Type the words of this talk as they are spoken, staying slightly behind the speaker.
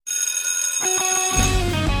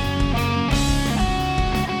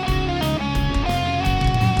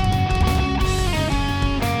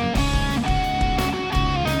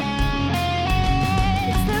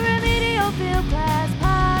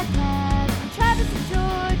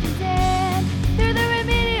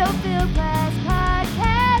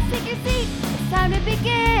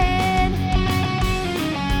begin.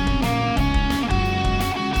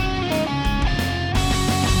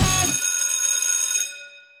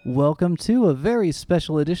 Welcome to a very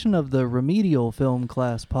special edition of the Remedial Film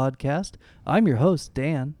Class podcast. I'm your host,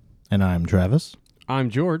 Dan. And I'm Travis. I'm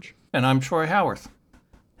George. And I'm Troy Howarth.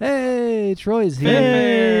 Hey, Troy's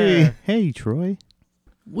here. Hey, Troy.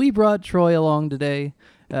 We brought Troy along today.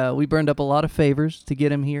 We burned up a lot of favors to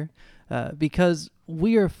get him here because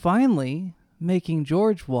we are finally making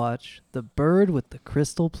George watch The Bird with the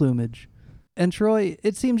Crystal Plumage. And Troy,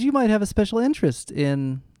 it seems you might have a special interest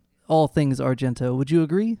in all things Argento. Would you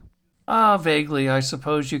agree? Vaguely, I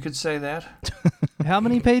suppose you could say that. How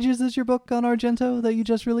many pages is your book on Argento that you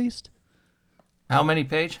just released? How many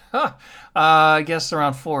pages? I guess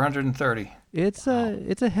around 430. It's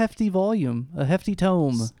a hefty volume, a hefty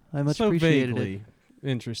tome. I much appreciated vaguely it.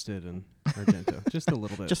 Interested in Argento, just a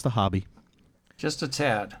little bit. Just a hobby. Just a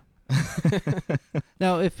tad.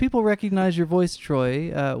 Now, if people recognize your voice,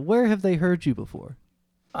 Troy, where have they heard you before?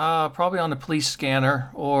 Probably on the police scanner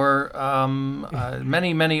or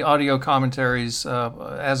many audio commentaries.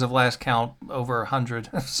 As of last count, over 100.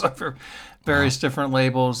 So for various different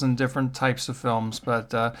labels and different types of films,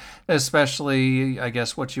 but especially, I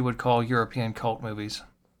guess, what you would call European cult movies.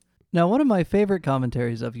 Now, one of my favorite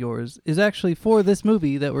commentaries of yours is actually for this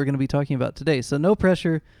movie that we're going to be talking about today. So no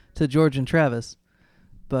pressure to George and Travis,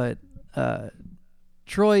 but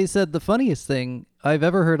Troy said the funniest thing I've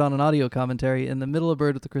ever heard on an audio commentary in the middle of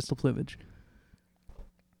Bird with the Crystal Plumage.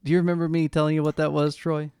 Do you remember me telling you what that was,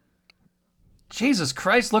 Troy? Jesus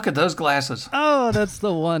Christ, look at those glasses. Oh, that's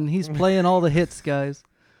the one. He's playing all the hits, guys.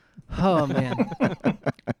 Oh, man.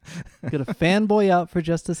 Gonna fanboy out for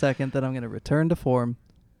just a second, then I'm going to return to form.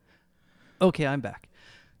 Okay, I'm back.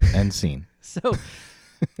 End scene. So,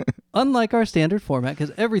 unlike our standard format,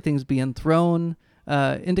 because everything's being thrown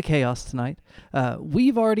into chaos tonight,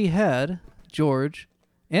 we've already had George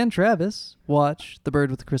and Travis watch The Bird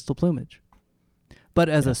with the Crystal Plumage. But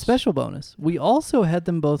as a special bonus, we also had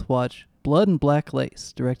them both watch Blood and Black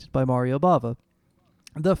Lace, directed by Mario Bava.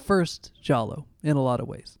 The first Giallo, in a lot of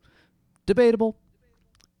ways. Debatable,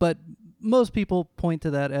 but most people point to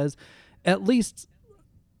that as at least,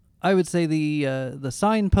 I would say, the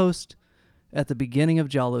signpost at the beginning of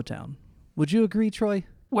Giallo Town. Would you agree, Troy?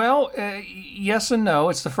 Well, yes and no.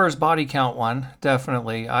 It's the first body count one,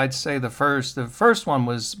 definitely. I'd say the first one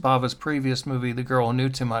was Bava's previous movie, The Girl Who Knew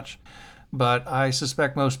Too Much. But I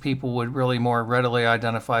suspect most people would really more readily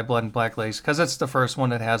identify Blood and Black Lace because it's the first one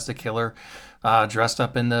that has the killer dressed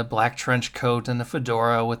up in the black trench coat and the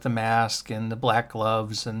fedora with the mask and the black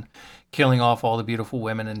gloves and killing off all the beautiful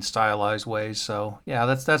women in stylized ways. So, yeah,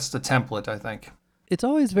 that's the template, I think. It's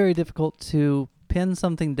always very difficult to pin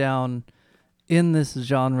something down in this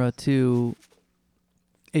genre to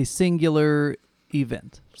a singular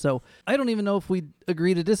event. So I don't even know if we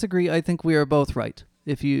agree to disagree. I think we are both right.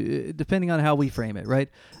 If you, depending on how we frame it, right?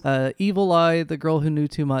 Evil Eye, The Girl Who Knew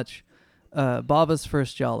Too Much, Bava's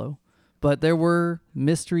first Giallo. But there were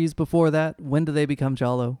mysteries before that. When do they become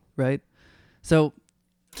Giallo, right? So,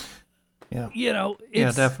 yeah,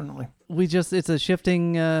 it's, definitely. It's a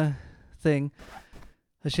shifting thing,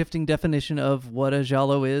 a shifting definition of what a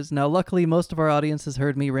Giallo is. Now, luckily, most of our audience has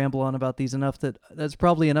heard me ramble on about these enough that that's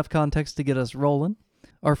probably enough context to get us rolling.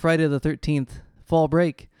 Our Friday the 13th fall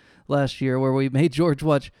break last year, where we made George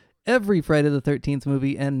watch every Friday the 13th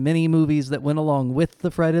movie and many movies that went along with the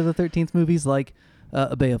Friday the 13th movies, like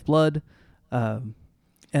A Bay of Blood and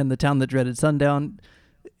The Town That Dreaded Sundown.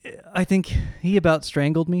 I think he about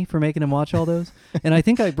strangled me for making him watch all those, and I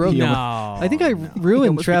think I broke.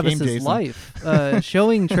 Ruined Travis's life,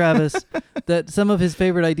 showing Travis that some of his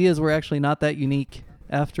favorite ideas were actually not that unique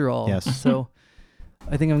after all. Yes. So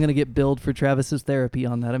I think I'm going to get billed for Travis's therapy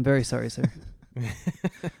on that. I'm very sorry, sir.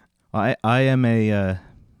 I am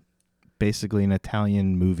basically an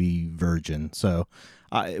Italian movie virgin, so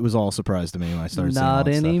it was all a surprise to me when I started seeing all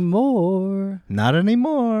that stuff. Not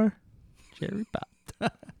anymore. Cherry pop.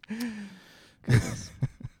 Goodness.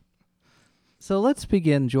 So let's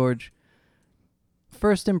begin, George.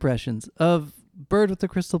 First impressions of Bird with the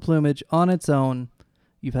Crystal Plumage on its own.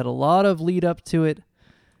 You've had a lot of lead up to it.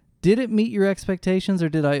 Did it meet your expectations, or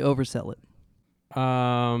did I oversell it?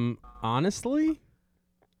 Honestly,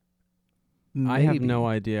 Maybe. I have no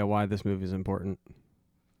idea why this movie is important.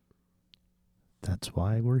 That's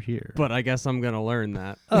why we're here. But I guess I'm gonna learn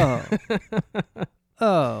that.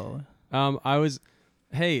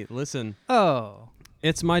 Hey, listen. Oh.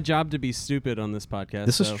 It's my job to be stupid on this podcast.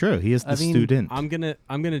 This is true. He is the student. I'm gonna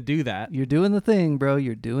do that. You're doing the thing, bro.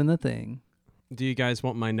 You're doing the thing. Do you guys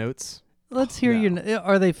want my notes? Let's hear your.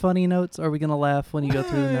 Are they funny notes? Are we gonna laugh when you go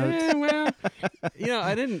through the notes? Well,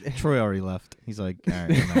 I didn't. Troy already left. He's like, all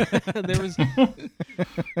right. There was.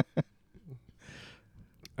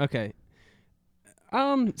 Okay.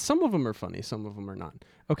 Some of them are funny. Some of them are not.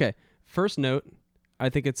 Okay. First note. I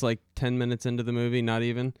think it's like 10 minutes into the movie. Not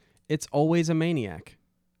even. It's always a maniac.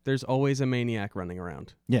 There's always a maniac running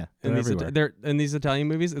around. Yeah. In these Italian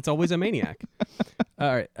movies, it's always a maniac.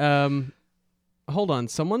 All right. Hold on.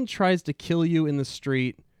 Someone tries to kill you in the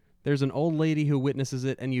street. There's an old lady who witnesses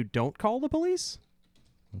it, and you don't call the police?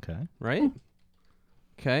 Okay. Right?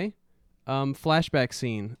 Okay. Flashback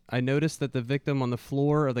scene. I noticed that the victim on the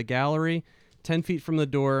floor of the gallery, 10 feet from the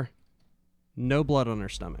door, no blood on her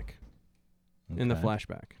stomach in the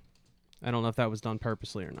flashback. I don't know if that was done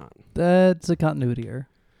purposely or not. That's a continuity error.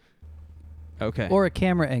 Okay. Or a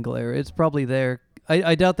camera angle error. It's probably there.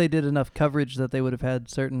 I doubt they did enough coverage that they would have had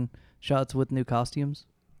certain shots with new costumes.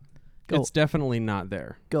 It's definitely not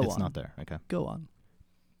there. It's not there. Okay. Go on.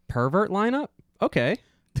 Pervert lineup? Okay.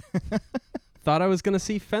 Thought I was going to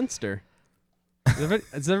see Fenster.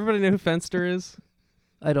 Does everybody know who Fenster is?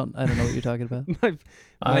 I don't know what you're talking about.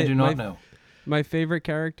 I do not know. My favorite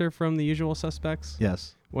character from The Usual Suspects?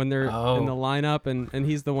 Yes. When they're in the lineup and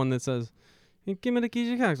he's the one that says, give me the keys,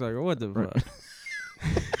 you cocksucker. What the fuck?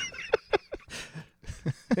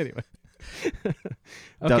 Anyway.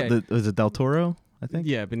 Okay. Was it Del Toro, I think?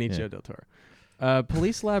 Yeah, Benicio del Toro.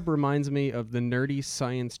 Police Lab reminds me of the nerdy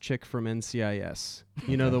science chick from NCIS.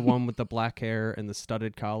 You know, the one with the black hair and the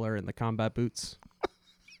studded collar and the combat boots?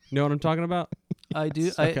 You know what I'm talking about? I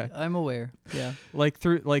do. Okay. I'm aware. Yeah. Like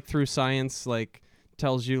through science,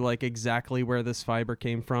 tells you exactly where this fiber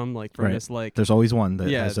came from, from this There's always one that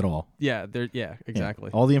has it all. Yeah, exactly.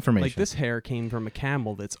 Yeah, all the information. Like this hair came from a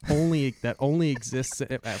camel that only exists.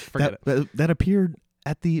 Forget it. That appeared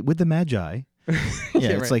with the Magi. It's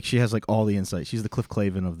right. like she has all the insight. She's the Cliff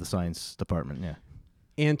Clavin of the science department. Yeah.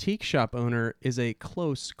 Antique shop owner is a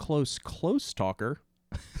close talker.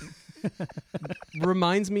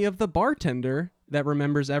 Reminds me of the bartender that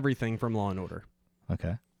remembers everything from Law and Order.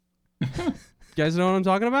 Okay. You guys know what I'm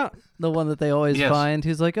talking about? The one that they always find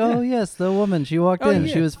who's like, oh, yes, the woman. She walked in.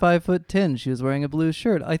 Yeah. She was 5'10". She was wearing a blue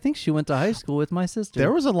shirt. I think she went to high school with my sister.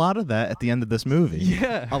 There was a lot of that at the end of this movie.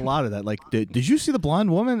 Yeah. A lot of that. Like, did you see the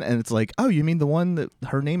blonde woman? And it's like, oh, you mean the one that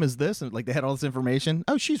her name is this? And they had all this information.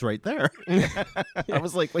 Oh, she's right there. I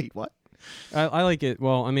was like, wait, what? I like it.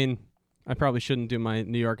 Well, I mean, I probably shouldn't do my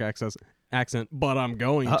New York accent, but I'm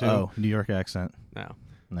going to. Uh-oh, New York accent.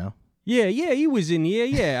 No? Yeah, he was in here.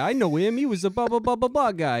 Yeah, I know him. He was a blah, blah, blah, blah,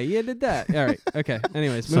 blah guy. Yeah, did that. All right. Okay.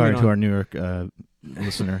 Anyways, sorry moving to our New York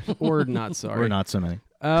listeners. Or not sorry. Or not so many.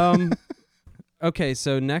 Okay,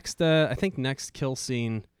 so I think next kill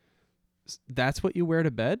scene, that's what you wear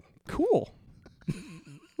to bed? Cool.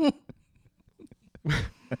 You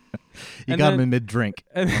got him in mid-drink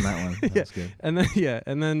on that one. That was good. And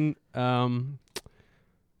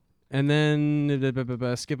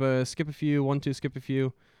then skip a few. 1, 2, skip a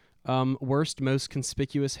few. Worst, most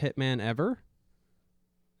conspicuous hitman ever.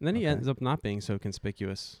 And then he ends up not being so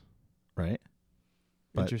conspicuous. Right.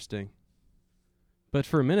 Interesting. But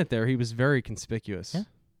for a minute there, he was very conspicuous. Yeah.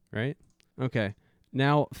 Right? Okay.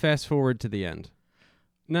 Now, fast forward to the end.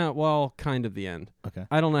 Kind of the end. Okay.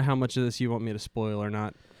 I don't know how much of this you want me to spoil or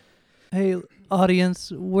not. Hey,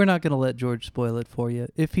 audience, we're not going to let George spoil it for you.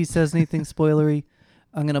 If he says anything spoilery,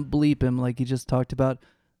 I'm going to bleep him like he just talked about.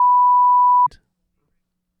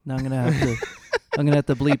 Now I'm going to have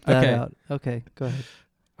to bleep that out. Okay, go ahead.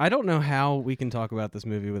 I don't know how we can talk about this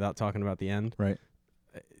movie without talking about the end. Right.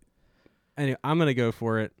 Anyway, I'm going to go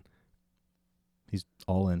for it. He's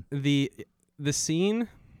all in. The scene,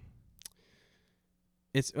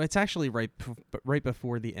 it's actually right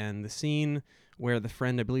before the end. The scene where the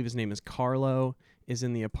friend, I believe his name is Carlo, is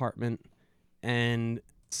in the apartment, and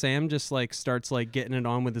Sam just starts getting it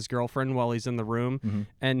on with his girlfriend while he's in the room,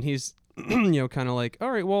 and he's kind of like, all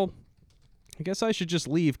right, well, I guess I should just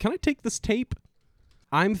leave. Can I take this tape?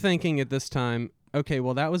 I'm thinking at this time, okay,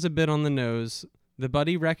 well, that was a bit on the nose. The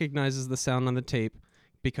buddy recognizes the sound on the tape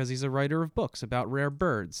because he's a writer of books about rare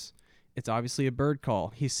birds. It's obviously a bird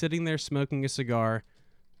call. He's sitting there smoking a cigar.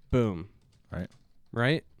 Boom.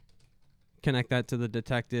 Right? Connect that to the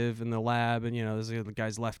detective in the lab, and the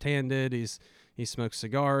guy's left-handed. He smokes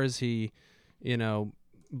cigars. He,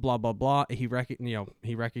 blah blah blah. He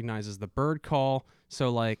recognizes the bird call.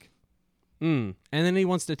 So and then he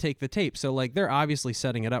wants to take the tape. So they're obviously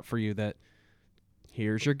setting it up for you that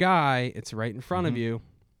here's your guy. It's right in front of you,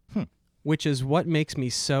 which is what makes me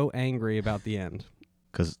so angry about the end.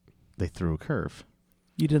 Because they threw a curve.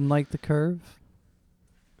 You didn't like the curve?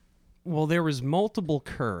 Well, there was multiple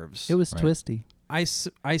curves. It was twisty. I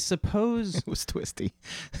suppose it was twisty.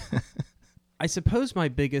 I suppose my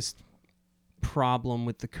biggest problem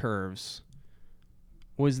with the curves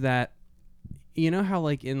was that, you know how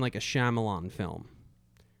like in like a Shyamalan film,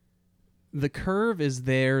 the curve is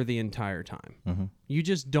there the entire time. Mm-hmm. You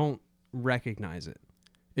just don't recognize it.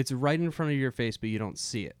 It's right in front of your face, but you don't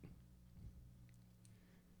see it.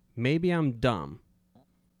 Maybe I'm dumb,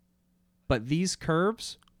 but these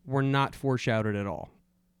curves were not foreshadowed at all.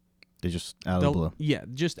 They just out of the blue. Yeah,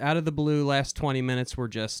 just out of the blue. Last 20 minutes were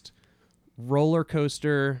just roller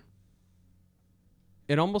coaster.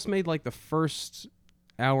 It almost made like the first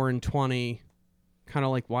hour and 20 kind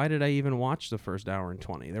of like, why did I even watch the first hour and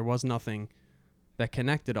 20? There was nothing that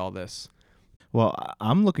connected all this. Well,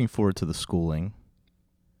 I'm looking forward to the schooling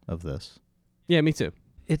of this. Yeah, me too.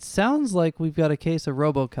 It sounds like we've got a case of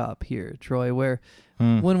RoboCop here, Troy, where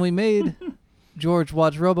when we made George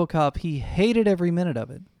watch RoboCop, he hated every minute of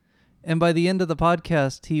it. And by the end of the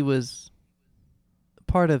podcast, he was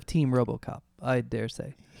part of Team RoboCop, I dare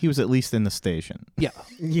say. He was at least in the station. Yeah.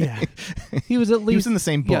 Yeah. He was at least... He was in the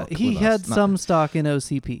same book. Yeah, he had some stock in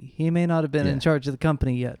OCP. He may not have been in charge of the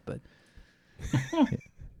company yet, but...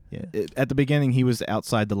 At the beginning, he was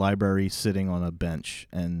outside the library sitting on a bench,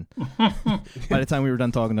 and by the time we were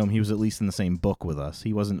done talking to him, he was at least in the same book with us.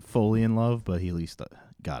 He wasn't fully in love, but he at least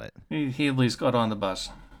got it. He at least got on the bus.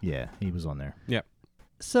 Yeah, he was on there. Yep.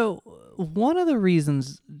 So, one of the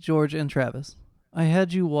reasons, George and Travis, I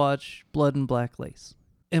had you watch Blood and Black Lace,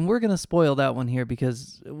 and we're going to spoil that one here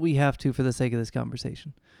because we have to for the sake of this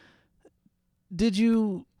conversation. Did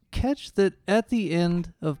you catch that at the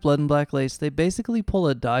end of Blood and Black Lace, they basically pull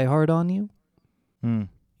a Die Hard on you?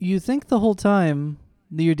 You think the whole time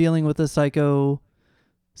that you're dealing with a psycho,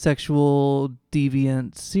 sexual,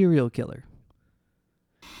 deviant serial killer.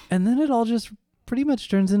 And then it all just pretty much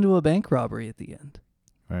turns into a bank robbery at the end.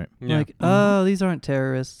 Right. Yeah. Like, oh, these aren't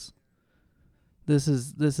terrorists. This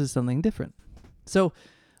is something different. So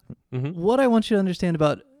what I want you to understand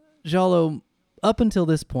about Giallo up until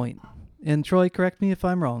this point, and Troy, correct me if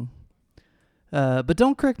I'm wrong, but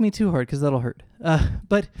don't correct me too hard because that'll hurt.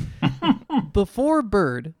 But before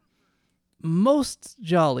Bird, most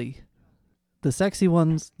Jolly, the sexy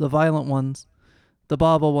ones, the violent ones, the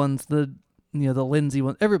Baba ones, the Lindsay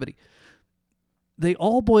ones, everybody, they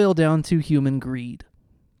all boil down to human greed.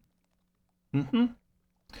 Mm-hmm.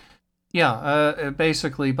 Yeah,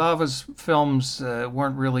 basically, Bava's films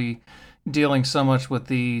weren't really dealing so much with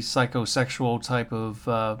the psychosexual type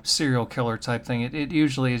of serial killer type thing. It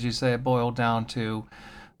usually, as you say, it boiled down to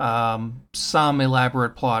some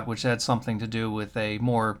elaborate plot which had something to do with a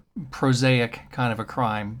more prosaic kind of a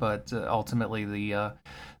crime, but ultimately the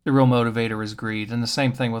real motivator is greed. And the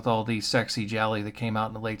same thing with all the sexy gialli that came out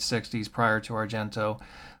in the late 60s prior to Argento.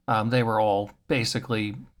 They were all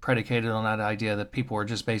basically predicated on that idea that people were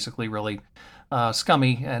just basically really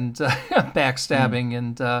scummy and backstabbing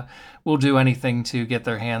and will do anything to get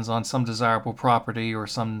their hands on some desirable property or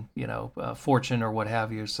some, fortune or what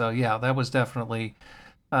have you. So, yeah, that was definitely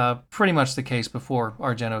pretty much the case before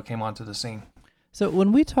Argento came onto the scene. So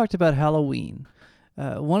when we talked about Halloween,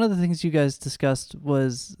 one of the things you guys discussed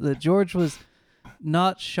was that George was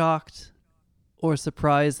not shocked or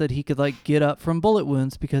surprised that he could get up from bullet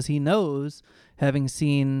wounds because he knows, having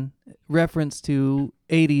seen reference to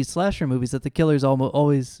 80s slasher movies, that the killer's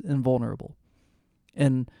always invulnerable.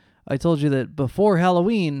 And I told you that before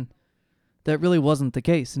Halloween, that really wasn't the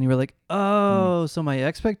case. And you were like, oh, so my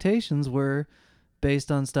expectations were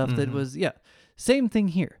based on stuff that was, same thing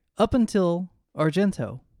here. Up until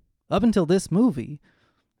Argento, up until this movie,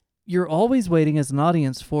 you're always waiting as an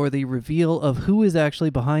audience for the reveal of who is actually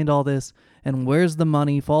behind all this and where's the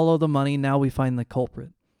money, follow the money, now we find the culprit.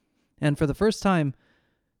 And for the first time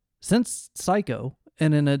since Psycho,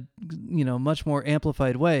 and in a much more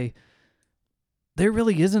amplified way, there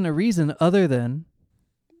really isn't a reason other than...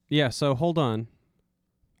 Yeah, so hold on.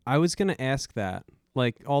 I was going to ask that,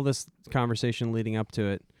 all this conversation leading up to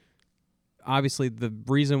it. Obviously, the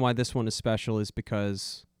reason why this one is special is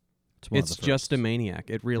because it's just a maniac.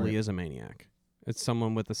 It really is a maniac. It's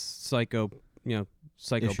someone with a psycho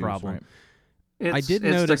issues, problem. Right. It's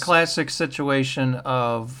notice the classic situation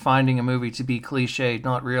of finding a movie to be cliche,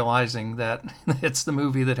 not realizing that it's the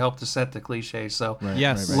movie that helped to set the cliche. So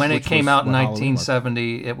when it came out in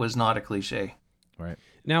 1970, it was not a cliche. Right.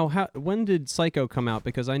 Now, when did Psycho come out?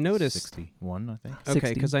 Because I noticed 61, I think.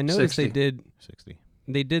 Okay, because I noticed 60. they did 60.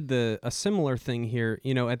 They did a similar thing here.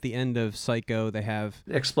 At the end of Psycho, they have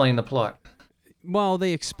Explain the plot. Well,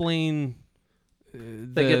 they explain.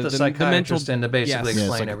 They get the psychiatrist in to basically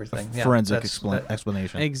explain everything. Forensic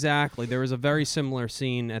explanation. Exactly. There was a very similar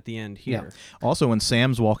scene at the end here. Yeah. Also, when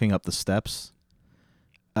Sam's walking up the steps,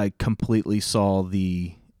 I completely saw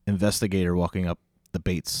the investigator walking up the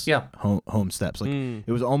Bates home steps. Like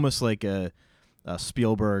it was almost like a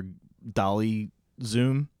Spielberg dolly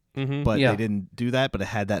zoom, but they didn't do that. But it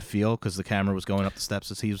had that feel because the camera was going up the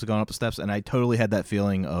steps as he was going up the steps, and I totally had that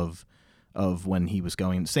feeling of when he was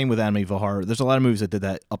going. Same with Amityville Horror. There's a lot of movies that did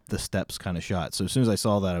that up the steps kind of shot. So as soon as I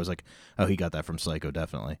saw that, I was like, oh, he got that from Psycho,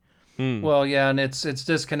 definitely. Well, yeah, and it's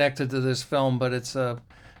disconnected to this film, but it's a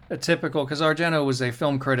typical, because Argento was a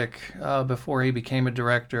film critic before he became a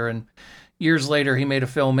director, and years later he made a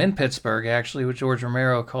film in Pittsburgh, actually, with George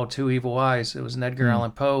Romero called Two Evil Eyes. It was an Edgar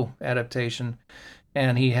Allan Poe adaptation,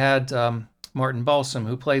 and he had Martin Balsam,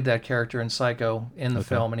 who played that character in Psycho, in the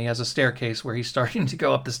film, and he has a staircase where he's starting to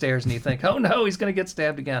go up the stairs, and you think, oh no, he's going to get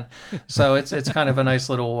stabbed again. So it's kind of a nice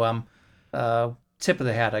little tip of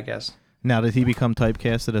the hat, I guess. Now, did he become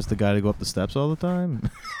typecasted as the guy to go up the steps all the time?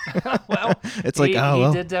 Well, it's like,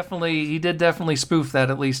 he did definitely spoof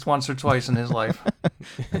that at least once or twice in his life.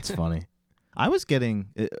 That's funny. I was getting.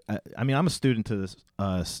 I mean, I'm a student to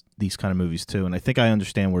these kind of movies too, and I think I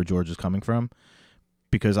understand where George is coming from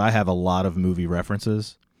because I have a lot of movie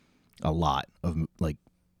references, a lot of like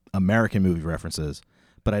American movie references,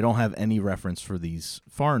 but I don't have any reference for these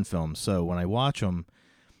foreign films. So when I watch them,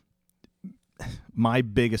 my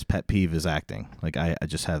biggest pet peeve is acting. Like I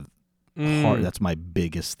just have hard. That's my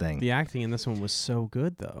biggest thing. The acting in this one was so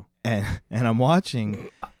good, though. And I'm watching,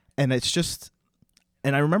 and it's just.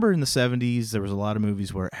 And I remember in the 70s there was a lot of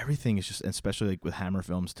movies where everything is just, especially like with Hammer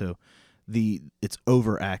films too, it's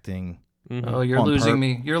overacting. Mm-hmm. Oh, you're losing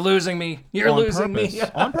me. You're losing me. You're losing me.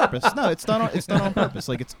 On purpose. No, it's done on purpose.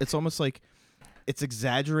 Like it's almost like it's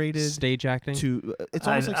exaggerated stage acting. It's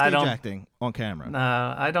almost like stage acting on camera.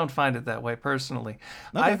 No, I don't find it that way personally.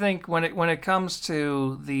 Okay. I think when it comes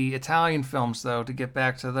to the Italian films, though, to get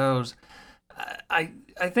back to those,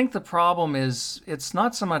 I think the problem is it's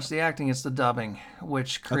not so much the acting, it's the dubbing,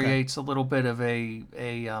 which creates a little bit of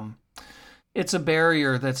it's a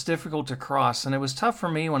barrier that's difficult to cross. And it was tough for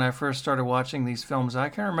me when I first started watching these films. I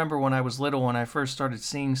can remember when I was little, when I first started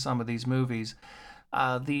seeing some of these movies,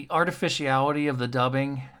 the artificiality of the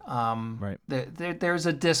dubbing, there's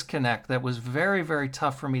a disconnect that was very, very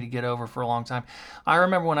tough for me to get over for a long time. I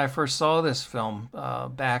remember when I first saw this film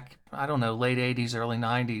back, I don't know, late 80s, early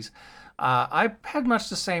 90s, I had much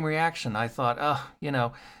the same reaction. I thought,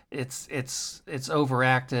 it's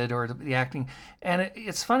overacted, or the acting. And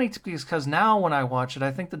it's funny because now when I watch it,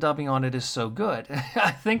 I think the dubbing on it is so good.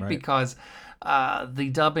 I think because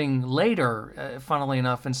the dubbing later, funnily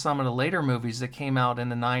enough, in some of the later movies that came out in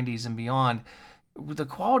the 90s and beyond, the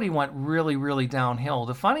quality went really, really downhill.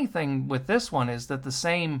 The funny thing with this one is that the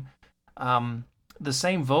same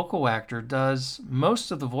vocal actor does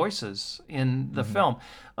most of the voices in the film,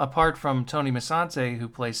 apart from Tony Musante, who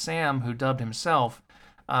plays Sam, who dubbed himself,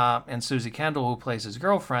 and Susie Kendall, who plays his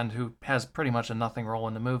girlfriend, who has pretty much a nothing role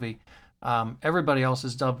in the movie. Everybody else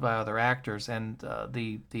is dubbed by other actors, and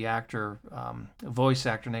the actor, voice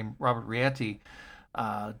actor named Robert Rietti,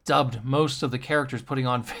 dubbed most of the characters, putting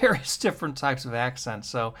on various different types of accents.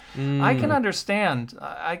 So I can understand.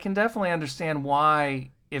 I can definitely understand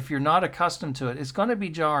why, if you're not accustomed to it, it's going to be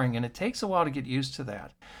jarring, and it takes a while to get used to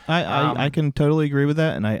that. I can totally agree with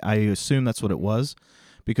that, and I assume that's what it was,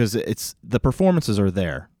 because it's the performances are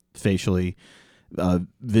there facially,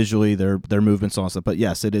 visually, their movements and all stuff. But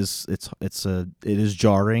yes, it is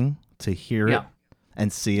jarring to hear it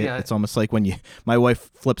and see it. It's almost like when my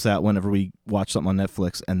wife flips out whenever we watch something on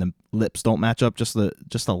Netflix and the lips don't match up just a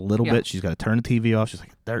little bit. She's got to turn the TV off. She's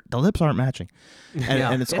like, the lips aren't matching,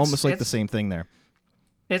 and it's almost like the same thing there.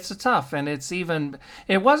 It's tough, and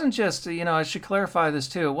it wasn't just, I should clarify this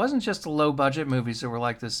too, it wasn't just the low-budget movies that were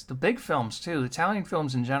like this. The big films, too, Italian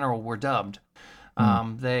films in general, were dubbed.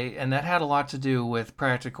 And that had a lot to do with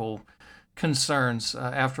practical concerns.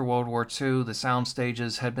 After World War II, the sound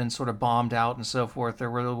stages had been sort of bombed out and so forth. There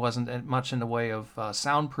really wasn't much in the way of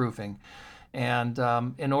soundproofing. And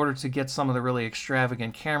in order to get some of the really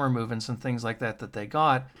extravagant camera movements and things like that they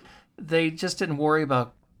got, they just didn't worry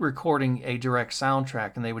about recording a direct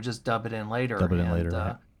soundtrack, and they would just dub it in later.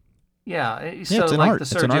 Right. Yeah, so like the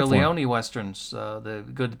Sergio Leone westerns, the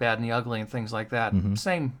Good, the Bad, and the Ugly, and things like that.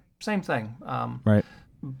 Same thing. Right.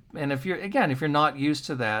 And if you're not used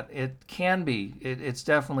to that, it's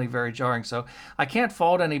definitely very jarring. So I can't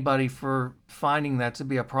fault anybody for finding that to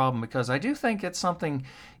be a problem, because I do think it's something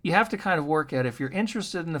you have to kind of work at. If you're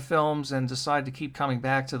interested in the films and decide to keep coming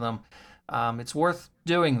back to them, it's worth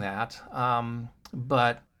doing that.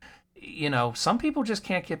 But some people just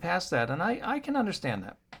can't get past that, and I can understand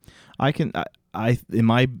that. I in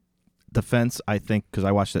my defense, I think, because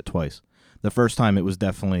I watched it twice. The first time it was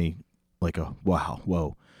definitely like a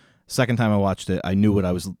whoa. Second time I watched it, I knew what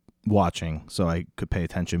I was watching, so I could pay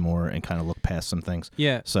attention more and kind of look past some things.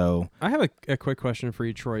 Yeah. So I have a quick question for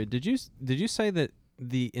you, Troy. Did you say that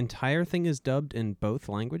the entire thing is dubbed in both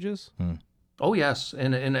languages? Oh yes,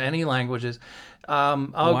 in any languages.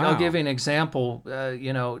 I'll give you an example.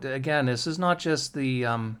 Again, this is not just the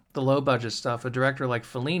low budget stuff. A director like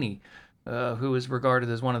Fellini, who is regarded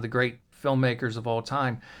as one of the great filmmakers of all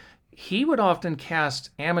time, he would often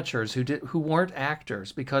cast amateurs who weren't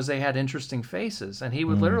actors because they had interesting faces, and he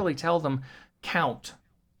would literally tell them, count,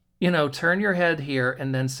 turn your head here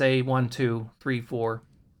and then say 1, 2, 3, 4.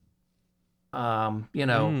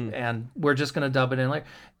 And we're just going to dub it in like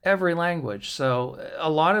every language. So a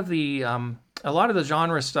lot of the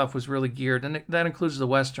genre stuff was really geared, and that includes the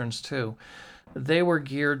westerns too. They were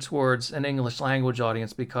geared towards an English language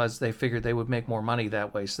audience because they figured they would make more money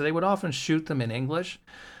that way. So they would often shoot them in English.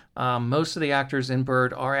 Most of the actors in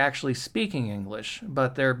Bird are actually speaking English,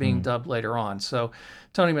 but they're being dubbed later on. So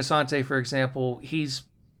Tony Musante, for example, he's,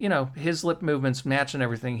 his lip movements match and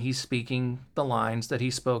everything. He's speaking the lines that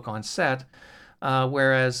he spoke on set,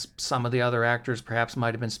 whereas some of the other actors perhaps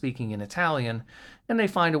might have been speaking in Italian, and they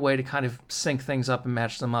find a way to kind of sync things up and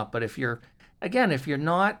match them up. But if you're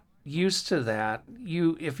not used to that,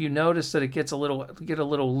 if you notice that it get a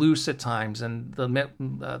little loose at times and the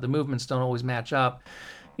movements don't always match up,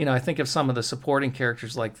 I think of some of the supporting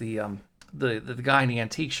characters like the guy in the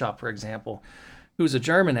antique shop, for example, who's a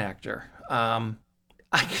German actor.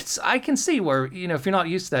 I can see where, if you're not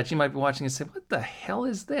used to that, you might be watching and say, what the hell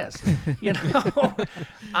is this?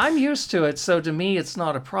 I'm used to it. So to me, it's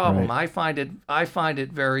not a problem. Right. I find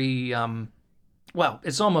it very,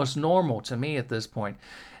 it's almost normal to me at this point.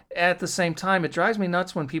 At the same time, it drives me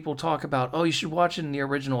nuts when people talk about, you should watch it in the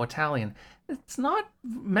original Italian. It's not,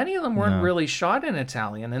 many of them weren't really shot in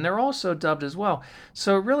Italian, and they're also dubbed as well.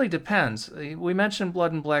 So it really depends. We mentioned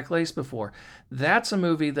Blood and Black Lace before. That's a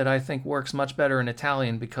movie that I think works much better in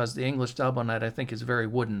Italian because the English dub on that I think is very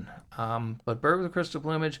wooden. But Bird with the Crystal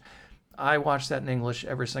Plumage, I watch that in English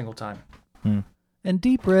every single time. And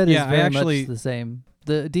Deep Red is very much the same.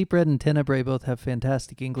 The Deep Red and Tenebrae both have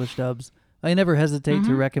fantastic English dubs. I never hesitate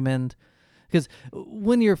to recommend, because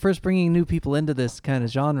when you're first bringing new people into this kind of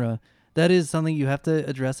genre, that is something you have to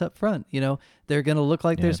address up front. They're going to look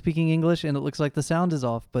like they're speaking English and it looks like the sound is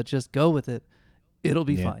off, but just go with it. It'll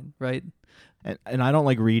be fine, right? And I don't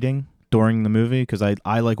like reading during the movie because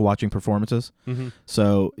I like watching performances.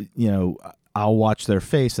 So, I'll watch their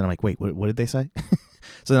face and I'm like, wait, what did they say?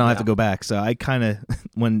 So then I'll have to go back. So I kind of,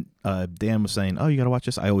 when Dan was saying, you got to watch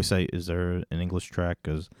this, I always say, is there an English track?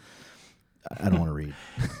 Because I don't want to read.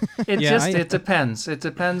 It depends. It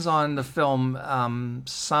depends on the film.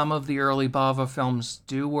 Some of the early Bava films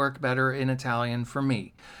do work better in Italian for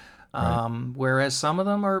me. Whereas some of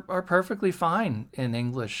them are perfectly fine in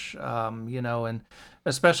English, and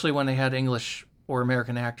especially when they had English or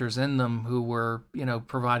American actors in them who were,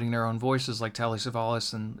 providing their own voices, like Telly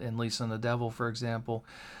Savalas and Lisa and the Devil, for example.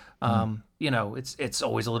 It's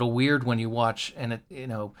always a little weird when you watch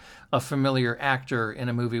a familiar actor in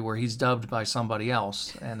a movie where he's dubbed by somebody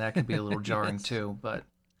else, and that can be a little jarring too. But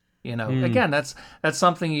again, that's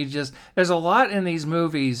something there's a lot in these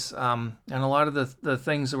movies, and a lot of the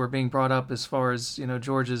things that were being brought up as far as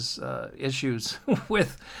George's issues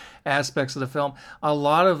with aspects of the film. A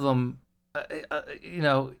lot of them.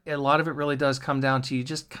 A lot of it really does come down to you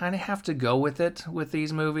just kind of have to go with it with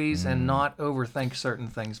these movies and not overthink certain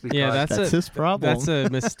things. Because that's his problem. That's a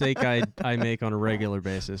mistake I make on a regular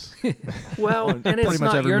basis. Well, and it's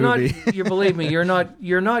not. Believe me, you're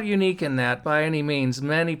not unique in that by any means.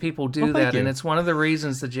 Many people do that, and it's one of the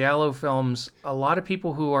reasons the Giallo films. A lot of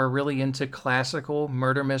people who are really into classical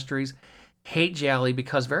murder mysteries hate Gialli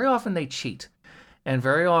because very often they cheat. And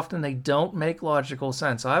very often they don't make logical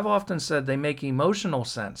sense. I've often said they make emotional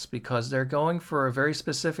sense because they're going for a very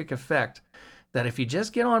specific effect that if you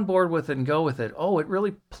just get on board with it and go with it, it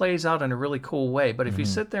really plays out in a really cool way. But if you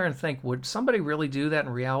sit there and think, would somebody really do that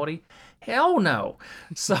in reality? Hell no.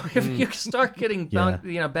 So if you start getting bent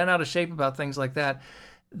out of shape about things like that,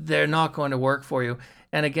 they're not going to work for you.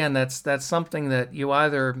 And again, that's something that you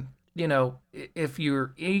either, if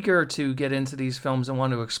you're eager to get into these films and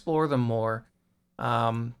want to explore them more,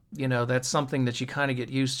 that's something that you kind of get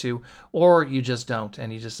used to, or you just don't,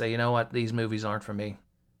 and you just say, you know what, these movies aren't for me.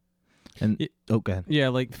 And go ahead. Yeah,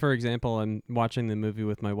 like for example, I'm watching the movie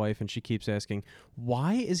with my wife, and she keeps asking,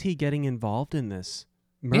 "Why is he getting involved in this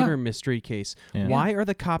murder mystery case? Yeah. Why are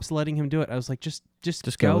the cops letting him do it?" I was like, just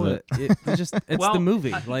go with it. It's the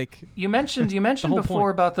movie. Like you mentioned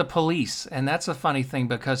before about the police, and that's a funny thing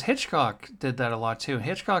because Hitchcock did that a lot too.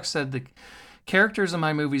 Hitchcock said that characters in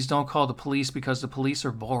my movies don't call the police because the police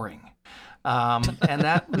are boring. And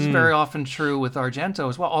that was very often true with Argento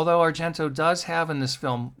as well. Although Argento does have in this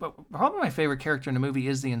film, probably my favorite character in the movie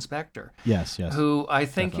is the inspector. Yes. Who I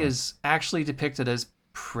think is actually depicted as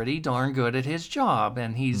pretty darn good at his job.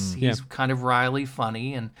 And he's kind of wryly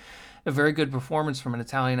funny, and a very good performance from an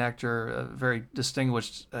Italian actor, a very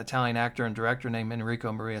distinguished Italian actor and director named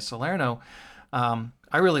Enrico Maria Salerno.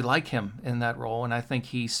 I really like him in that role, and I think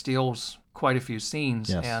he steals quite a few scenes.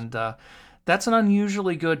 Yes. And that's an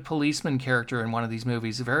unusually good policeman character in one of these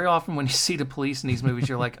movies. Very often when you see the police in these movies,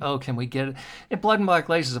 you're like, oh, can we get it? And Blood and Black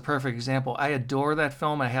Lace is a perfect example. I adore that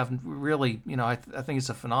film. I have really, I think it's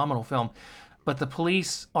a phenomenal film. But the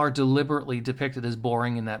police are deliberately depicted as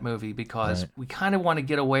boring in that movie because we kind of want to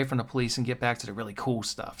get away from the police and get back to the really cool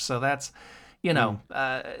stuff. So that's,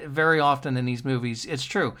 very often in these movies, it's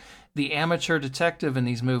true. The amateur detective in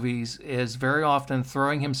these movies is very often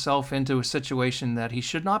throwing himself into a situation that he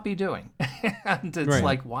should not be doing. And it's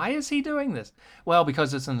like, why is he doing this? Well,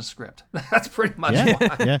 because it's in the script. That's pretty much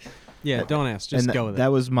why. Yeah, don't ask. Just go with it.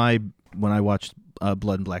 That was when I watched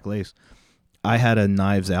Blood and Black Lace, I had a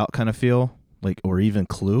Knives Out kind of feel, or even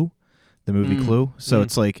Clue, the movie Clue. So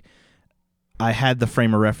it's like, I had the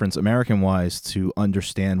frame of reference American-wise to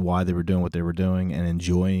understand why they were doing what they were doing and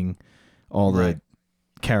enjoying all the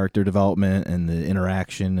character development and the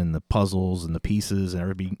interaction and the puzzles and the pieces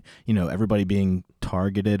and everybody being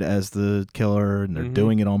targeted as the killer, and they're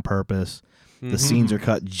doing it on purpose. The scenes are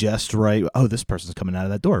cut just right. Oh, this person's coming out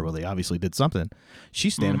of that door. Well, they obviously did something.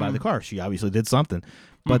 She's standing by the car. She obviously did something.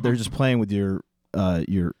 But they're just playing with your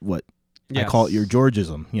what I call it your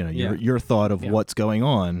Georgism. Your thought of what's going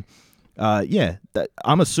on.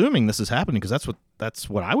 I'm assuming this is happening because that's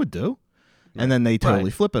what I would do, and then they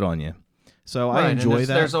totally flip it on you. So I enjoy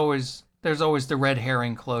that. There's always the red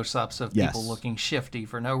herring close-ups of people looking shifty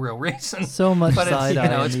for no real reason. So much side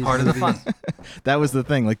eye. It's part of the fun. That was the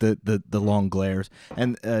thing, like the long glares.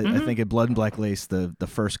 And I think in Blood and Black Lace, the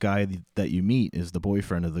first guy that you meet is the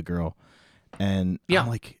boyfriend of the girl, and I'm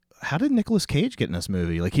like, how did Nicolas Cage get in this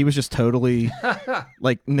movie? Like, he was just totally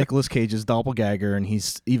like Nicolas Cage's doppelganger, and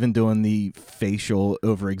he's even doing the facial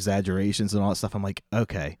over exaggerations and all that stuff. I'm like,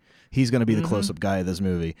 okay, he's going to be the close-up guy of this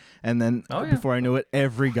movie. And then before I knew it,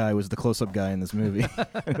 every guy was the close-up guy in this movie.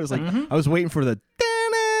 It was like, I was waiting for the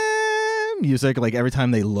music, like every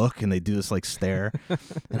time they look and they do this like stare.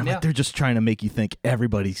 And I'm like, they're just trying to make you think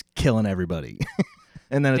everybody's killing everybody.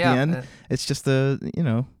 And then at the end, it's just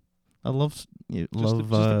I love what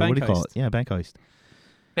do you call it? Yeah, bank heist.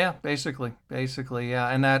 Yeah, basically, yeah.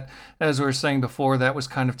 And that, as we were saying before, that was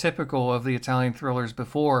kind of typical of the Italian thrillers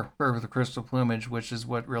before Bird with the Crystal Plumage, which is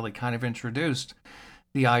what really kind of introduced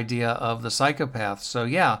the idea of the psychopath. So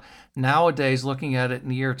yeah, nowadays, looking at it in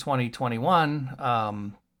the year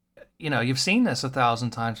 2021, you've seen this 1,000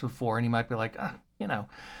 times before, and you might be like,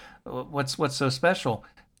 what's so special?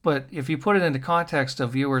 But if you put it into context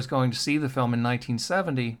of viewers going to see the film in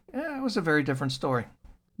 1970, it was a very different story.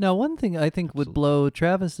 Now, one thing I think would blow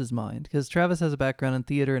Travis's mind, because Travis has a background in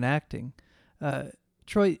theater and acting.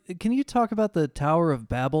 Troy, can you talk about the Tower of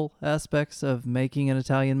Babel aspects of making an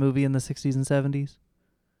Italian movie in the 60s and 70s?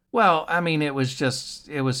 Well, I mean, it was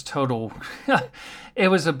total. It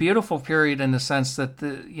was a beautiful period in the sense that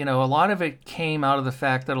a lot of it came out of the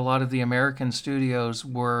fact that a lot of the American studios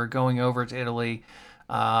were going over to Italy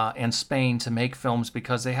and Spain to make films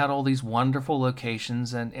because they had all these wonderful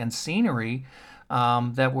locations and scenery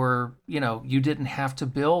that were, you didn't have to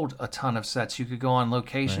build a ton of sets. You could go on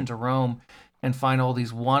location to Rome and find all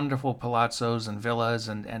these wonderful palazzos and villas.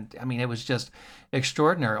 And I mean, it was just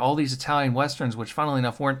extraordinary. All these Italian Westerns, which funnily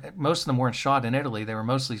enough, most of them weren't shot in Italy. They were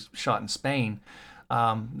mostly shot in Spain.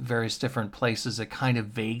 Various different places that kind of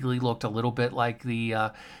vaguely looked a little bit like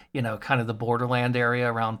the, kind of the borderland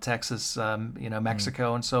area around Texas,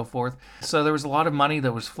 Mexico and so forth. So there was a lot of money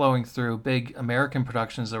that was flowing through big American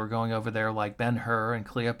productions that were going over there, like Ben-Hur and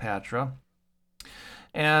Cleopatra.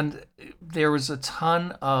 And there was a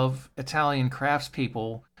ton of Italian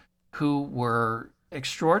craftspeople who were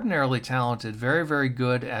extraordinarily talented, very, very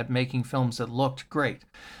good at making films that looked great.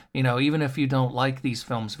 Even if you don't like these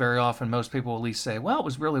films, very often most people will at least say, well, it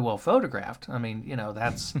was really well photographed. I mean,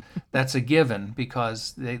 that's a given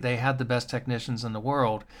because they had the best technicians in the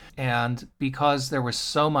world. And because there was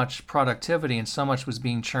so much productivity and so much was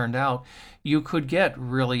being churned out, you could get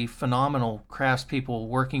really phenomenal craftspeople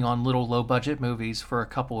working on little low-budget movies for a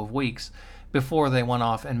couple of weeks before they went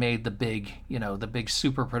off and made the big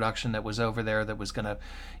super production that was over there that was going to,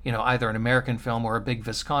 either an American film or a big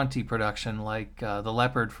Visconti production like The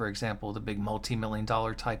Leopard, for example, the big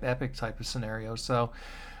multi-million-dollar type epic type of scenario. So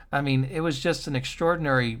I mean, it was just an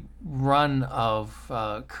extraordinary run of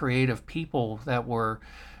creative people that were,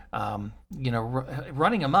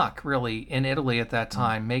 running amok, really, in Italy at that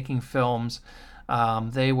time, making films.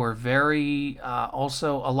 They were very,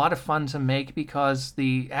 also a lot of fun to make because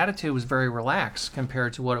the attitude was very relaxed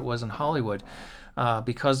compared to what it was in Hollywood.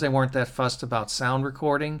 Because they weren't that fussed about sound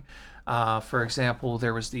recording. For example,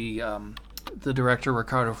 there was the director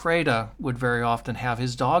Ricardo Freda would very often have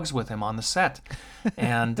his dogs with him on the set.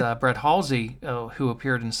 And Brett Halsey, who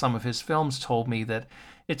appeared in some of his films, told me that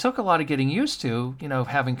it took a lot of getting used to,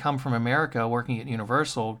 having come from America, working at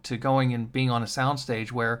Universal, to going and being on a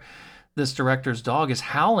soundstage where this director's dog is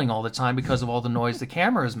howling all the time because of all the noise the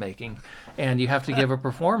camera is making, and you have to give a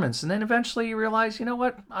performance. And then eventually you realize, you know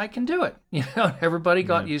what, I can do it. Everybody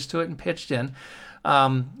got used to it and pitched in.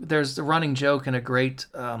 There's the running joke in a great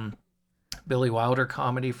Billy Wilder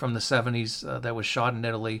comedy from the 70s that was shot in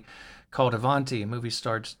Italy called Avanti. A movie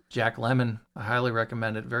stars Jack Lemmon. I highly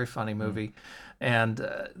recommend it. Very funny movie. And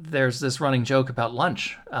there's this running joke about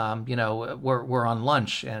lunch. We're on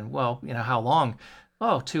lunch, and how long?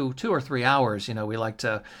 Oh, 2 or 3 hours. We like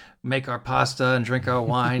to make our pasta and drink our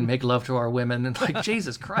wine, make love to our women, and like,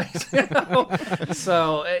 Jesus Christ.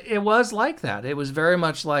 So it was like that. It was very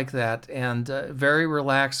much like that, and very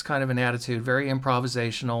relaxed kind of an attitude, very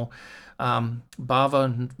improvisational.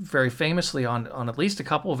 Bava very famously on at least a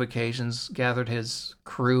couple of occasions gathered his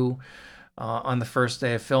crew on the first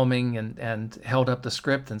day of filming and held up the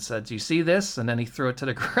script and said, "Do you see this?" And then he threw it to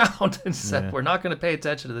the ground and said, "We're not going to pay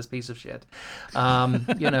attention to this piece of shit."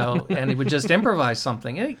 And he would just improvise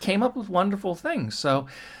something. And he came up with wonderful things. So,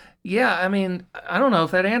 yeah, I mean, I don't know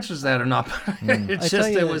if that answers that or not, but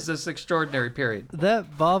it was this extraordinary period.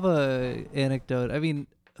 That Bava anecdote, I mean,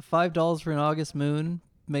 $5 for an August Moon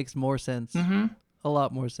makes more sense. Mm-hmm. A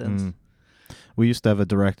lot more sense. Mm. We used to have a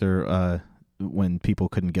director when people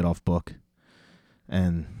couldn't get off book,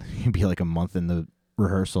 and he'd be like a month in the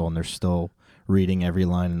rehearsal and they're still reading every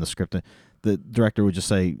line in the script. The director would just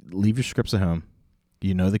say, "Leave your scripts at home.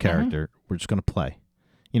 You know the character. Mm-hmm. We're just going to play."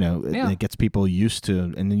 It gets people used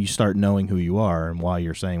to, and then you start knowing who you are and why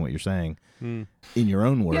you're saying what you're saying in your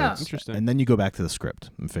own words. Yeah. Interesting. And then you go back to the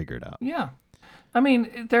script and figure it out. Yeah. I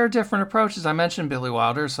mean, there are different approaches. I mentioned Billy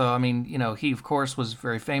Wilder, so I mean, he of course was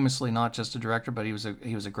very famously not just a director, but he was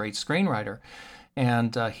a great screenwriter,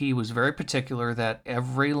 and he was very particular that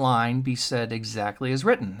every line be said exactly as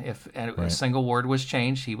written. If a single word was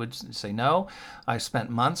changed, he would say, "No, I spent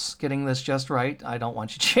months getting this just right. I don't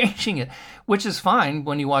want you changing it," which is fine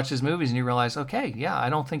when you watch his movies and you realize, okay, yeah, I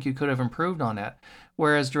don't think you could have improved on that.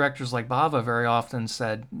 Whereas directors like Bava very often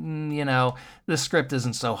said, "This script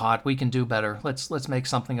isn't so hot. We can do better. Let's make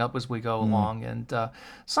something up as we go along." And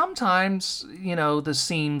sometimes, the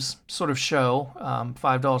seams sort of show.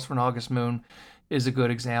 $5 for an August Moon is a good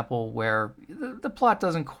example where the plot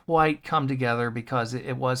doesn't quite come together because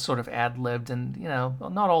it was sort of ad-libbed, and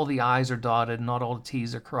not all the I's are dotted, and not all the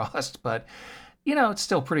T's are crossed, but it's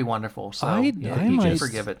still pretty wonderful. So you can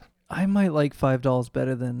forgive it. I might like $5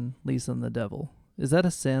 better than Lisa and the Devil. Is that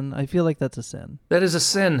a sin? I feel like that's a sin. That is a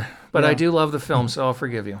sin, but I do love the film, so I'll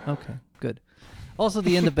forgive you. Okay, good. Also,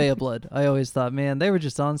 the end of Bay of Blood. I always thought, man, they were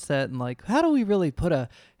just on set and like, how do we put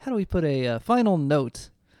a final note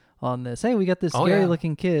on this? Hey, we got this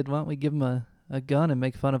scary-looking kid. Why don't we give him a gun and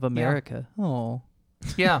make fun of America? Yeah. Oh.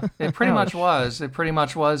 Yeah, it pretty much was. It pretty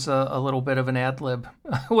much was a little bit of an ad-lib,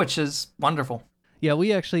 which is wonderful. Yeah,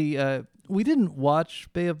 we actually, we didn't watch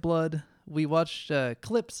Bay of Blood. We watched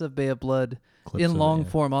clips of Bay of Blood in long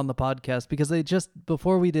form on the podcast because they just,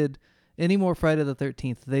 before we did any more Friday the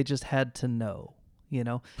 13th, they just had to know,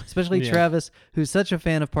 especially Travis, who's such a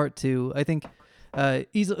fan of part 2. I think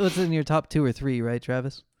it's in your top 2 or 3, right,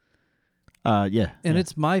 Travis? Yeah. And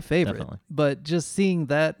it's my favorite, definitely. But just seeing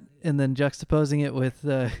that and then juxtaposing it with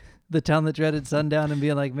The Town That Dreaded Sundown and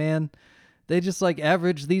being like, man, they just like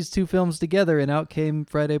averaged these 2 films together and out came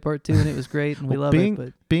Friday Part 2 and it was great and we love it.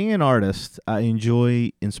 But being an artist, I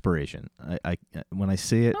enjoy inspiration. I when I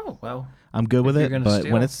see it, I'm good with it. But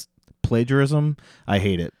when it's plagiarism, I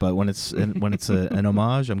hate it. But when it's an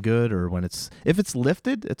homage, I'm good. Or if it's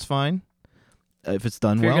lifted, it's fine. If it's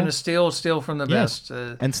done if well, you're going to steal from the best,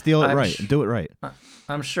 and steal it right and do it right.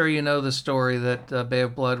 I'm sure you know the story that Bay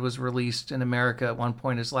of Blood was released in America at one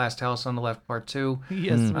point as Last House on the Left Part 2.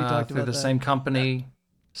 Yes, we talked through about the that.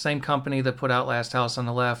 same company that put out Last House on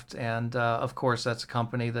the Left, and of course that's a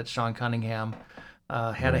company that Sean Cunningham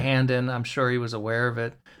had a hand in. I'm sure he was aware of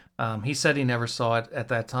it. He said he never saw it at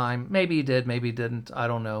that time. Maybe he did, maybe he didn't. I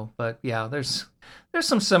don't know, but yeah, there's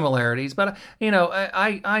some similarities, but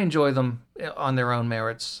I enjoy them on their own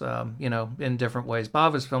merits, in different ways.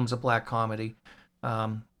 Bava's film's a black comedy,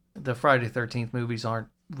 the Friday the 13th movies aren't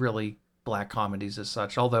really black comedies as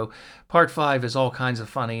such, although Part 5 is all kinds of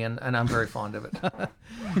funny, and I'm very fond of it.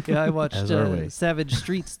 Yeah, I watched Savage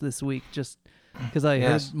Streets this week just because I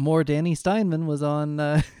heard more Danny Steinman was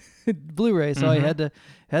on Blu-ray, so I had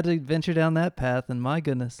to venture down that path, and my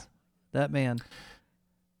goodness, that man.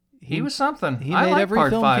 He was something. He I made like every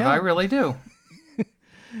Part film 5. count. I really do.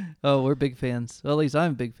 Oh, we're big fans. Well, at least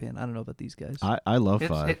I'm a big fan. I don't know about these guys. I love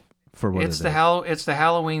 5 for what it's it the is. It's the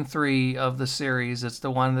Halloween 3 of the series. It's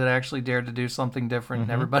the one that actually dared to do something different,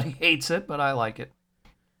 and everybody hates it, but I like it.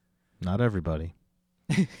 Not everybody.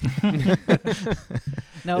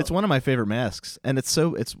 Now, it's one of my favorite masks, and it's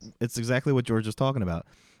exactly what George was talking about.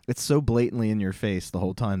 It's so blatantly in your face the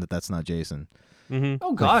whole time that that's not Jason. Mm-hmm.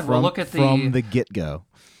 Oh God! Well, look at from the get-go.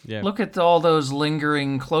 Yeah. Look at all those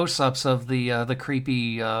lingering close-ups of the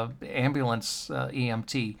creepy ambulance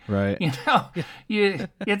EMT. Right. You know,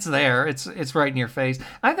 it's there. It's right in your face.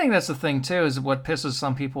 I think that's the thing too. Is what pisses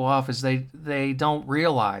some people off is they don't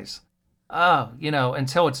realize,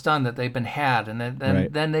 until it's done that they've been had, and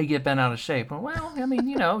then they get bent out of shape. Well, I mean,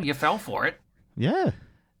 you fell for it. Yeah.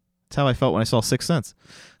 That's how I felt when I saw Sixth Sense.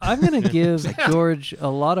 I'm going to give George a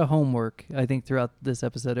lot of homework, I think, throughout this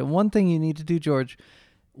episode. And one thing you need to do, George,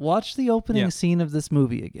 watch the opening scene of this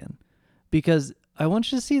movie again. Because I want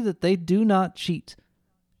you to see that they do not cheat.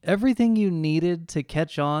 Everything you needed to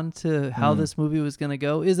catch on to how this movie was going to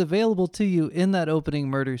go is available to you in that opening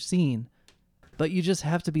murder scene. But you just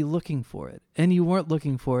have to be looking for it. And you weren't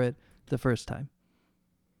looking for it the first time.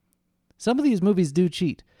 Some of these movies do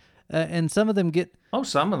cheat. And some of them get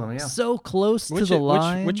some of them, so close to the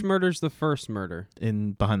line. Which murder's the first murder?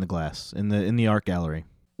 In Behind the Glass, in the art gallery.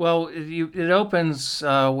 Well, it opens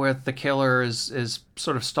with the killer is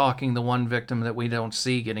sort of stalking the one victim that we don't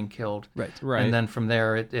see getting killed. Right. And then from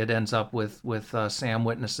there, it ends up with Sam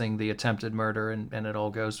witnessing the attempted murder, and it all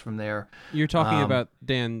goes from there. You're talking about,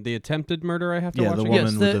 Dan, the attempted murder I have to watch? The again?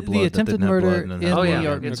 woman with the blood the attempted that didn't have murder blood and in then the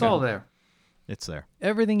art. It's all there. It's there.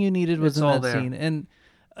 Everything you needed was It's in all that there. scene. And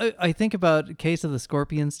I think about Case of the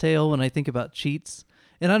Scorpion's Tail when I think about cheats.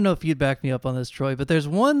 And I don't know if you'd back me up on this, Troy, but there's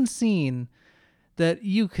one scene that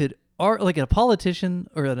you could, like a politician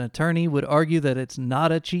or an attorney would argue that it's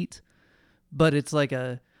not a cheat, but it's like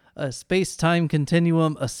a space-time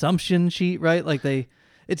continuum assumption cheat, right? Like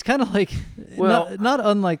it's kind of like, not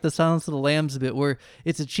unlike the Silence of the Lambs bit where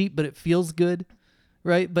it's a cheat, but it feels good,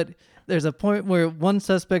 right? But there's a point where one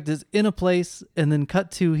suspect is in a place and then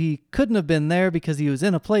cut to he couldn't have been there because he was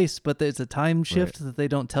in a place, but there's a time shift that they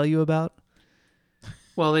don't tell you about.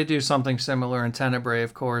 Well, they do something similar in Tenebrae,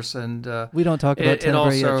 of course, and we don't talk about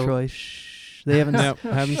Tenebrae yet, Troy. Shh. They haven't.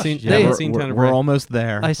 haven't seen. Seen Tenebrae. We're almost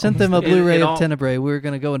there. I sent them a Blu-ray of Tenebrae. We were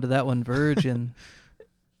going to go into that one virgin.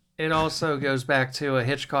 It also goes back to a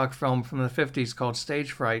Hitchcock film from the 50s called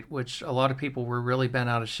Stage Fright, which a lot of people were really bent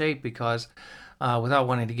out of shape because, without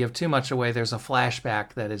wanting to give too much away, there's a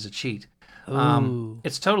flashback that is a cheat.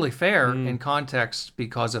 It's totally fair in context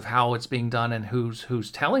because of how it's being done and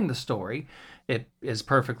who's telling the story. It is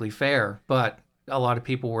perfectly fair, but a lot of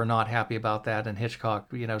people were not happy about that, and Hitchcock,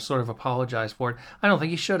 sort of apologized for it. I don't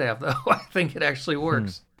think he should have, though. I think it actually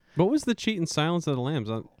works. What was the cheat in Silence of the Lambs?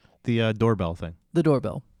 The doorbell thing. The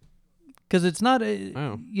doorbell. Because it's not,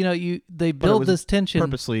 they build this tension.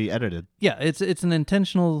 Purposely edited. Yeah, it's an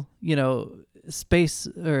intentional, space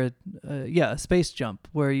or a space jump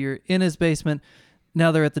where you're in his basement.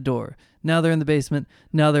 Now they're at the door. Now they're in the basement.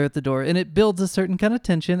 Now they're at the door, and it builds a certain kind of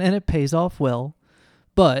tension, and it pays off well.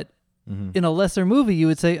 But in a lesser movie, you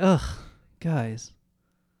would say, "Ugh, guys."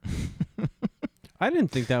 I didn't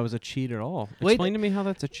think that was a cheat at all. Explain to me how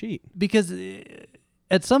that's a cheat. Because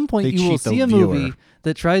at some point you will see a movie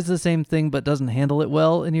that tries the same thing but doesn't handle it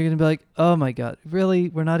well, and you're going to be like, "Oh my god, really?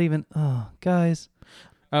 We're not even guys."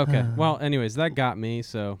 Okay. Well, anyways, that got me.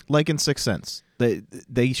 So, like in Sixth Sense,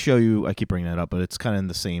 they show you. I keep bringing that up, but it's kind of in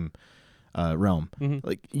the same realm.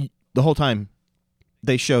 Like the whole time,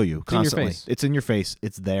 they show you constantly. It's in your face.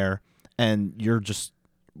 It's there, and you're just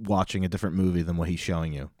watching a different movie than what he's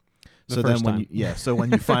showing you. So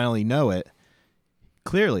when you finally know it,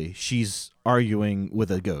 clearly she's arguing with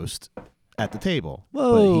a ghost at the table.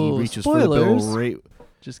 Whoa! But he reaches for the bill right.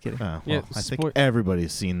 Just kidding. Oh, well, I think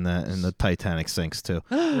everybody's seen that in the Titanic sinks too.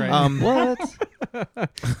 What?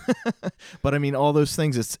 But I mean, all those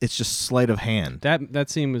things. It's just sleight of hand.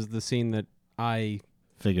 That scene was the scene that I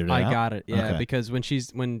figured it out. I got it. Yeah, Okay. because when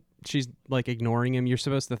she's like ignoring him, you're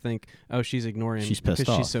supposed to think, oh, she's ignoring him. She's pissed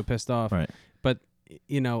because off. she's so pissed off. Right. But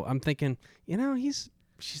I'm thinking,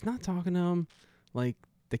 she's not talking to him. Like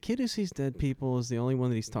the kid who sees dead people is the only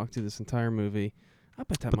one that he's talked to this entire movie. I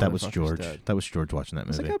bet but that was motherfucker's George. dead. That was George watching that I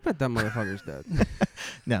was movie. like, I bet that motherfucker's dead.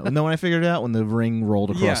 No, when I figured it out when the ring rolled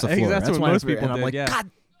across the floor. That's what when I most figured- people and did. I'm like, Yeah.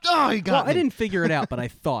 God, oh, he got Well, me. I didn't figure it out, but I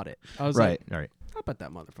thought it. I was Right. I bet that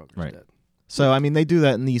motherfucker's Right. dead. So I mean, they do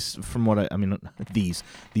that in these. From what I mean, these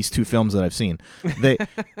two films that I've seen,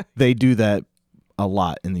 they do that a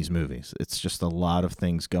lot in these movies. It's just a lot of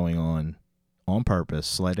things going on purpose.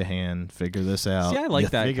 Sleight of hand, figure this out. See, I like You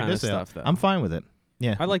that figure kind of this out. stuff, though. I'm fine with it.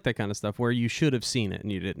 Yeah, I like that kind of stuff where you should have seen it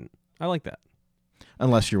and you didn't. I like that.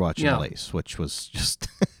 unless you're watching Yeah. Lace, which was just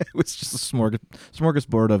it was just a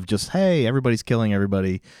smorgasbord of just, hey, everybody's killing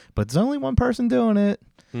everybody, but there's only one person doing it.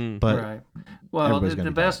 But right. Well, everybody's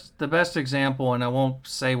gonna be the best example, and I won't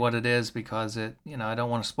say what it is because I don't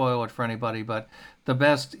want to spoil it for anybody, but the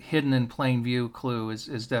best hidden in plain view clue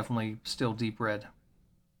is definitely still Deep Red.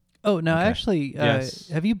 Oh, now Okay. actually, Yes.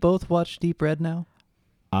 have you both watched Deep Red now?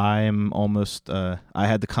 I'm almost. I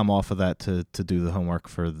had to come off of that to do the homework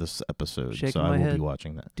for this episode, Shaking so I my will head. be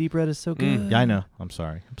watching that. Deep Red is so good. Yeah, I know. I'm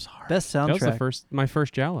sorry. Best That was soundtrack. my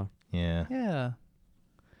first Giallo. Yeah. Yeah.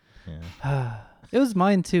 It was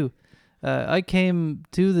mine too. I came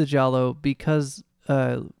to the Giallo because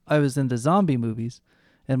I was into zombie movies,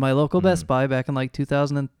 and my local Best Buy back in like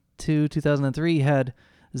 2002, 2003 had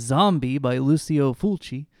Zombie by Lucio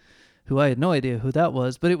Fulci, who I had no idea who that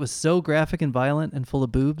was, but it was so graphic and violent and full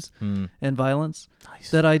of boobs and violence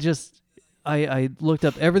that I looked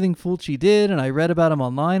up everything Fulci did, and I read about him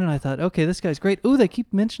online, and I thought, okay, this guy's great. Ooh, they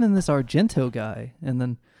keep mentioning this Argento guy. And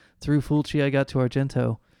then through Fulci, I got to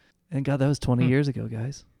Argento. And God, that was 20 years ago,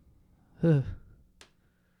 guys.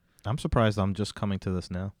 I'm surprised I'm just coming to this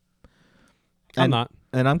now. I'm not.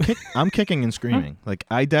 And I'm kicking and screaming. Like,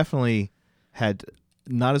 I definitely had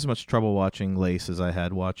not as much trouble watching Lace as I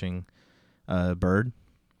had watching Bird.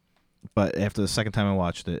 But after the second time I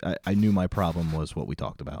watched it, I knew my problem was what we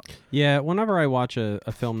talked about. Yeah, whenever I watch a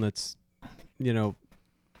film that's,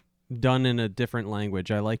 done in a different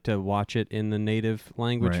language, I like to watch it in the native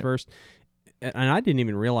language Right. first. And I didn't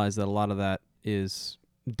even realize that a lot of that is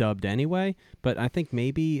dubbed anyway, but I think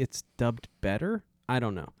maybe it's dubbed better. I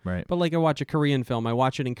don't know. Right. But like I watch a Korean film, I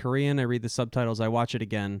watch it in Korean, I read the subtitles, I watch it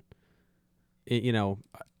again.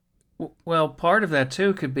 Well, part of that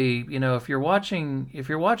too could be, if you're watching it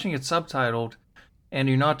subtitled and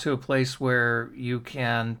you're not to a place where you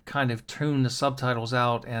can kind of tune the subtitles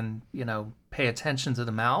out and, pay attention to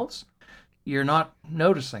the mouths, you're not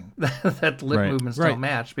noticing that the lip Right. movements Right. don't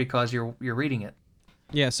match because you're reading it.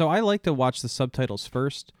 Yeah, so I like to watch the subtitles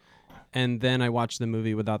first, and then I watch the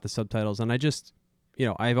movie without the subtitles, and I just,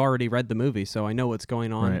 I've already read the movie, so I know what's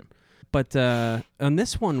going on. Right. But on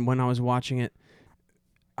this one, when I was watching it,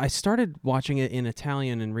 I started watching it in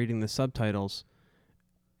Italian and reading the subtitles,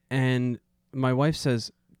 and my wife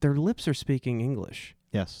says, their lips are speaking English.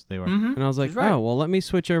 Yes, they were. Mm-hmm. And I was like, She's right. oh, well, let me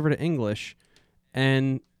switch over to English.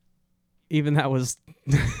 And even that was,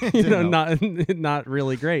 Didn't help. not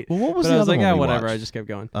really great. Well, what was But the I was other like, one we whatever. watched? I just kept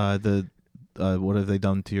going. What have they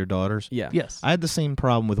done to your daughters? Yeah. Yes. I had the same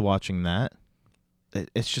problem with watching that.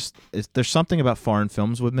 There's something about foreign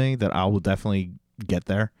films with me that I will definitely get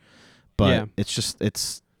there, but Yeah.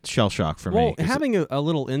 it's shell shock for me. Well, 'cause having a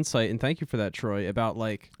little insight, and thank you for that, Troy, about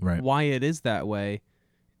Right. why it is that way,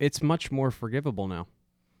 it's much more forgivable now.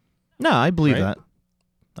 no, I believe Right? that.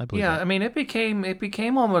 I believe Yeah, that. I mean, it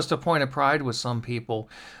became almost a point of pride with some people.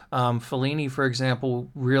 Fellini, for example,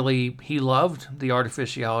 he loved the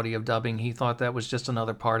artificiality of dubbing. He thought that was just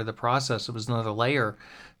another part of the process. It was another layer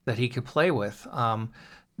that he could play with.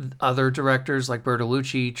 Other directors like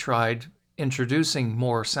Bertolucci tried introducing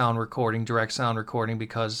more direct sound recording,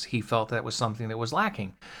 because he felt that was something that was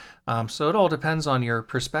lacking. So it all depends on your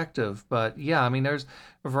perspective. But yeah, I mean, there's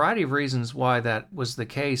a variety of reasons why that was the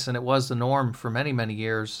case, and it was the norm for many, many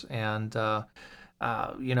years. And,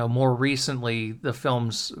 more recently, the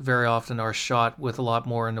films very often are shot with a lot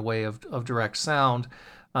more in the way of direct sound.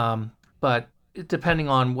 But depending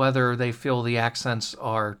on whether they feel the accents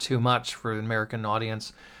are too much for the American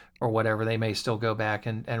audience or whatever, they may still go back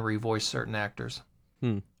and revoice certain actors.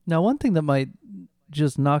 Now, one thing that might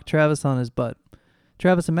just knock Travis on his butt.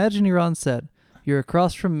 Travis, imagine you're on set. You're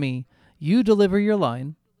across from me. You deliver your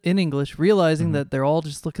line in English, realizing that they're all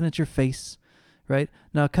just looking at your face, right?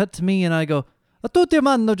 Now cut to me and I go, "A tutti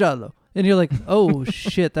manno giallo." And you're like, oh,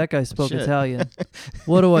 shit, that guy spoke Shit. Italian.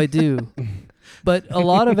 What do I do? But a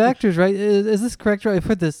lot of actors, right? Is this correct? Right? I've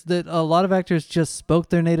heard this, that a lot of actors just spoke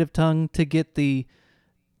their native tongue to get the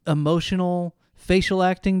emotional facial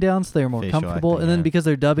acting down so they're more Facial comfortable. acting, And then yeah. because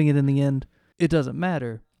they're dubbing it in the end, it doesn't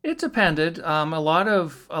matter. It depended. A lot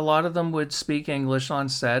of them would speak English on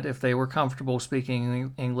set if they were comfortable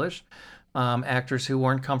speaking English. Actors who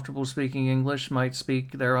weren't comfortable speaking English might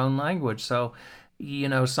speak their own language. So,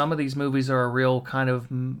 some of these movies are a real kind of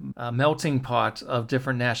melting pot of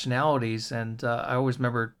different nationalities. And I always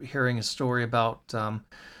remember hearing a story about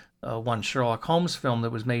one Sherlock Holmes film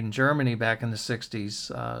that was made in Germany back in the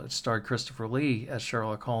 60s. It starred Christopher Lee as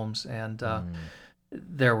Sherlock Holmes. And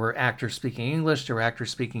there were actors speaking English, there were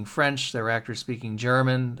actors speaking French, there were actors speaking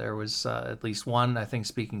German, there was at least one, I think,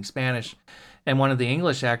 speaking Spanish. And one of the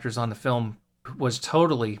English actors on the film was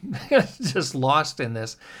totally just lost in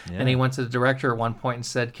this. Yeah. And he went to the director at one point and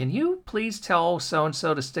said, "Can you please tell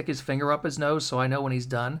so-and-so to stick his finger up his nose so I know when he's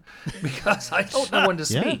done? Because I don't know when to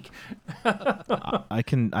speak." I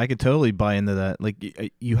could totally buy into that.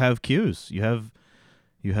 Like, you have cues. You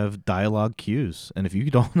have dialogue cues. And if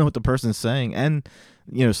you don't know what the person's saying, and,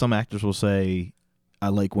 some actors will say, I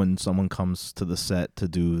like when someone comes to the set to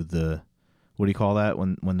do the, what do you call that?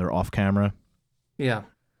 When they're off camera? Yeah.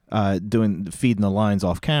 Feeding the lines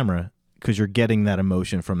off camera, because you're getting that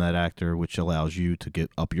emotion from that actor, which allows you to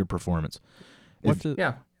get up your performance. Go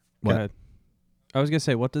What? I was gonna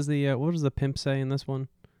say, what does the pimp say in this one?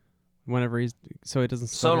 Whenever so he doesn't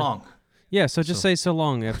stutter? So long. Yeah, so just say so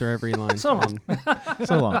long after every line. So long.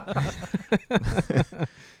 So long.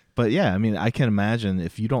 But yeah, I mean, I can imagine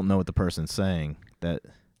if you don't know what the person's saying, that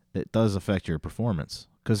it does affect your performance.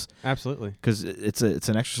 Absolutely. Because it's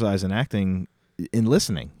an exercise in acting. In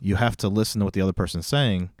listening, you have to listen to what the other person's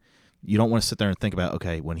saying. You don't want to sit there and think about,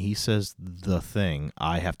 okay, when he says the thing,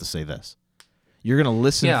 I have to say this. You're going to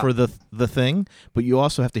listen for the thing, but you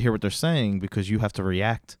also have to hear what they're saying, because you have to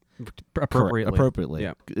react appropriately.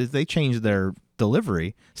 Yeah. If they change their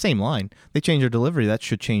delivery, same line, they change their delivery, that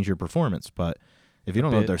should change your performance. But if you don't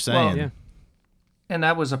know what they're saying... Well, yeah. And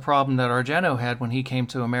that was a problem that Argento had when he came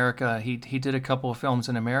to America. He did a couple of films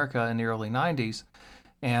in America in the early 90s.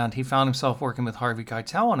 And he found himself working with Harvey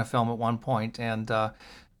Keitel on a film at one point, and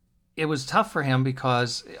it was tough for him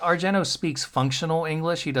because Argento speaks functional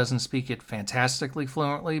English. He doesn't speak it fantastically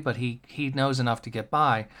fluently, but he knows enough to get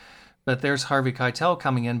by. But there's Harvey Keitel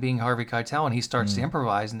coming in, being Harvey Keitel, and he starts to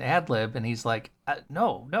improvise and ad-lib, and he's like,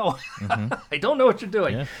 no, I don't know what you're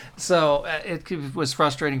doing. Yeah. So it was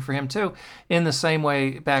frustrating for him, too. In the same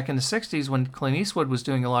way, back in the 60s, when Clint Eastwood was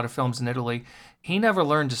doing a lot of films in Italy, he never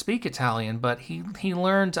learned to speak Italian, but he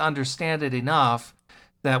learned to understand it enough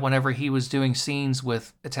that whenever he was doing scenes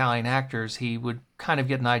with Italian actors, he would kind of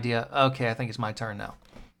get an idea, okay, I think it's my turn now.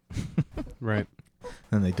 Right.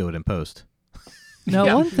 And they do it in post.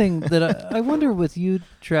 Now, one thing that I wonder with you,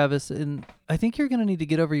 Travis, and I think you're going to need to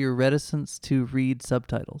get over your reticence to read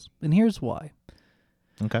subtitles. And here's why.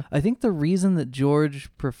 Okay. I think the reason that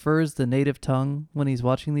George prefers the native tongue when he's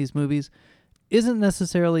watching these movies isn't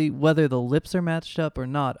necessarily whether the lips are matched up or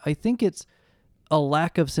not. I think it's a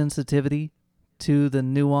lack of sensitivity to the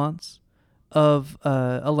nuance of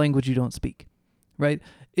a language you don't speak, right?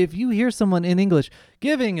 If you hear someone in English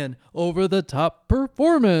giving an over-the-top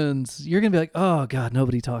performance, you're going to be like, oh, God,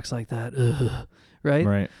 nobody talks like that. Ugh. Right?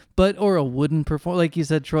 Right. But, or a wooden performance, like you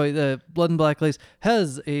said, Troy, Blood and Black Lace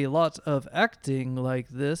has a lot of acting like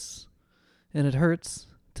this, and it hurts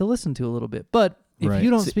to listen to a little bit. But if you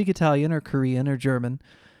don't speak Italian or Korean or German,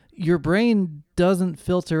 your brain doesn't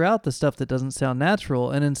filter out the stuff that doesn't sound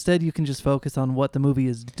natural, and instead you can just focus on what the movie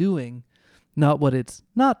is doing, not what it's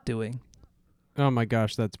not doing. Oh my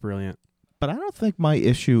gosh, that's brilliant. But I don't think my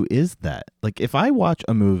issue is that. Like, if I watch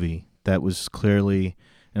a movie that was clearly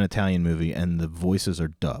an Italian movie and the voices are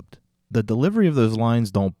dubbed, the delivery of those lines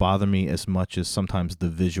don't bother me as much as sometimes the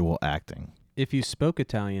visual acting. If you spoke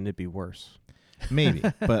Italian, it'd be worse. Maybe,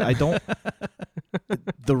 but I don't...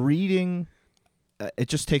 The reading, it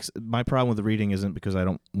just takes... My problem with the reading isn't because I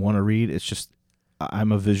don't want to read, it's just...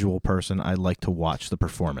 I'm a visual person. I like to watch the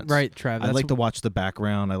performance. Right, Trav. I like to watch the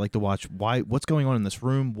background. I like to watch what's going on in this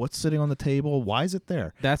room, what's sitting on the table, why is it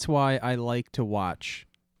there? That's why I like to watch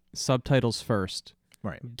subtitles first.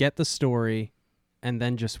 Right. Get the story, and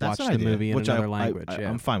then just watch the movie in another language.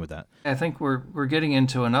 I'm fine with that. I think we're getting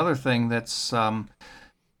into another thing that's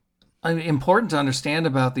important to understand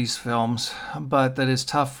about these films, but that is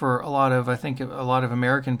tough for a lot of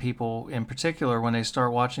American people in particular when they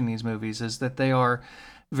start watching these movies, is that they are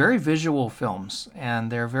very visual films,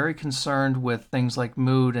 and they're very concerned with things like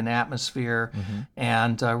mood and atmosphere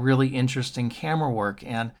and really interesting camera work.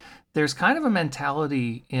 And there's kind of a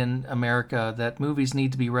mentality in America that movies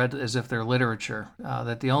need to be read as if they're literature,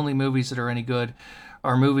 that the only movies that are any good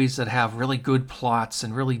are movies that have really good plots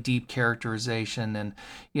and really deep characterization, and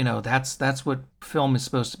that's what film is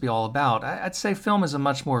supposed to be all about. I'd say film is a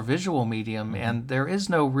much more visual medium, and there is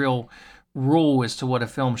no real rule as to what a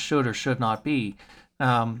film should or should not be.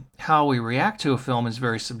 How we react to a film is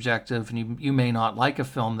very subjective, and you may not like a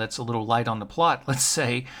film that's a little light on the plot, let's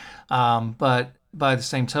say, but by the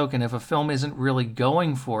same token, if a film isn't really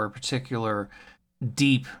going for a particular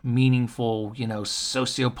deep, meaningful,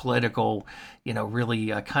 socio-political, really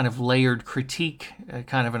kind of layered critique,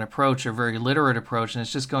 kind of an approach, or very literate approach, and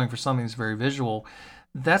it's just going for something that's very visual,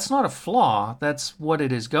 that's not a flaw. That's what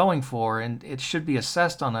it is going for, and it should be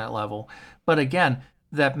assessed on that level. But again,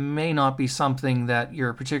 that may not be something that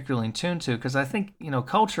you're particularly in tune to, because I think,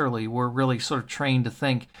 culturally, we're really sort of trained to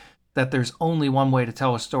think that there's only one way to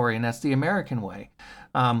tell a story, and that's the American way.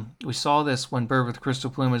 We saw this when Bird with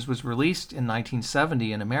Crystal Plumage was released in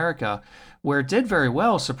 1970 in America, where it did very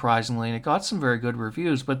well, surprisingly, and it got some very good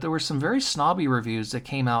reviews, but there were some very snobby reviews that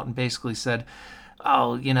came out and basically said,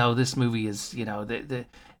 oh, this movie is,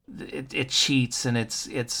 it cheats, and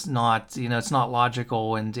it's not, it's not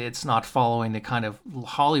logical, and it's not following the kind of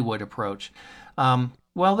Hollywood approach.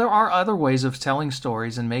 Well, there are other ways of telling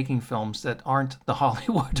stories and making films that aren't the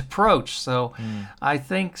Hollywood approach. So I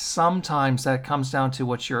think sometimes that comes down to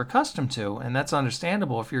what you're accustomed to, and that's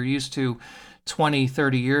understandable. If you're used to 20,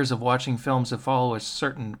 30 years of watching films that follow a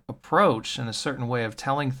certain approach and a certain way of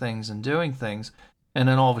telling things and doing things, and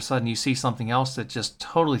then all of a sudden you see something else that just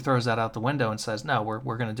totally throws that out the window and says, no,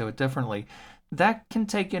 we're going to do it differently, that can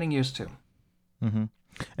take getting used to. Mm-hmm.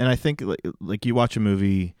 And I think like you watch a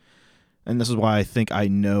movie, and this is why I think I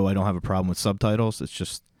know I don't have a problem with subtitles. It's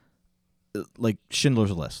just like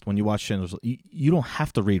Schindler's List. When you watch Schindler's List, you don't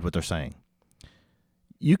have to read what they're saying.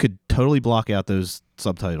 You could totally block out those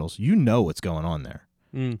subtitles. You know what's going on there.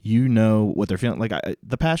 You know what they're feeling. Like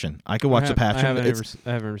The Passion. I could watch The Passion. I haven't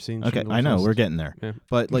ever seen Okay, Schindler's I know. List. We're getting there. Yeah.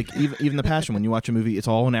 But like even The Passion, when you watch a movie, it's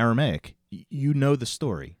all in Aramaic. You know the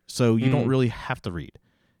story. So you don't really have to read.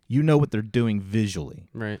 You know what they're doing visually.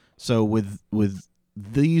 Right. So with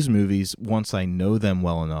these movies, once I know them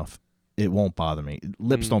well enough, it won't bother me.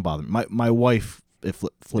 Lips don't bother me. My wife, it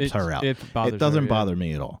flips her out. It doesn't bother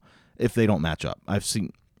me at all if they don't match up. I've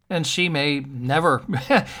seen. And she may never,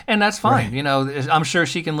 and that's fine. Right. I'm sure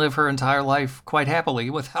she can live her entire life quite happily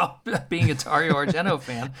without being a Dario Argento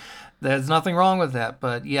fan. There's nothing wrong with that.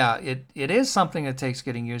 But yeah, it is something that takes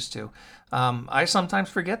getting used to. I sometimes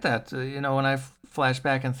forget that. When I flash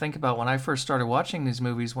back and think about when I first started watching these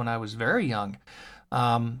movies when I was very young.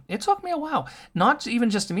 It took me a while, not even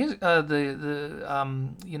just the music, the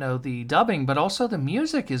dubbing, but also the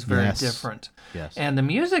music is very different. Yes. And the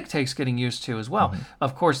music takes getting used to as well. Mm-hmm.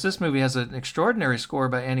 Of course, this movie has an extraordinary score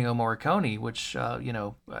by Ennio Morricone, which,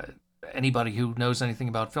 anybody who knows anything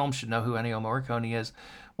about film should know who Ennio Morricone is,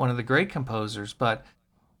 one of the great composers, but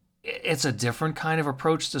it's a different kind of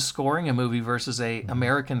approach to scoring a movie versus a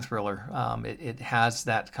American thriller. It has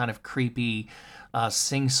that kind of creepy,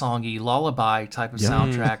 sing-songy lullaby type of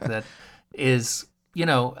soundtrack that is,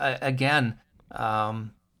 again,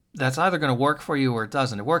 that's either going to work for you or it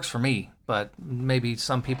doesn't. It works for me, but maybe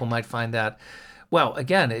some people might find that, well,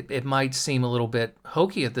 again, it might seem a little bit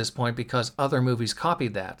hokey at this point because other movies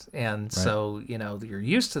copied that. And so, you're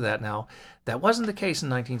used to that now. That wasn't the case in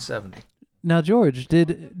 1970. Now, George,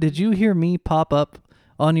 did you hear me pop up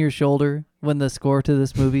on your shoulder when the score to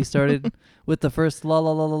this movie started with the first la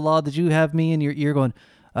la la la la? Did you have me in your ear going,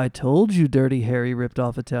 I told you Dirty Harry ripped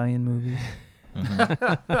off Italian movies?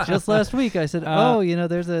 Mm-hmm. Just last week I said,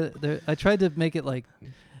 I tried to make it like,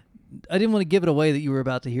 I didn't want to give it away that you were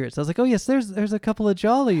about to hear it. So I was like, oh yes, there's a couple of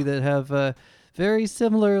Jolly that have very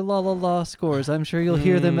similar la la la scores. I'm sure you'll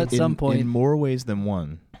hear them at some point. In more ways than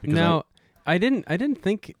one. Now, I didn't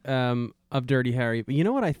think of Dirty Harry, but you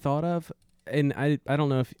know what I thought of? And I don't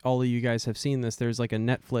know if all of you guys have seen this. There's like a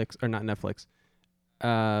Netflix, or not Netflix.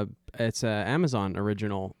 It's a Amazon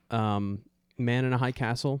original, Man in a High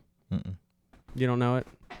Castle. Mm-mm. You don't know it?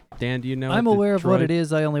 Dan, do you know it? I'm aware of what it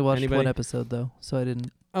is. I only watched one episode though, so I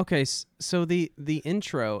didn't. Okay, so the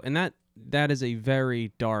intro, and that is a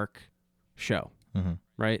very dark show,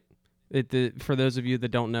 right? For those of you that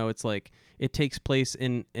don't know, it's like it takes place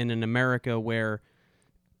in an America where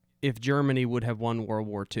if Germany would have won World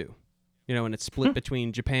War II, and it's split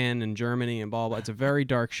between Japan and Germany and blah blah. It's a very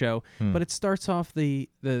dark show, but it starts off the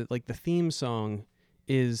theme song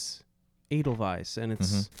is Edelweiss, and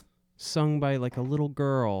it's sung by like a little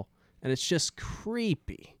girl, and it's just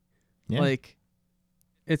creepy, like.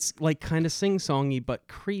 It's like kind of sing-songy but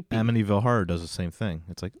creepy. Amityville Horror does the same thing.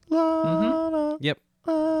 It's like yep.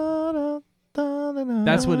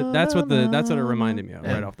 That's what it reminded me of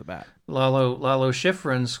right off the bat. Lalo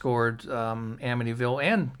Schifrin scored Amityville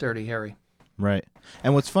and Dirty Harry. Right.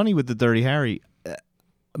 And what's funny with the Dirty Harry,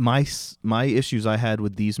 my issues I had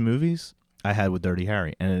with these movies, I had with Dirty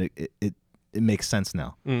Harry, and it makes sense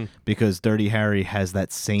now because Dirty Harry has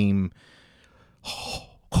that same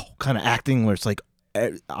kind of acting where it's like,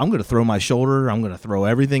 I'm going to throw my shoulder, I'm going to throw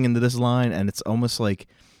everything into this line, and it's almost like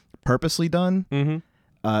purposely done,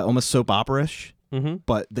 almost soap opera-ish,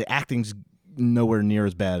 but the acting's nowhere near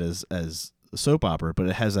as bad as the soap opera, but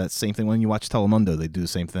it has that same thing. When you watch Telemundo, they do the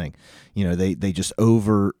same thing. You know, they just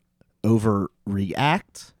overreact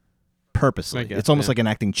purposely. It's almost like an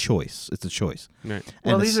acting choice. It's a choice. Right.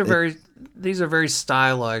 Well, these are very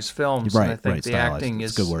stylized films, and I think the acting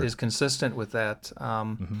is consistent with that.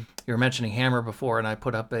 You were mentioning Hammer before, and I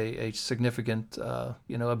put up a significant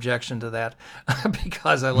objection to that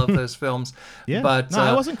because I love those films. Yeah, but no,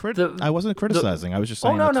 I wasn't criticizing. I was just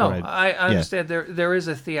saying. Oh no, I understand. There is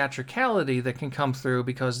a theatricality that can come through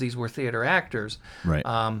because these were theater actors. Right.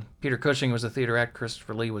 Peter Cushing was a theater actor.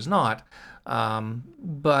 Christopher Lee was not.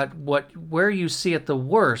 But where you see it the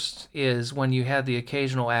worst is when you had the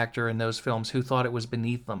occasional actor in those films who thought it was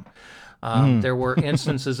beneath them. There were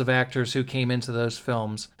instances of actors who came into those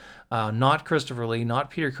films, not Christopher Lee,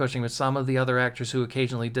 not Peter Cushing, but some of the other actors who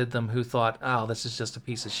occasionally did them who thought, oh, this is just a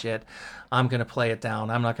piece of shit. I'm going to play it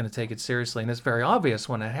down. I'm not going to take it seriously. And it's very obvious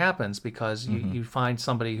when it happens because you find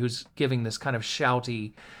somebody who's giving this kind of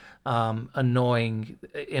shouty, annoying,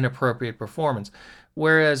 inappropriate performance.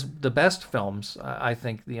 Whereas the best films, I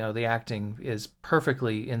think, the acting is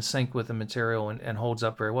perfectly in sync with the material and holds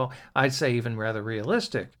up very well. I'd say even rather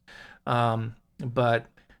realistic. But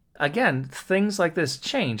again, things like this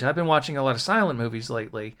change. I've been watching a lot of silent movies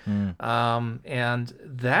lately, and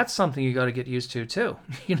that's something you got to get used to too.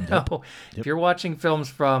 If you're watching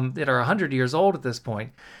films that are 100 years old at this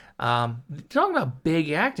point, talking about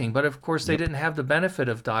big acting, but of course they didn't have the benefit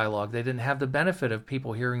of dialogue. They didn't have the benefit of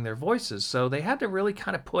people hearing their voices, so they had to really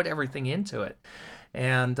kind of put everything into it.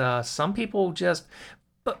 And some people just...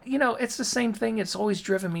 But, it's the same thing. It's always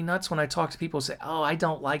driven me nuts when I talk to people who say, oh, I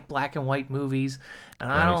don't like black and white movies,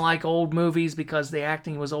 and I don't like old movies because the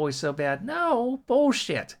acting was always so bad. No,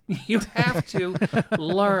 bullshit. You have to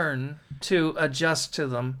learn to adjust to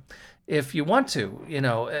them if you want to.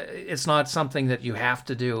 It's not something that you have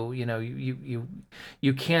to do.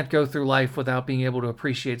 You can't go through life without being able to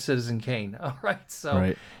appreciate Citizen Kane. All right?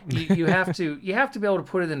 So you have to be able to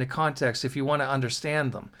put it into context if you want to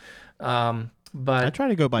understand them. But I try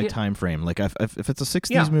to go by time frame. Like if it's a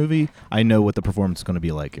 60s movie, I know what the performance is going to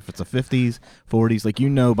be like. If it's a 50s, 40s, like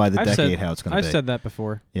by the decade how it's going to be. I've said that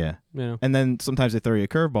before. Yeah. And then sometimes they throw you a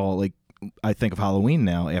curveball. Like I think of Halloween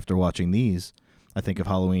now after watching these. I think of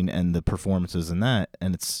Halloween and the performances in that,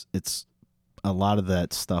 and it's a lot of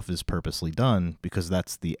that stuff is purposely done because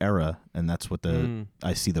that's the era and that's what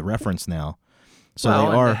I see the reference now. So they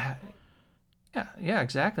are. Yeah,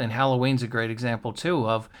 exactly. And Halloween's a great example too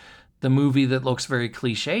of the movie that looks very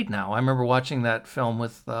cliched now. I remember watching that film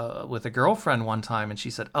with a girlfriend one time, and she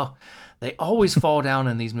said, "Oh, they always fall down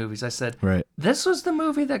in these movies." I said, "Right. This was the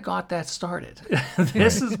movie that got that started.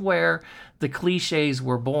 This is where the cliches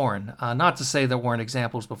were born. Not to say there weren't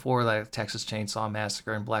examples before, like Texas Chainsaw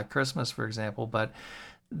Massacre and Black Christmas, for example, but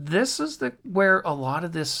this is where a lot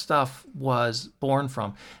of this stuff was born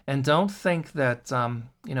from. And don't think that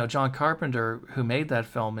John Carpenter, who made that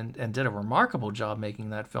film and did a remarkable job making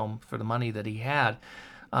that film for the money that he had,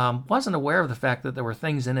 wasn't aware of the fact that there were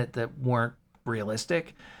things in it that weren't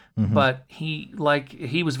realistic. But he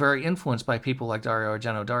was very influenced by people like Dario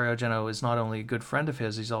Argento. Dario Argento is not only a good friend of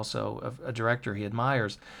his, he's also a director he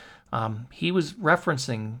admires. He was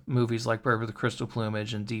referencing movies like Bird with the Crystal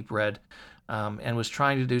Plumage and Deep Red, and was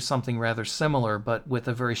trying to do something rather similar, but with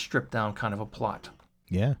a very stripped down kind of a plot.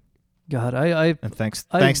 Yeah. God, and thanks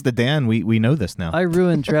to Dan, we know this now. I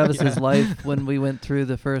ruined Travis's life when we went through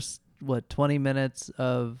the first 20 minutes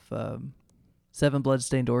of 7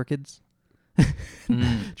 Bloodstained Orchids.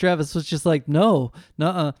 Travis was just like, no,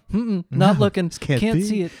 not looking, can't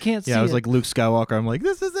see it. Yeah, I was like Luke Skywalker. I'm like,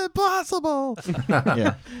 this is impossible.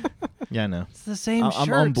 Yeah, I know. It's the same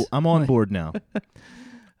shirt. I'm on board now.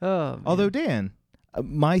 Oh, although Dan,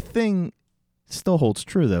 my thing still holds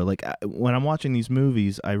true though. Like when I'm watching these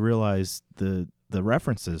movies, I realize the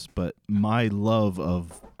references, but my love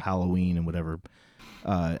of Halloween and whatever,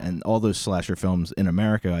 and all those slasher films in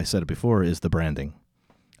America, I said it before, is the branding.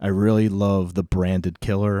 I really love the branded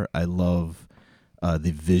killer. I love the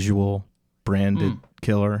visual branded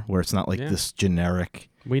killer, where it's not like this generic.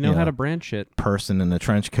 We know how to brand shit. Person in a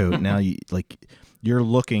trench coat. Now you're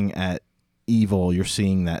looking at evil. You're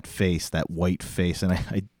seeing that face, that white face. And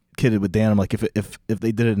I kidded with Dan. I'm like, if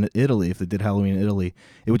they did it in Italy, if they did Halloween in Italy,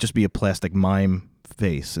 it would just be a plastic mime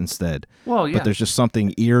face instead. Well, yeah. But there's just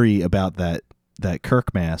something eerie about that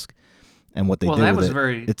Kirk mask. and what they well, did that with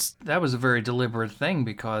was it. that was a very deliberate thing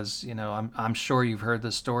because I'm sure you've heard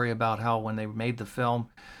the story about how when they made the film,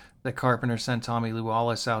 the Carpenter sent Tommy Lee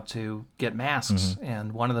Wallace out to get masks,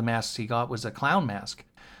 and one of the masks he got was a clown mask,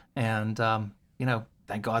 and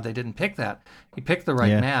thank God they didn't pick that. He picked the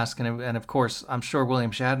right mask, and of course, I'm sure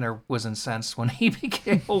William Shatner was incensed when he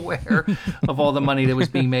became aware of all the money that was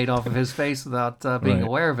being made off of his face without being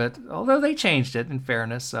aware of it. Although they changed it, in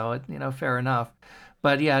fairness, so fair enough.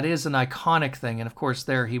 But yeah, it is an iconic thing, and of course,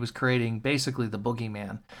 there he was creating basically the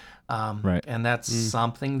boogeyman. And that's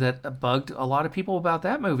something that bugged a lot of people about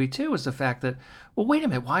that movie too, is the fact that, well, wait a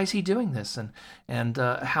minute, why is he doing this, and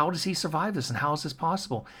how does he survive this, and how is this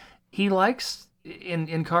possible? He likes.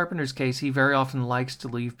 In Carpenter's case, he very often likes to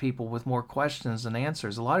leave people with more questions than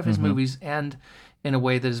answers. A lot of his movies end in a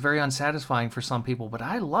way that is very unsatisfying for some people, but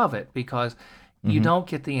I love it because you don't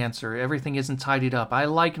get the answer. Everything isn't tidied up. I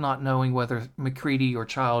like not knowing whether McCready or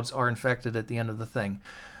Childs are infected at the end of the thing.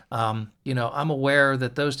 I'm aware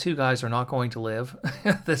that those two guys are not going to live.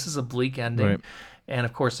 This is a bleak ending. Right. And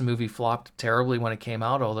of course, the movie flopped terribly when it came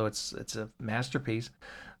out, although it's a masterpiece.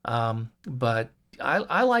 But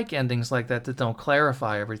I like endings like that don't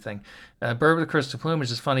clarify everything. Bird with the Crystal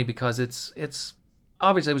Plumage is funny because it's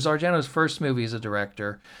obviously it was Argento's first movie as a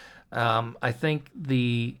director. I think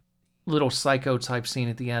the little psycho type scene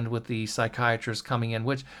at the end with the psychiatrist coming in,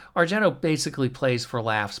 which Argento basically plays for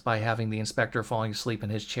laughs by having the inspector falling asleep in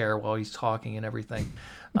his chair while he's talking and everything,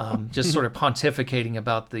 just sort of pontificating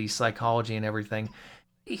about the psychology and everything.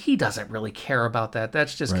 He doesn't really care about that.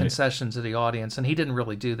 That's just concession to the audience, and he didn't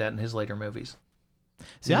really do that in his later movies.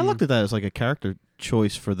 See, I looked at that as like a character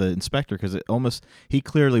choice for the inspector because he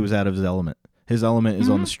clearly was out of his element. His element is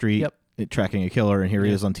on the street, tracking a killer, and here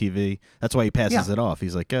he is on TV. That's why he passes it off.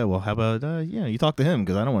 He's like, well, how about, you talk to him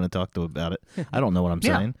because I don't want to talk about it. I don't know what I'm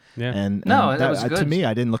saying. Yeah. And that was good. To me,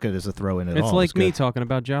 I didn't look at it as a throw-in at all. It's like me talking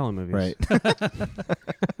about Giallo movies. Right.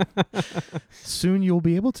 Soon you'll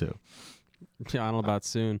be able to. Yeah, I don't know about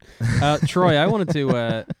soon. Troy, I wanted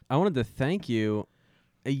to thank you.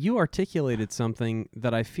 You articulated something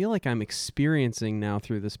that I feel like I'm experiencing now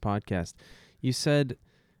through this podcast. You said,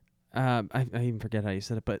 I even forget how you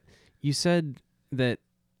said it, but you said that,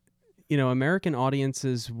 American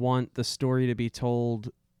audiences want the story to be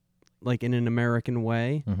told like in an American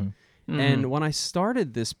way. And when I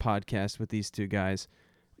started this podcast with these two guys,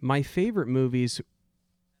 my favorite movies,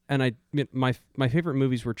 and my favorite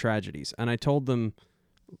movies were tragedies, and I told them,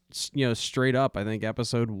 straight up, I think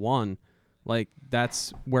episode 1, like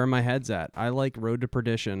that's where my head's at. I like Road to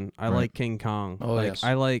Perdition. I like King Kong. Oh, yes.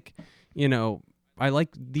 I like, I like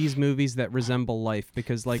these movies that resemble life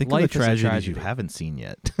because like Think life of the is a tragedies tragedy. you haven't seen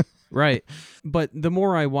yet. Right. But the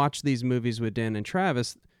more I watch these movies with Dan and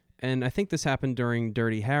Travis, and I think this happened during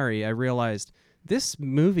Dirty Harry, I realized this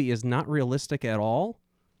movie is not realistic at all,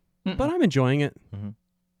 but I'm enjoying it. I'm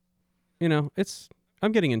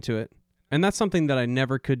getting into it. And that's something that I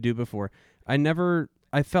never could do before. I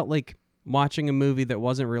felt like watching a movie that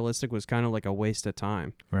wasn't realistic was kind of like a waste of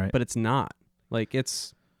time. Right. But it's not. Like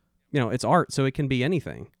it's art, so it can be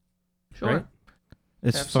anything. Sure. Right?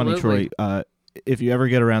 It's Absolutely. funny, Troy. If you ever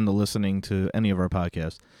get around to listening to any of our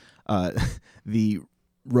podcasts, the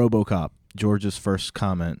RoboCop, George's first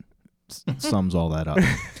comment sums all that up.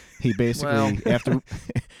 He basically, after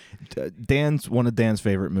one of Dan's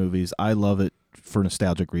favorite movies, I love it for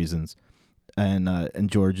nostalgic reasons. And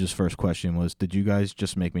George's first question was, "Did you guys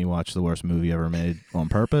just make me watch the worst movie ever made on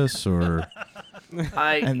purpose, or?"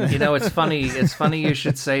 It's funny. It's funny you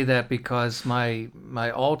should say that because my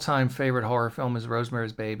all-time favorite horror film is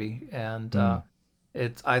Rosemary's Baby, and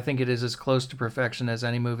I think it is as close to perfection as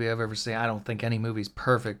any movie I've ever seen. I don't think any movie's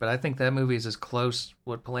perfect, but I think that movie is as close.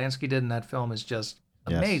 What Polanski did in that film is just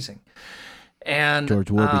amazing. And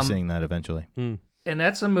George will be saying that eventually. And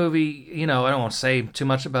that's a movie, I don't want to say too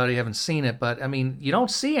much about it. You haven't seen it, but I mean, you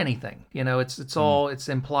don't see anything. It's all it's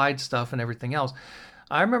implied stuff and everything else.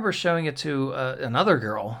 I remember showing it to another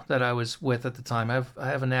girl that I was with at the time. I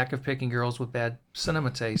have a knack of picking girls with bad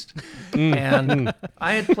cinema taste, and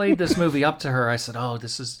I had played this movie up to her. I said, "Oh,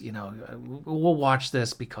 this is we'll watch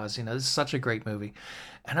this because this is such a great movie."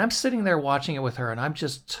 And I'm sitting there watching it with her, and I'm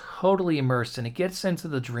just totally immersed. And it gets into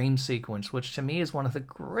the dream sequence, which to me is one of the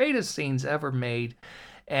greatest scenes ever made.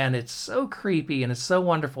 And it's so creepy and it's so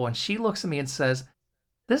wonderful. And she looks at me and says,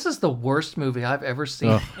 "This is the worst movie I've ever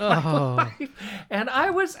seen in my life." And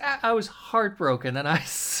I was heartbroken. And I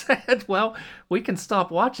said, "Well, we can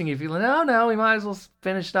stop watching if you." No, we might as well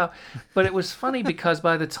finish it up. But it was funny because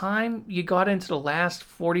by the time you got into the last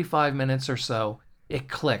 45 minutes or so, it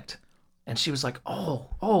clicked. And she was like,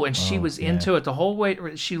 oh, and she was into it the whole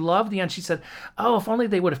way. She loved the end. She said, oh, if only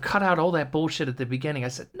they would have cut out all that bullshit at the beginning. I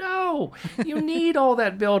said, no, you need all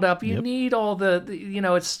that build up. You need all the,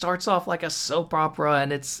 it starts off like a soap opera,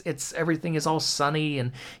 and it's everything is all sunny,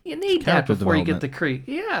 and you need that before you get the creep.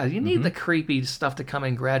 Yeah, you need the creepy stuff to come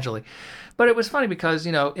in gradually. But it was funny because,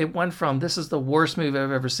 it went from this is the worst movie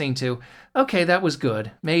I've ever seen to, okay, that was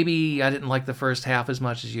good. Maybe I didn't like the first half as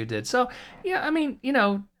much as you did. So, yeah, I mean,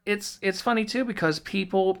 it's funny too because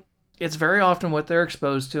people, it's very often what they're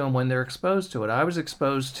exposed to and when they're exposed to it. I was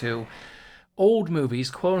exposed to old movies,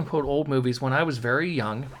 quote unquote old movies, when I was very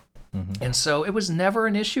young. And so it was never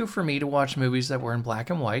an issue for me to watch movies that were in black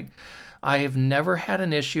and white. I have never had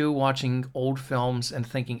an issue watching old films and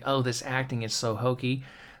thinking, oh, this acting is so hokey.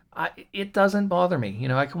 It doesn't bother me.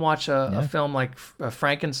 I can watch a film like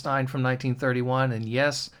Frankenstein from 1931, and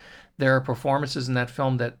yes, there are performances in that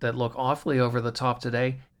film that look awfully over the top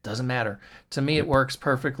today. Doesn't matter. To me, it works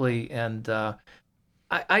perfectly, and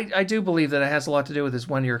I do believe that it has a lot to do with is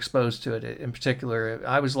when you're exposed to it. In particular,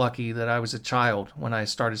 I was lucky that I was a child when I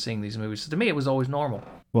started seeing these movies. So to me, it was always normal.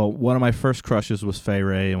 Well, one of my first crushes was Fay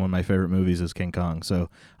Wray, and one of my favorite movies is King Kong. So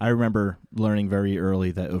I remember learning very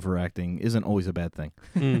early that overacting isn't always a bad thing.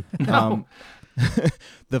 No.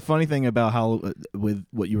 The funny thing about with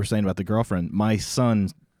what you were saying about the girlfriend, my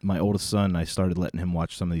oldest son, I started letting him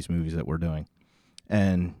watch some of these movies that we're doing.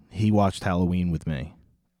 And he watched Halloween with me.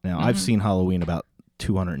 Now, I've seen Halloween about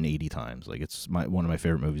 280 times. Like, it's one of my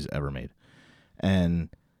favorite movies ever made. And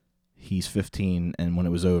he's 15, and when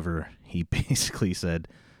it was over, he basically said,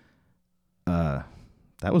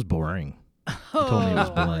 that was boring. He told me it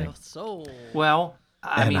was boring. Well,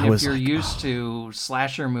 I mean, if you're used to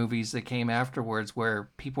slasher movies that came afterwards where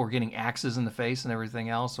people were getting axes in the face and everything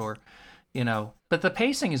else, or, but the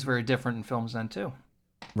pacing is very different in films then, too.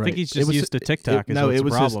 Right. I think he's just used to TikTok.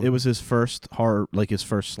 It was his first horror, like his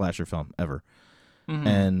first slasher film ever.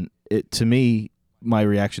 And to me, my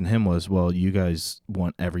reaction to him was, well, you guys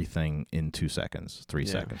want everything in 2 seconds, 3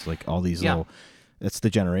 seconds, like all these little. It's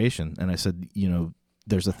the generation. And I said,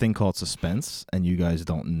 there's a thing called suspense, and you guys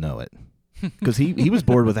don't know it. Because he was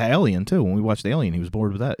bored with Alien too. When we watched Alien, he was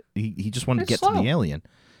bored with that. He just wanted to get to the alien.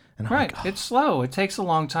 And I'm like, it's slow. It takes a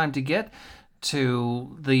long time to get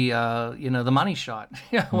to the the money shot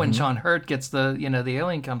when John Hurt gets the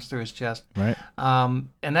alien comes through his chest. Right. And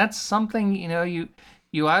that's something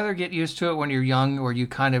you either get used to it when you're young, or you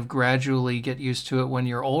kind of gradually get used to it when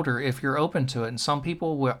you're older if you're open to it. And some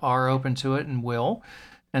people are open to it and will.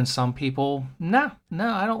 And some people, no,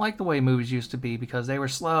 I don't like the way movies used to be because they were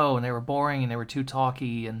slow and they were boring and they were too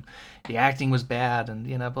talky and the acting was bad and,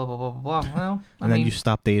 blah, blah, blah, blah, blah. Well, then you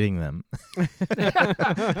stop dating them.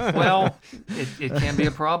 Well, it can be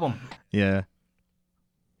a problem. Yeah.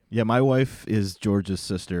 Yeah, my wife is George's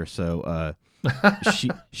sister, so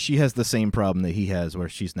she has the same problem that he has where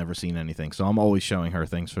she's never seen anything. So I'm always showing her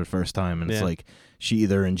things for the first time, and it's like she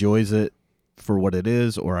either enjoys it for what it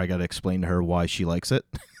is, or I got to explain to her why she likes it.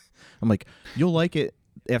 I'm like, you'll like it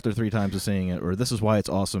after 3 times of seeing it, or this is why it's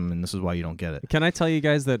awesome, and this is why you don't get it. Can I tell you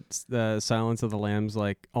guys that the Silence of the Lambs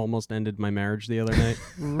almost ended my marriage the other night?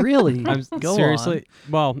 Really? Go seriously?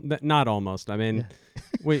 On. Well, not almost. I mean,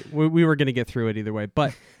 we were going to get through it either way,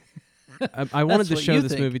 but I wanted to show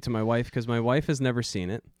this movie to my wife because my wife has never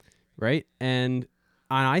seen it, right? And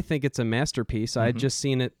I think it's a masterpiece. I had just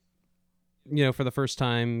seen it for the first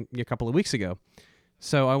time a couple of weeks ago.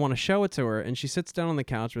 So I want to show it to her, and she sits down on the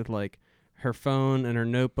couch with her phone and her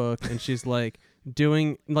notebook, and she's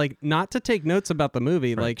doing not to take notes about the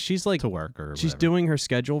movie, right. She's to work or she's whatever. Doing her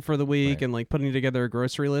schedule for the week and putting together a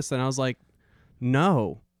grocery list, and I was like,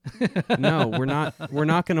 no, we're not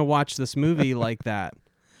going to watch this movie like that.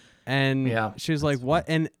 And she was like, what?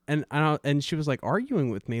 And she was arguing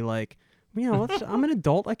with me I'm an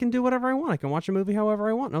adult. I can do whatever I want. I can watch a movie however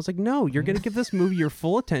I want. And I was like, no, you're going to give this movie your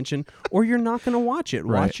full attention or you're not going to watch it.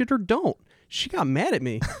 Right. Watch it or don't. She got mad at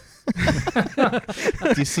me.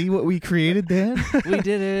 Do you see what we created, Dan? We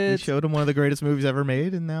did it. We showed him one of the greatest movies ever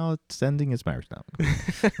made, and now it's ending his marriage now.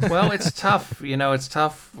 Well, it's tough. It's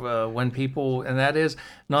tough when people, and that is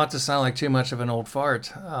not to sound like too much of an old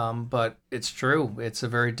fart, but it's true. It's a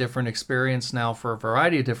very different experience now for a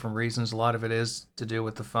variety of different reasons. A lot of it is to do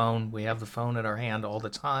with the phone. We have the phone at our hand all the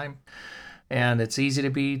time, and it's easy to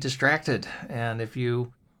be distracted. And if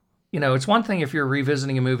it's one thing if you're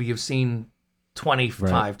revisiting a movie you've seen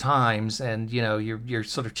 25 times and you're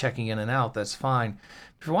sort of checking in and out, that's fine.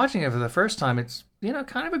 If you're watching it for the first time, it's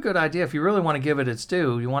kind of a good idea. If you really want to give it its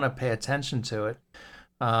due, you want to pay attention to it.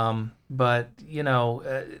 But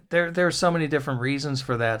there are so many different reasons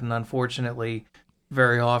for that, and unfortunately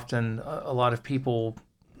very often a lot of people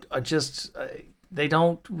they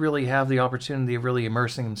don't really have the opportunity of really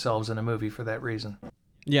immersing themselves in a movie for that reason.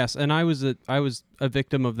 Yes, and I was a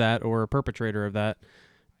victim of that, or a perpetrator of that.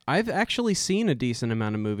 I've actually seen a decent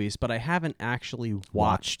amount of movies, but I haven't actually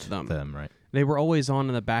watched them. Right? They were always on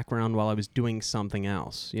in the background while I was doing something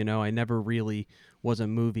else. You know, I never really was a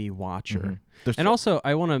movie watcher. Mm-hmm. And also,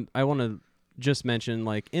 I want to just mention,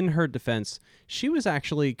 like, in her defense, she was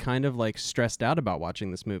actually kind of like stressed out about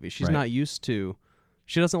watching this movie. She's not used to.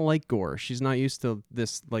 She doesn't like gore. She's not used to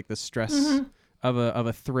this, like, the stress of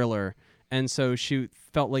a thriller, and so she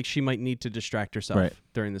felt like she might need to distract herself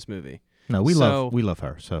during this movie. No, we love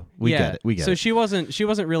her, so we get it. We get it. So she wasn't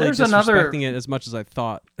really disrespecting it as much as I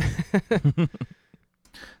thought.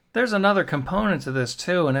 There's another component to this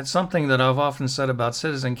too, and it's something that I've often said about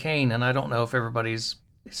Citizen Kane, and I don't know if everybody's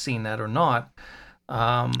seen that or not.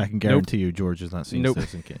 I can guarantee you George has not seen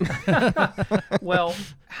Citizen Kane. Well,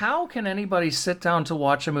 how can anybody sit down to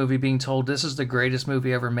watch a movie being told this is the greatest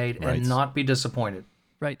movie ever made and not be disappointed?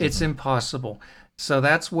 Right. It's impossible. So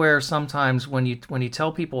that's where sometimes when you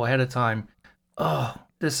tell people ahead of time, oh,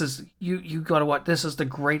 this is you got to watch, this is the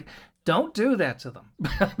great. Don't do that to them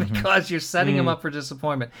because you're setting them up for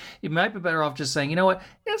disappointment. You might be better off just saying, you know what,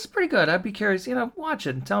 it's pretty good. I'd be curious, watch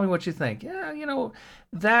it and tell me what you think. Yeah,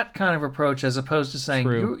 that kind of approach, as opposed to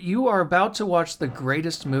saying you are about to watch the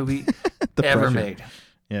greatest movie ever made.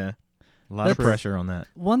 Yeah. A lot of pressure on that.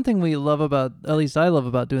 One thing we love about, at least I love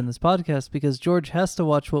about doing this podcast, because George has to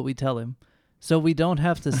watch what we tell him, so we don't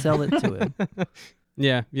have to sell it to him.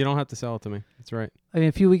 Yeah, you don't have to sell it to me. That's right. I mean,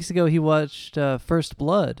 a few weeks ago he watched First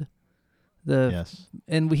Blood.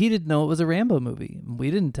 And he didn't know it was a Rambo movie. We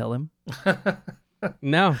didn't tell him.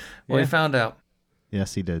 No. Well, we found out.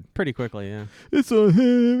 Yes, he did. Pretty quickly, yeah. It's on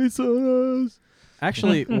him, it's on us.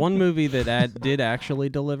 Actually, one movie that did actually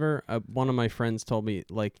deliver, one of my friends told me,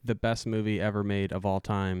 like, the best movie ever made of all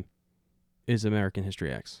time is American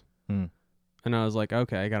History X. And I was like,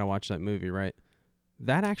 okay, I got to watch that movie, right?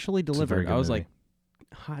 That actually delivered. I was like,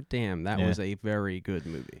 hot damn, that was a very good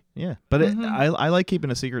movie. Yeah, but I like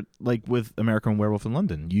keeping a secret, like with American Werewolf in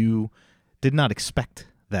London. You did not expect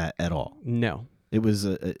that at all. No. It was,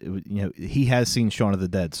 he has seen Shaun of the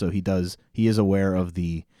Dead, so he is aware of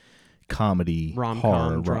the comedy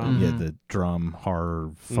horror, the drum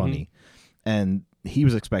horror funny, and he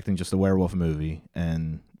was expecting just a werewolf movie,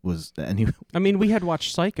 I mean, we had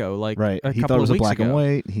watched Psycho a couple of weeks ago. He thought it was a black and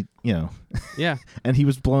white. Yeah, and he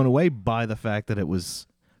was blown away by the fact that it was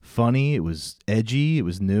funny, it was edgy, it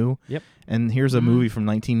was new. Yep. And here's a movie from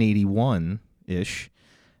 1981 ish,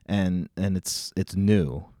 and it's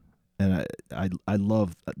new. And I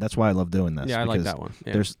love, that's why I love doing this. Yeah, I like that one.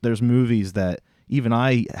 Yeah. There's movies that even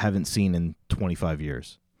I haven't seen in 25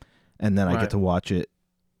 years, and then I get to watch it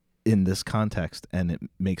in this context, and it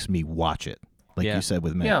makes me watch it. Like you said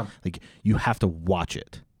with me, like you have to watch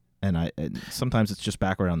it, and sometimes it's just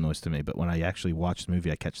background noise to me. But when I actually watch the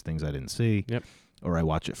movie, I catch things I didn't see, or I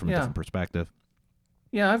watch it from a different perspective.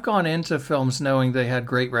 Yeah, I've gone into films knowing they had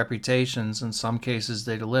great reputations. In some cases,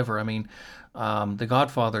 they deliver. I mean, The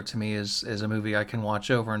Godfather to me is a movie I can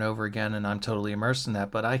watch over and over again, and I'm totally immersed in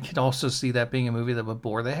that. But I could also see that being a movie that would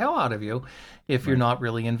bore the hell out of you if you're not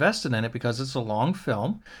really invested in it, because it's a long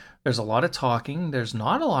film. There's a lot of talking. There's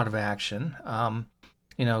not a lot of action.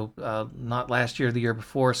 Not last year, the year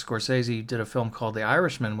before, Scorsese did a film called The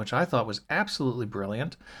Irishman, which I thought was absolutely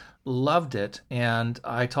brilliant. Loved it. And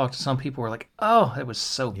I talked to some people who were like, oh, it was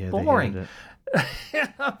so boring.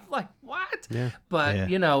 And I'm like, what? Yeah. But,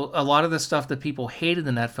 a lot of the stuff that people hated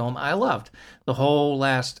in that film, I loved. The whole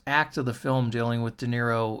last act of the film dealing with De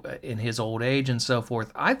Niro in his old age and so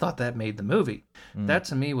forth, I thought that made the movie. That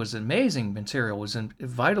to me was amazing material, was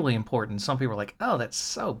vitally important. Some people were like, oh, that's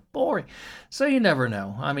so boring. So you never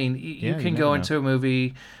know. I mean, you can go into a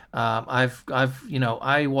movie. I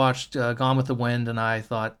watched Gone with the Wind, and I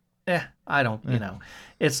thought, I don't,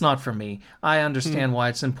 it's not for me. I understand why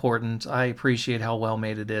it's important. I appreciate how well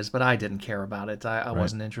made it is, but I didn't care about it. I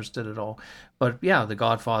wasn't interested at all. But yeah, The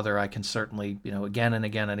Godfather, I can certainly, again and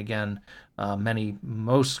again and again.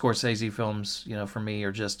 Most Scorsese films, for me,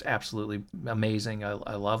 are just absolutely amazing.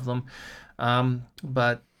 I love them.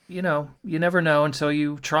 But you never know until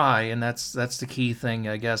you try, and that's the key thing,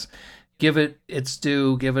 I guess. Give it its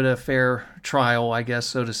due, give it a fair trial, I guess,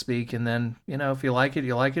 so to speak. And then, if you like it,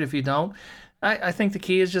 you like it. If you don't, I think the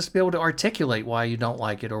key is just to be able to articulate why you don't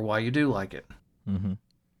like it or why you do like it.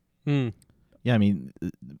 Yeah, I mean,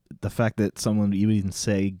 the fact that someone would even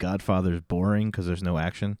say Godfather's boring because there's no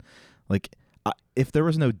action. Like, if there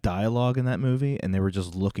was no dialogue in that movie and they were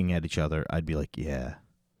just looking at each other, I'd be like, yeah.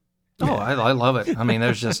 Oh, I love it. I mean,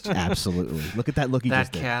 there's just... Absolutely. Look at that look he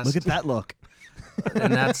just did. Look at that look.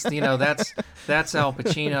 And that's Al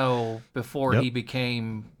Pacino before he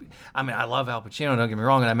became. I mean, I love Al Pacino. Don't get me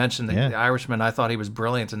wrong. And I mentioned the Irishman. I thought he was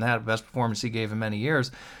brilliant in that. Best performance he gave in many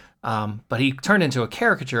years. But he turned into a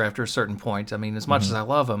caricature after a certain point. I mean, as much as I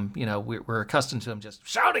love him, we're accustomed to him just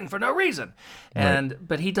shouting for no reason.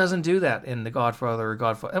 But he doesn't do that in The Godfather or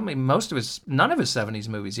Godfather. I mean, none of his 70s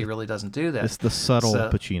movies, he really doesn't do that. It's the subtle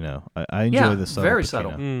Pacino. I enjoy the subtle very Pacino.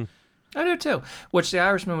 Subtle. I do too. Which The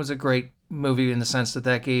Irishman was a great movie in the sense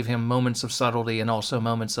that gave him moments of subtlety and also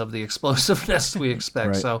moments of the explosiveness we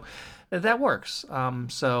expect. So that works.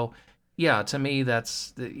 Yeah, to me,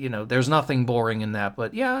 that's, there's nothing boring in that.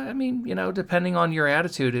 But yeah, I mean, depending on your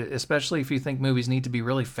attitude, especially if you think movies need to be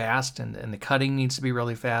really fast and the cutting needs to be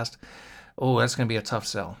really fast, that's going to be a tough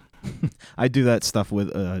sell. I do that stuff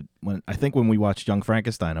with, when we watched Young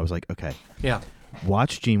Frankenstein, I was like, okay,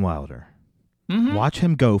 watch Gene Wilder. Mm-hmm. Watch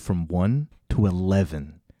him go from 1 to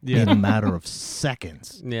 11 in a matter of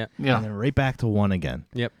seconds. Yeah. And then right back to 1 again.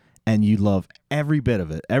 Yep. And you love every bit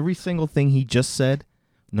of it. Every single thing he just said,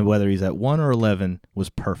 whether he's at 1 or 11, was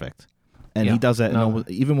perfect. And he does that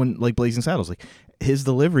even when, like, Blazing Saddles, like, his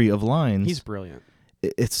delivery of lines. He's brilliant.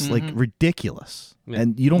 It's like ridiculous. Yeah.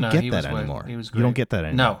 And you don't get that anymore. He was great. You don't get that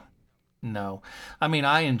anymore. No. I mean,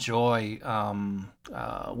 I enjoy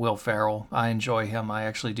Will Ferrell. I enjoy him. I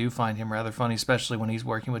actually do find him rather funny, especially when he's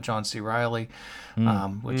working with John C. Reilly,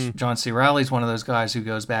 John C. Reilly's one of those guys who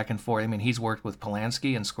goes back and forth. I mean, he's worked with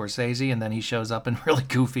Polanski and Scorsese, and then he shows up in really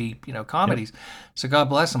goofy, comedies. Yep. So God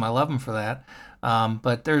bless him. I love him for that.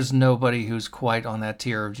 But there's nobody who's quite on that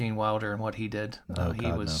tier of Gene Wilder and what he did.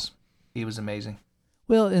 He was amazing.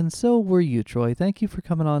 Well, and so were you, Troy. Thank you for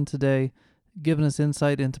coming on today, giving us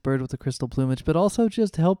insight into Bird with the Crystal Plumage, but also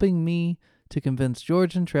just helping me to convince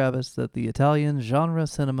George and Travis that the Italian genre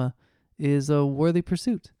cinema is a worthy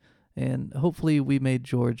pursuit. And hopefully we made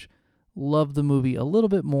George love the movie a little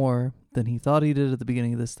bit more than he thought he did at the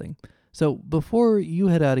beginning of this thing. So before you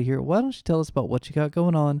head out of here, why don't you tell us about what you got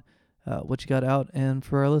going on, what you got out, and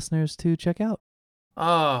for our listeners to check out?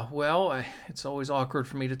 It's always awkward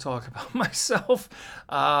for me to talk about myself.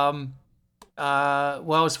 Well,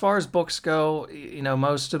 as far as books go,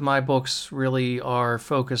 most of my books really are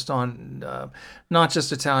focused on not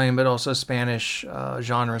just Italian, but also Spanish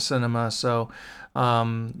genre cinema. So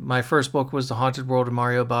my first book was The Haunted World of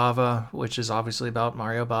Mario Bava, which is obviously about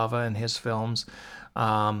Mario Bava and his films.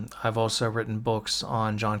 I've also written books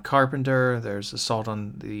on John Carpenter. There's Assault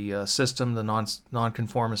on the System, the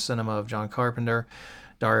nonconformist cinema of John Carpenter.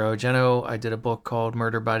 Dario Argento. I did a book called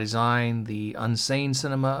Murder by Design, the unsane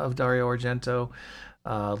cinema of Dario Argento.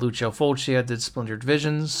 Lucio Fulci, I did Splintered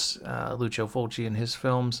Visions, Lucio Fulci and his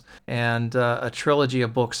films, and a trilogy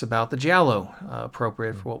of books about the Giallo,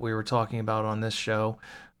 appropriate for what we were talking about on this show.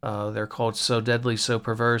 They're called So Deadly, So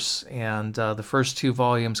Perverse, and the first 2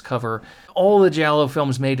 volumes cover all the Giallo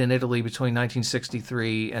films made in Italy between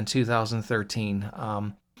 1963 and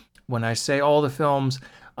 2013. When I say all the films,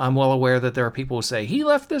 I'm well aware that there are people who say, he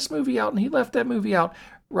left this movie out and he left that movie out.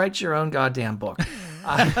 Write your own goddamn book.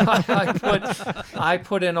 I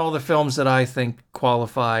put in all the films that I think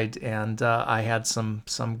qualified, and I had some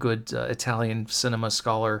good Italian cinema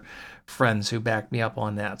scholar friends who backed me up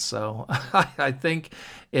on that. So I think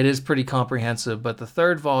it is pretty comprehensive. But the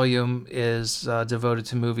 3rd volume is devoted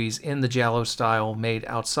to movies in the Giallo style made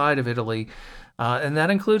outside of Italy. And that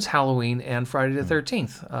includes Halloween and Friday the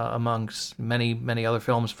 13th, amongst many, many other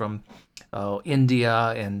films from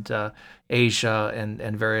India and Asia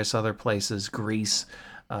and various other places, Greece,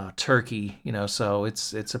 Turkey. So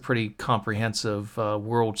it's a pretty comprehensive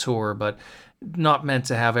world tour, but not meant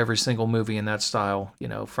to have every single movie in that style,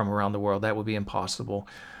 from around the world. That would be impossible.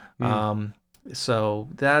 So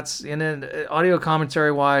that's in it. Audio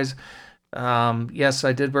commentary wise. Yes,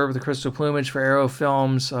 I did Bird with the Crystal Plumage for Arrow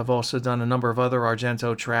Films. I've also done a number of other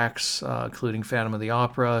Argento tracks, including Phantom of the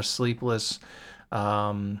Opera, Sleepless,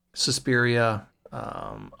 Suspiria,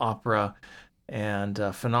 Opera, and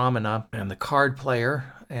Phenomena, and The Card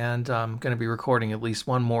Player. And I'm going to be recording at least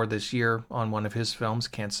one more this year on one of his films.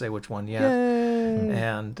 Can't say which one yet. Yay.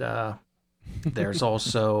 And there's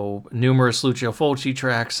also numerous Lucio Fulci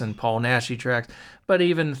tracks and Paul Naschy tracks, but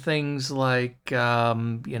even things like,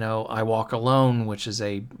 I Walk Alone, which is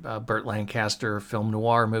a Burt Lancaster film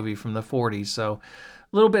noir movie from the 40s. So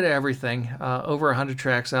a little bit of everything. Over 100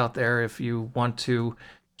 tracks out there. If you want to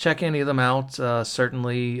check any of them out,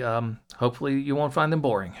 certainly, hopefully you won't find them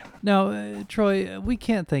boring. Now, Troy, we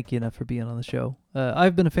can't thank you enough for being on the show.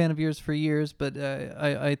 I've been a fan of yours for years, but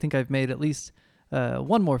I think I've made at least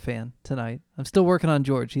one more fan tonight. I'm still working on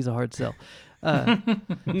George. He's a hard sell.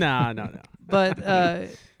 No. But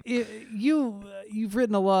You've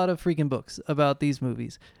written a lot of freaking books about these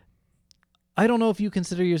movies. I don't know if you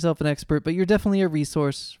consider yourself an expert, but you're definitely a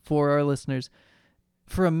resource for our listeners.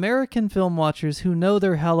 For American film watchers who know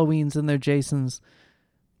their Halloweens and their Jasons,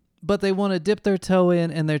 but they want to dip their toe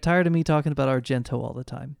in and they're tired of me talking about Argento all the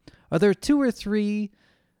time, are there 2 or 3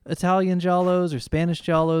 Italian giallos or Spanish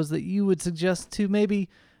giallos that you would suggest to maybe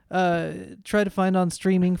try to find on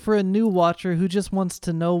streaming for a new watcher who just wants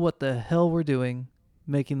to know what the hell we're doing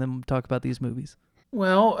making them talk about these movies?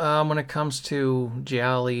 Well, when it comes to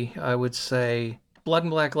gialli, I would say Blood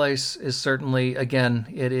and Black Lace is certainly, again,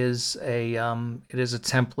 it is a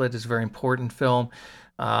template. It's a very important film.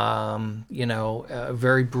 A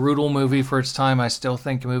very brutal movie for its time. I still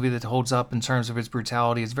think a movie that holds up in terms of its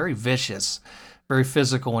brutality. It's very vicious, very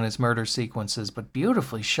physical in its murder sequences, but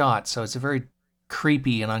beautifully shot. So it's a very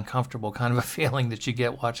creepy and uncomfortable kind of a feeling that you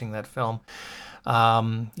get watching that film.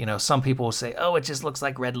 Some people will say, "Oh, it just looks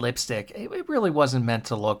like red lipstick." It really wasn't meant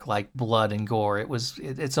to look like blood and gore.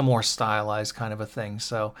 It's a more stylized kind of a thing.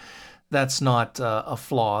 So that's not a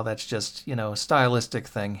flaw. That's just a stylistic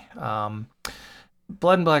thing.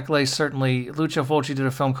 Blood and Black Lace, certainly. Lucio Fulci did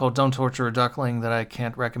a film called Don't Torture a Duckling that I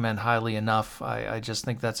can't recommend highly enough. I just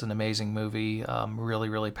think that's an amazing movie. Really,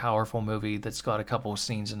 really powerful movie that's got a couple of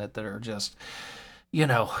scenes in it that are just,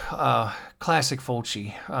 classic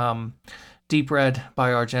Fulci. Deep Red by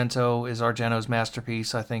Argento is Argento's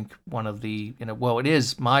masterpiece. I think one of the, it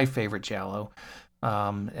is my favorite giallo,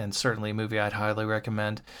 and certainly a movie I'd highly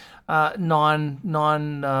recommend.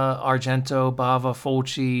 Non-Argento, Bava,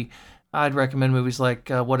 Fulci, I'd recommend movies like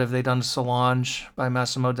What Have They Done to Solange by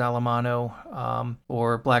Massimo Dallamano,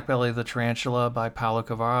 or Black Belly of the Tarantula by Paolo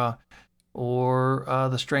Cavara, or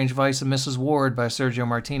The Strange Vice of Mrs. Ward by Sergio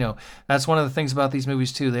Martino. That's one of the things about these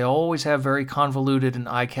movies, too. They always have very convoluted and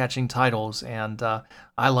eye-catching titles, and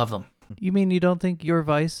I love them. You mean you don't think Your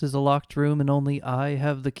Vice is a locked room and only I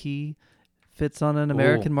have the key fits on an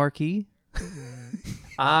American marquee?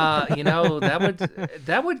 That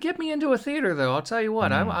would get me into a theater, though. I'll tell you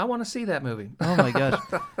what, I want to see that movie. Oh my gosh,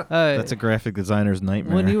 that's a graphic designer's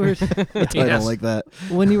nightmare. When you were title like that.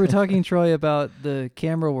 When you were talking, Troy, about the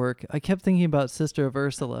camera work, I kept thinking about Sister of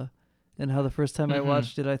Ursula, and how the first time I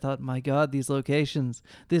watched it, I thought, my God, these locations,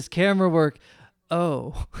 this camera work.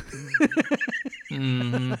 Oh.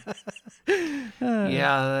 Yeah,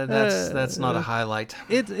 that's not a highlight.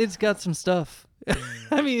 It's got some stuff.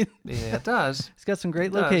 I mean, yeah, it does. It's got some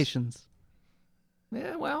great locations.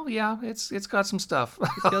 Yeah, well, yeah, it's got some stuff.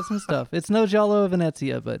 It's got some stuff. It's no Giallo of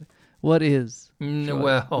Venezia, but what is?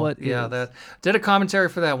 What is? That did a commentary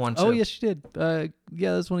for that one too. Oh yes, you did. Yeah,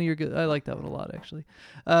 that's one of your good. I like that one a lot, actually.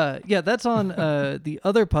 Yeah, that's on the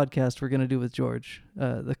other podcast we're gonna do with George,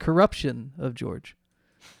 The Corruption of George.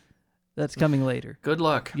 That's coming later. Good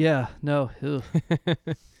luck. Yeah. No.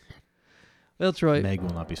 Well, Troy. Meg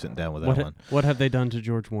will not be sitting down with that one. What have they done to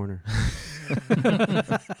George Warner?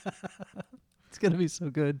 It's going to be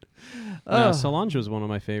so good. Solange was one of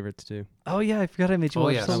my favorites, too. Oh, yeah. I forgot I made you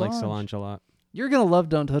watch Solange. I like Solange a lot. You're going to love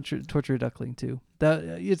Don't Torture a Duckling, too.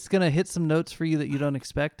 It's going to hit some notes for you that you don't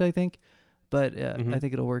expect, I think. But I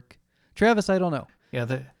think it'll work. Travis, I don't know. Yeah,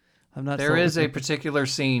 I'm not. There is a particular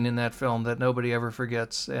scene in that film that nobody ever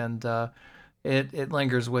forgets, and it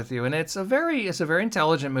lingers with you. And it's a very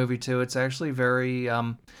intelligent movie too. It's actually very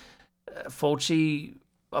Fulci,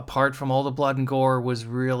 apart from all the blood and gore, was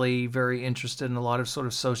really very interested in a lot of sort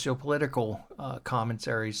of socio-political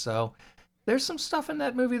commentary. So there's some stuff in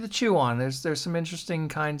that movie to chew on. There's some interesting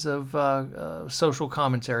kinds of social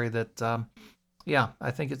commentary that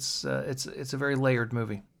I think it's a very layered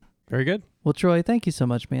movie. Very good. Well, Troy, thank you so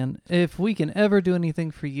much, man. If we can ever do anything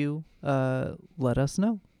for you, let us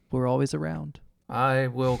know. We're always around. I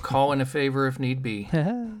will call in a favor if need be.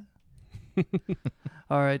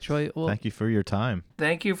 All right, Troy. Well, thank you for your time.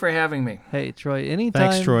 Thank you for having me. Hey, Troy,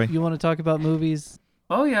 anytime Thanks, Troy. You want to talk about movies?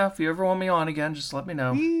 Oh, yeah. If you ever want me on again, just let me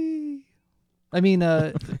know. I mean,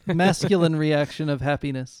 masculine reaction of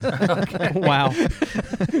happiness. Okay. Wow.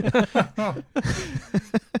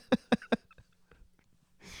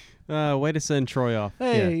 Way to send Troy off.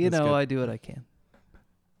 Hey, yeah, good. I do what I can.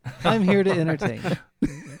 I'm here to entertain.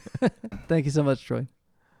 Thank you so much, Troy.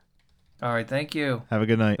 All right, thank you. Have a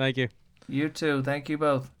good night. Thank you. You too. Thank you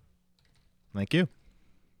both. Thank you.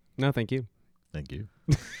 No, thank you. Thank you.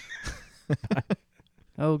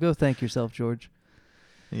 Oh, go thank yourself, George.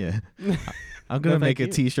 Yeah. I'm going to make a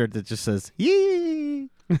T-shirt that just says, yee!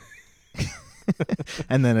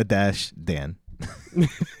 And then a dash, Dan.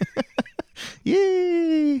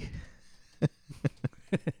 Yee!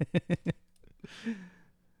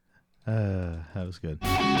 That was good.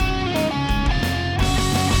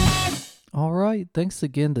 All right. Thanks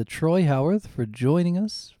again to Troy Howarth for joining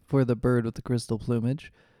us for The Bird with the Crystal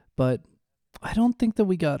Plumage. But I don't think that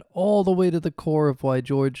we got all the way to the core of why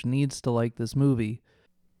George needs to like this movie.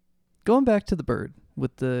 Going back to The Bird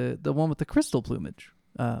with the one with the crystal plumage.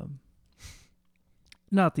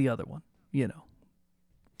 Not the other one, you know.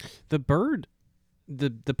 The bird,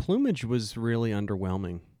 the plumage was really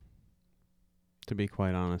underwhelming, to be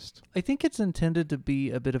quite honest. I think it's intended to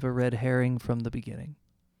be a bit of a red herring from the beginning.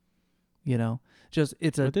 You know,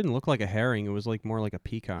 it didn't look like a herring. It was like more like a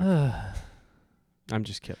peacock. I'm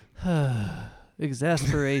just kidding.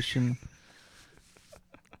 Exasperation.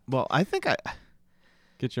 Well, I think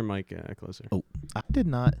Get your mic closer. Oh, I did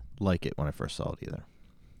not like it when I first saw it either.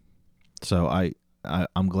 So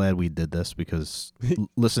I'm glad we did this because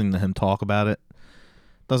listening to him talk about it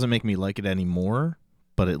doesn't make me like it anymore,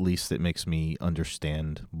 but at least it makes me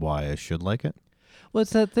understand why I should like it. Well,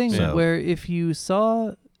 it's that thing where if you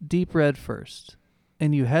saw Deep Red first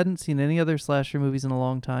and you hadn't seen any other slasher movies in a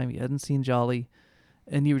long time, you hadn't seen Jolly,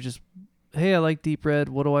 and you were just, hey, I like Deep Red,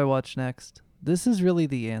 what do I watch next? This is really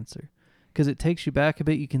the answer because it takes you back a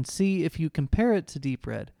bit. You can see, if you compare it to Deep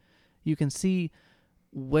Red, you can see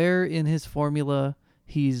where in his formula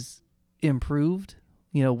he's improved.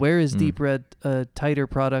 You know, where is Deep Red a tighter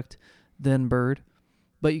product than Bird?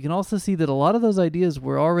 But you can also see that a lot of those ideas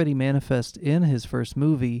were already manifest in his first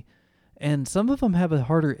movie, and some of them have a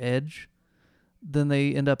harder edge than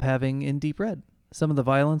they end up having in Deep Red. Some of the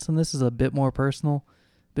violence in this is a bit more personal,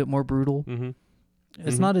 a bit more brutal. Mm-hmm.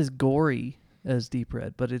 It's not as gory as Deep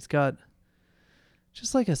Red, but it's got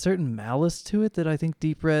just like a certain malice to it that I think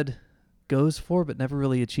Deep Red goes for but never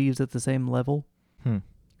really achieves at the same level.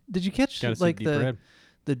 Did you catch like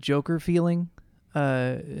the Joker feeling?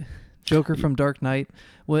 Joker from Dark Knight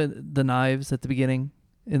with the knives at the beginning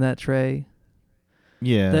in that tray.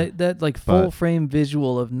 Yeah. That like full frame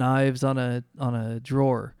visual of knives on a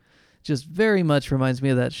drawer just very much reminds me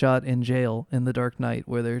of that shot in jail in The Dark Knight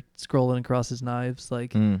where they're scrolling across his knives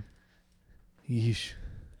like yeesh.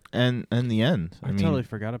 And the end. I mean, totally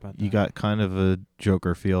forgot about that. You got kind of a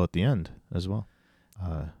Joker feel at the end as well.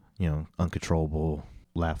 Uncontrollable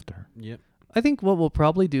laughter. Yep. I think what we'll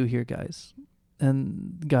probably do here, guys,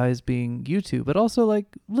 and guys being you two, but also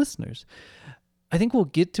like listeners, I think we'll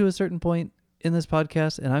get to a certain point in this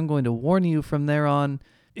podcast, and I'm going to warn you from there on,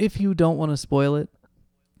 if you don't want to spoil it,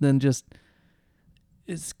 then just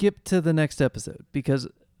skip to the next episode, because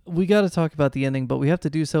we got to talk about the ending, but we have to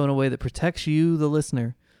do so in a way that protects you, the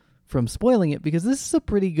listener, from spoiling it, because this is a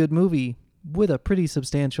pretty good movie with a pretty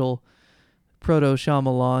substantial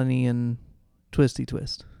proto-Shyamalanian twisty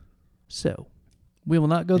twist. So, we will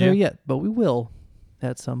not go there yet, but we will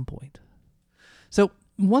at some point. So,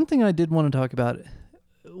 one thing I did want to talk about,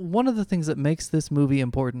 one of the things that makes this movie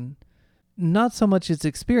important, not so much its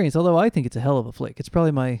experience, although I think it's a hell of a flick. It's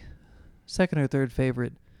probably my second or third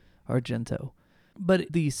favorite Argento.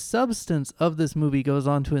 But the substance of this movie goes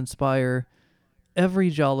on to inspire every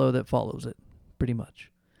Giallo that follows it, pretty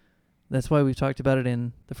much. That's why we've talked about it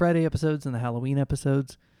in the Friday episodes and the Halloween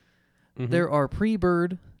episodes. Mm-hmm. There are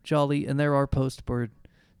pre-Bird Jolly and there are post-Bird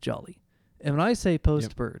Jolly. And when I say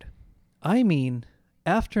post-Bird, I mean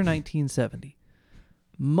after 1970.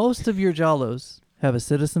 Most of your Giallos have a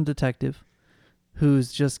citizen detective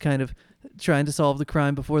who's just kind of trying to solve the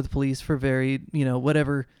crime before the police for very,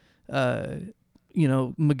 whatever,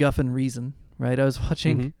 MacGuffin reason, right? I was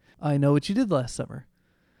watching I Know What You Did Last Summer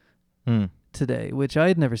today, which I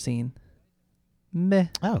had never seen. Meh.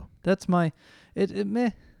 Oh. That's my... meh.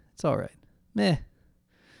 It's all right. Meh.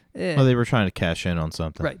 Well, they were trying to cash in on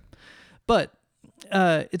something. Right. But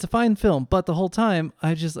it's a fine film, but the whole time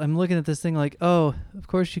I'm looking at this thing like, oh, of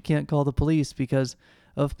course you can't call the police because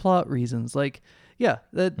of plot reasons. Like, yeah,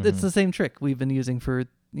 it's the same trick we've been using for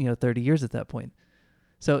 30 years at that point.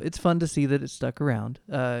 So it's fun to see that it stuck around,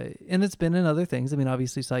 and it's been in other things. I mean,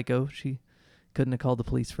 obviously Psycho, she couldn't have called the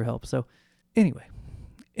police for help. So anyway,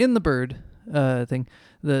 in the Bird thing,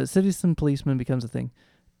 the citizen policeman becomes a thing.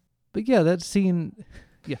 But yeah, that scene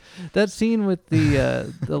with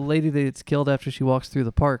the the lady that gets killed after she walks through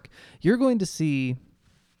the park, you're going to see,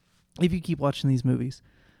 if you keep watching these movies,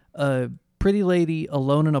 a pretty lady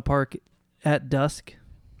alone in a park at dusk.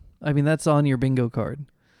 I mean, that's on your bingo card.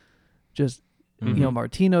 Just,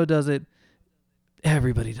 Martino does it.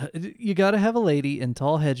 Everybody does. You got to have a lady in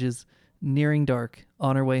tall hedges nearing dark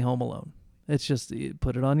on her way home alone. It's just, you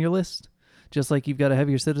put it on your list. Just like you've got to have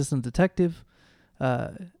your citizen detective.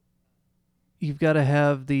 You've got to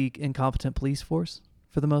have the incompetent police force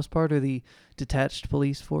for the most part, or the detached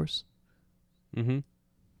police force.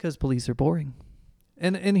 Because police are boring.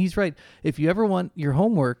 And he's right. If you ever want your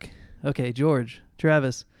homework, okay, George,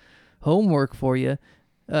 Travis, homework for you.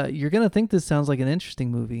 You're going to think this sounds like an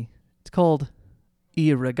interesting movie. It's called I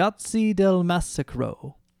Ragazzi del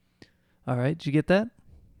Massacro. All right, did you get that?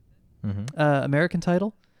 Mm-hmm. American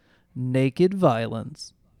title, Naked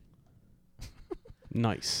Violence.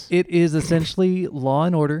 Nice. It is essentially Law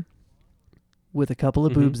and Order with a couple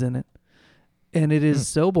of boobs in it. And it is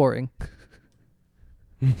so boring.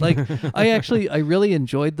 Like, I really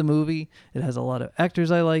enjoyed the movie. It has a lot of actors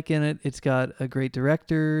I like in it. It's got a great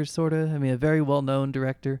director, sort of. I mean, a very well-known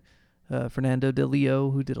director, Fernando de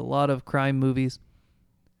Leo, who did a lot of crime movies.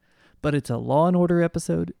 But it's a Law and Order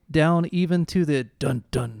episode, down even to the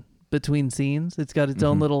dun-dun between scenes. It's got its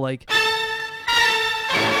own little, like,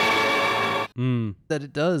 that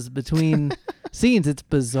it does between scenes. It's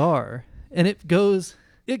bizarre. And it goes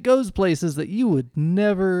places that you would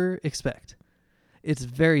never expect. It's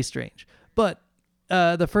very strange. But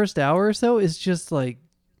the first hour or so is just like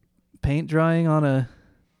paint drying on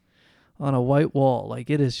a white wall. Like,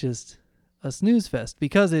 it is just a snooze fest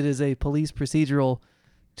because it is a police procedural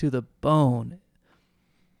to the bone.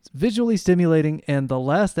 It's visually stimulating, and the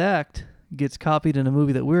last act gets copied in a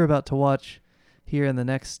movie that we're about to watch here in the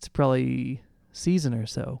next probably season or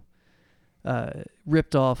so.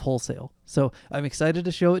 Ripped off wholesale. So I'm excited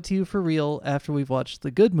to show it to you for real after we've watched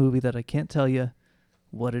the good movie that I can't tell you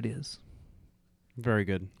what it is. Very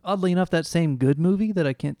good. Oddly enough, that same good movie that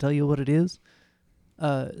I can't tell you what it is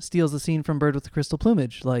steals the scene from Bird with the Crystal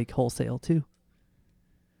Plumage, like wholesale too.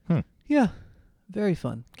 Yeah, very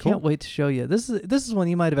fun. Cool. Can't wait to show you. This is one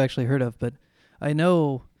you might have actually heard of, but I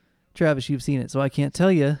know, Travis, you've seen it, so I can't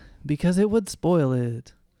tell you because it would spoil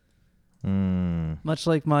it. Much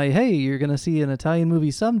like my, hey, you're going to see an Italian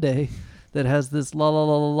movie someday that has this la la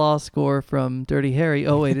la la la score from Dirty Harry.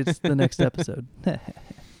 Oh, wait, it's the next episode.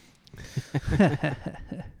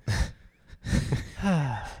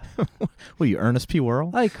 Well, you Ernest P.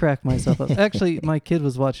 Worrell? I crack myself up. Actually, my kid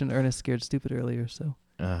was watching Ernest Scared Stupid earlier, so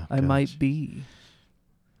I might be.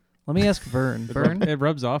 Let me ask Vern. Vern? It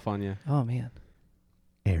rubs off on you. Oh, man.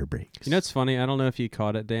 Air brakes. You know, it's funny. I don't know if you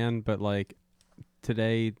caught it, Dan, but like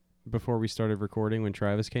today, before we started recording, when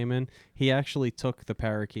Travis came in, he actually took the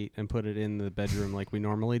parakeet and put it in the bedroom like we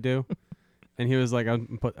normally do, and he was like, "I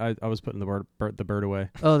was putting the bird away."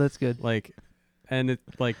 Oh, that's good. Like, and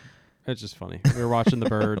it's just funny. We were watching the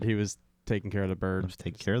bird. He was taking care of the bird. I was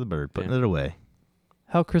taking care of the bird, putting it away.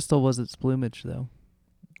 How crystal was its plumage, though?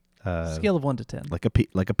 Scale of 1 to 10. Like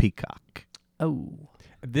a peacock. Oh.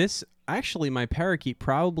 This actually, my parakeet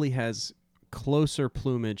probably has closer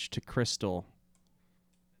plumage to crystal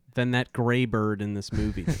than that gray bird in this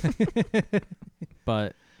movie.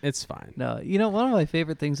 But it's fine. No, you know, one of my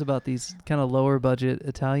favorite things about these kind of lower budget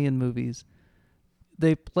Italian movies,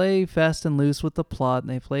 they play fast and loose with the plot, and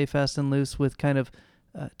they play fast and loose with kind of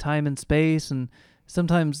time and space, and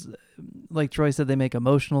sometimes, like Troy said, they make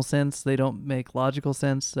emotional sense. They don't make logical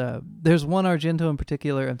sense. There's one Argento in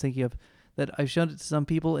particular I'm thinking of that I've shown it to some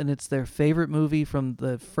people, and it's their favorite movie from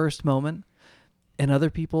the first moment. And other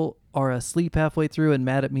people are asleep halfway through and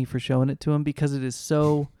mad at me for showing it to them because it is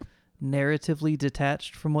so narratively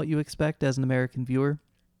detached from what you expect as an American viewer.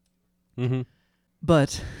 Mm-hmm.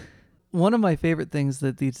 But one of my favorite things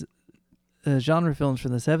that these genre films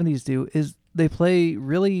from the 70s do is they play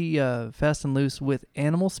really fast and loose with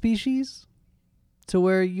animal species, to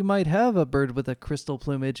where you might have a bird with a crystal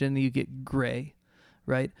plumage and you get gray,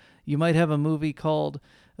 right? You might have a movie called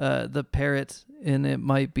The Parrot, and it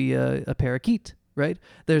might be a parakeet. Right?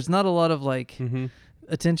 There's not a lot of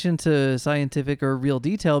attention to scientific or real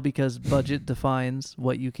detail because budget defines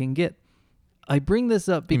what you can get. I bring this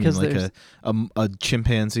up because there's a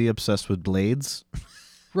chimpanzee obsessed with blades.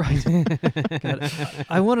 Right. God,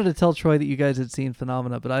 I wanted to tell Troy that you guys had seen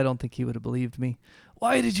Phenomena, but I don't think he would have believed me.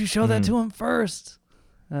 Why did you show that to him first?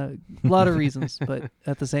 A lot of reasons, but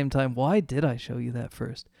at the same time, why did I show you that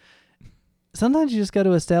first? Sometimes you just got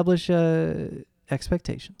to establish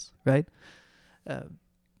expectations, right?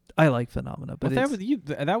 I like Phenomena, but there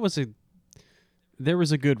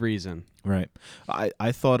was a good reason. Right.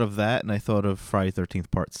 I thought of that, and I thought of Friday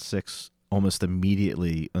 13th Part 6 almost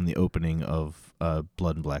immediately on the opening of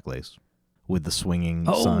Blood and Black Lace with the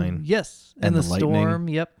swinging sign. Yes, and the storm.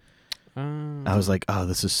 Yep. I was like, oh,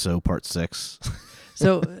 this is so Part 6.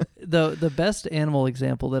 So the best animal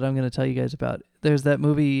example that I'm going to tell you guys about, there's that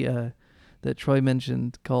movie that Troy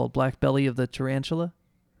mentioned called Black Belly of the Tarantula.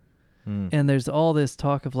 And there's all this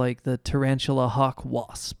talk of like the tarantula hawk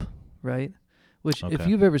wasp, right? Which if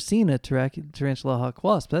you've ever seen a tarantula hawk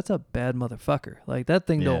wasp, that's a bad motherfucker. Like that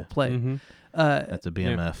thing don't play. Mm-hmm. That's a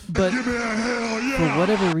BMF. Yeah. But for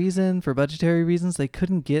whatever reason, for budgetary reasons, they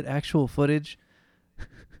couldn't get actual footage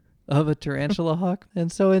of a tarantula hawk.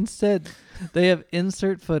 And so instead, they have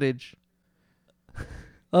insert footage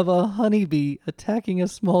of a honeybee attacking a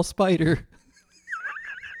small spider.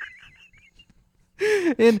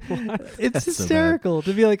 And it's That's hysterical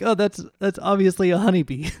to be like, oh, that's obviously a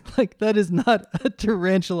honeybee. Like, that is not a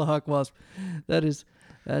tarantula hawk wasp. That's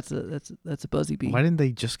a buzzy bee. Why didn't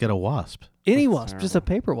they just get a wasp? Any That's wasp, terrible. just a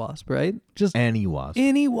paper wasp, right? Just Any wasp.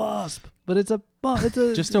 any wasp. But it's a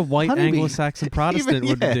Just a white honeybee. Anglo-Saxon Protestant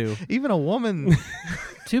would do. Even a woman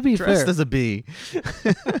To be dressed fair, as a bee.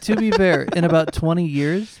 to be fair, in about 20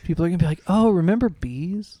 years, people are gonna be like, "Oh, remember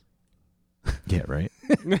bees?" Yeah, right.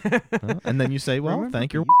 And then you say, well, Remember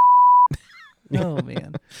thank your... Oh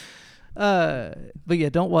man. But yeah,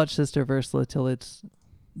 don't watch Sister Ursula till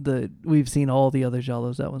we've seen all the other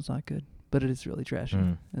Jalos. That one's not good, but it is really trashy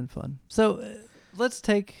and fun. So let's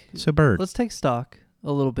take Bird. let's take stock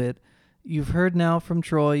a little bit. You've heard now from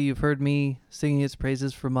Troy. You've heard me singing its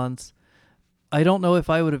praises for months. I don't know if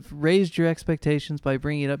I would have raised your expectations by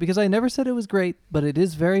bringing it up, because I never said it was great, but it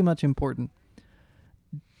is very much important.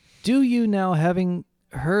 Do you now, having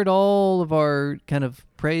heard all of our kind of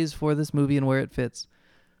praise for this movie and where it fits,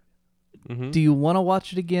 Mm-hmm. do you want to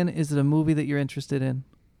watch it again? Is it a movie that you're interested in?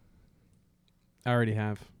 I already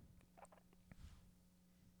have.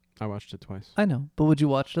 I watched it twice. I know, but would you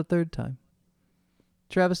watch it a third time?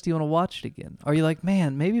 Travis, do you want to watch it again? Are you like,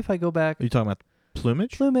 man, maybe if I go back... Are you talking about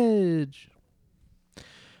Plumage? Plumage.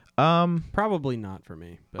 Probably not for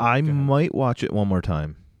me. But I go ahead. might watch it one more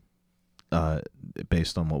time,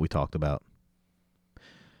 based on what we talked about.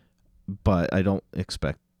 But I don't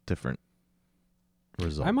expect different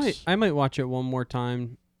results. I might watch it one more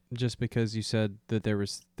time, just because you said that there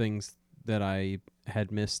was things that I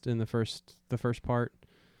had missed in the first part.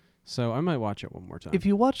 So I might watch it one more time. If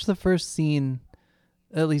you watch the first scene,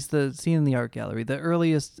 at least the scene in the art gallery, the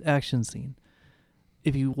earliest action scene,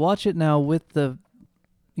 if you watch it now with the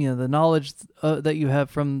knowledge that you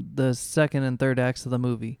have from the second and third acts of the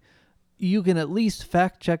movie, you can at least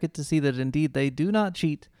fact check it to see that indeed they do not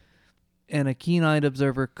cheat, and a keen-eyed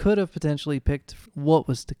observer could have potentially picked what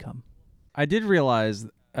was to come. I did realize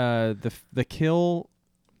the kill,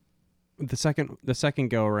 the second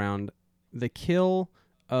go around, the kill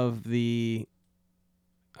of the,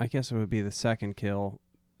 I guess it would be the second kill,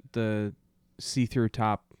 the see-through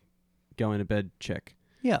top going to bed chick.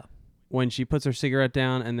 Yeah. When she puts her cigarette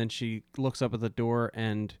down and then she looks up at the door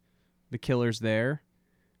and the killer's there,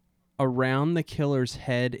 around the killer's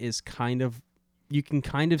head is you can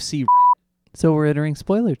kind of see. So we're entering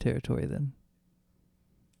spoiler territory then.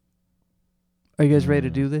 Are you guys ready to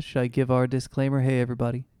do this? Should I give our disclaimer? Hey,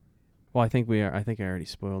 everybody. Well, I think we are. I think I already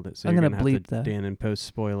spoiled it. So I'm you're gonna gonna have bleep to, that. Dan, and post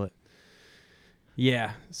spoil it.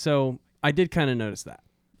 Yeah. So I did kind of notice that.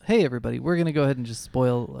 Hey, everybody. We're going to go ahead and just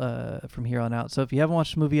spoil from here on out. So if you haven't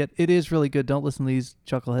watched the movie yet, it is really good. Don't listen to these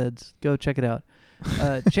chuckleheads. Go check it out.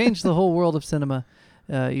 Change the whole world of cinema,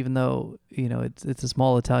 even though, it's a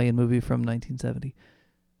small Italian movie from 1970.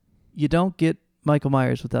 You don't get Michael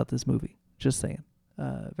Myers without this movie. Just saying.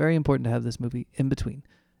 Very important to have this movie in between.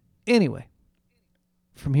 Anyway,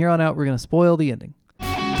 from here on out, we're going to spoil the ending.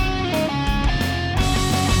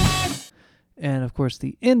 And, of course,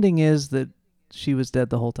 the ending is that she was dead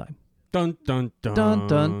the whole time. Dun, dun, dun. Dun,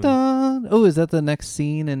 dun, dun. Oh, is that the next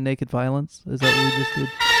scene in Naked Violence? Is that what we just did?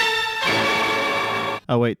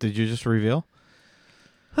 Oh, wait, did you just reveal?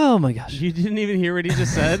 Oh, my gosh. You didn't even hear what he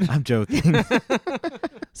just said? I'm joking.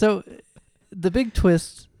 So, the big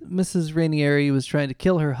twist, Mrs. Rainieri was trying to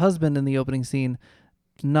kill her husband in the opening scene,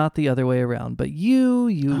 not the other way around. But you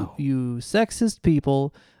sexist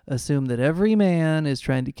people assume that every man is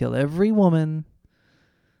trying to kill every woman.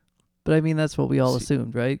 But I mean, that's what we all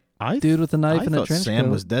assumed, right? Dude with a knife and a trench Sam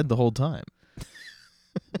coat. was dead the whole time.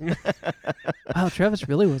 Wow, Travis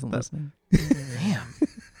really wasn't listening. Damn.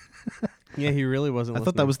 Yeah, he really wasn't I listening.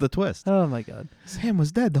 thought that was the twist. Oh, my God. Sam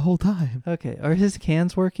was dead the whole time. Okay, are his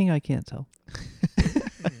cans working? I can't tell.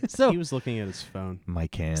 So he was looking at his phone. My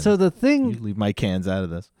cans. So the thing... You leave my cans out of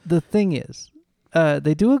this. The thing is,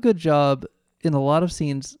 they do a good job in a lot of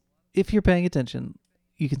scenes. If you're paying attention,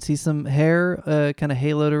 you can see some hair kind of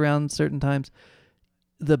haloed around certain times.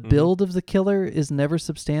 The build of the killer is never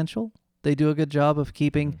substantial. They do a good job of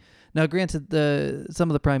keeping... Now, granted, some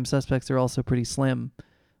of the prime suspects are also pretty slim,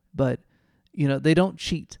 but they don't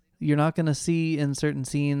cheat. You're not going to see in certain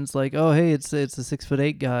scenes like, oh, hey, it's a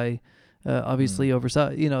 6'8" guy, obviously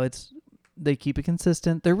oversized. They keep it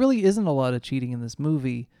consistent. There really isn't a lot of cheating in this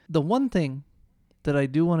movie. The one thing that I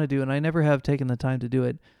do want to do, and I never have taken the time to do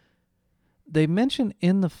it, they mention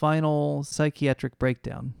in the final psychiatric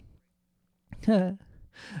breakdown.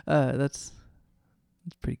 That's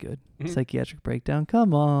It's pretty good. Psychiatric breakdown.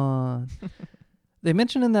 Come on. They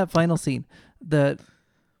mentioned in that final scene that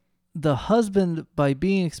the husband, by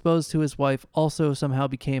being exposed to his wife, also somehow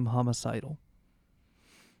became homicidal.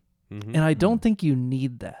 Mm-hmm. And I don't think you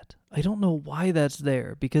need that. I don't know why that's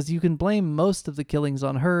there, because you can blame most of the killings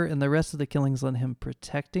on her and the rest of the killings on him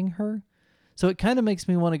protecting her. So it kind of makes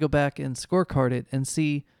me want to go back and scorecard it and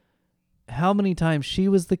see how many times she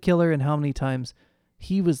was the killer and how many times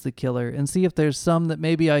he was the killer, and see if there's some that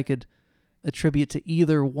maybe I could attribute to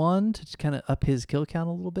either one to kind of up his kill count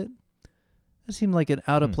a little bit. It seemed like an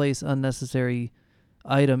out of place, unnecessary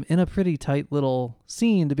item in a pretty tight little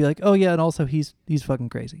scene to be like, oh yeah, and also he's fucking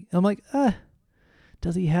crazy. And I'm like,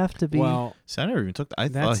 does he have to be? Well, so I never even took. I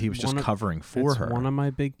thought he was just covering for her. That's one of my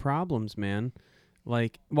big problems, man.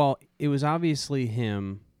 Like, well, it was obviously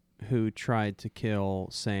him who tried to kill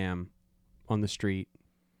Sam on the street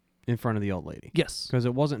in front of the old lady. Yes, because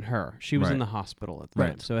it wasn't her. She was Right. in the hospital at the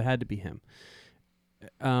time, so it had to be him.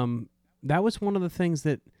 That was one of the things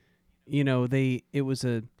that, you know,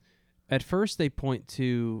 at first they point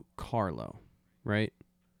to Carlo, right?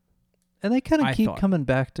 and they kind of keep coming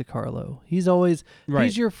back to Carlo. He's always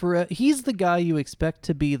he's he's the guy you expect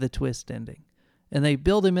to be the twist ending, and they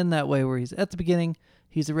build him in that way where he's at the beginning,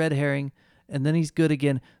 he's a red herring, and then he's good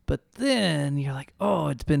again. But then you're like, oh,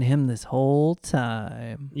 it's been him this whole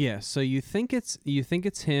time. Yeah. So you think it's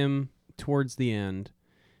him towards the end,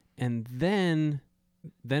 and then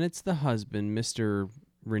it's the husband, Mr.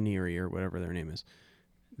 Ranieri or whatever their name is.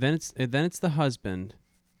 Then it's the husband.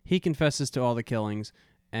 He confesses to all the killings,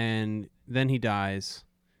 and then he dies,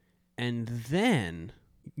 and then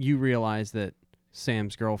you realize that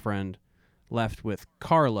Sam's girlfriend left with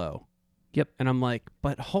Carlo. Yep. And I'm like,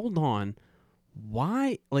 but hold on.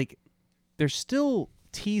 Why? Like, they're still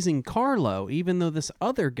teasing Carlo, even though this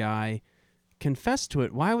other guy confessed to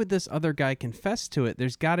it. Why would this other guy confess to it?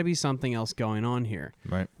 There's got to be something else going on here.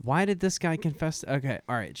 Right. Why did this guy confess? Okay,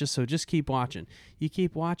 all right. Just keep watching. You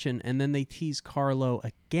keep watching, and then they tease Carlo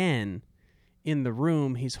again in the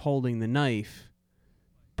room. He's holding the knife,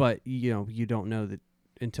 but you don't know that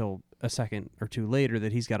until a second or two later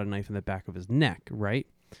that he's got a knife in the back of his neck, right?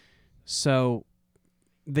 So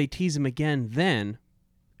they tease him again then,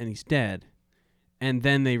 and he's dead. And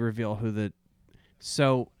then they reveal who the...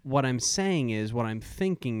 So what I'm thinking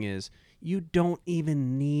is, you don't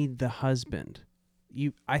even need the husband.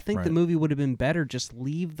 I think the movie would have been better just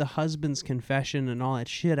leave the husband's confession and all that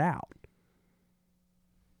shit out.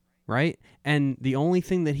 Right? And the only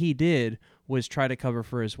thing that he did was try to cover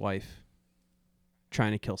for his wife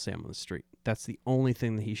trying to kill Sam on the street. That's the only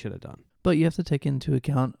thing that he should have done. But you have to take into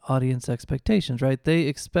account audience expectations, right? They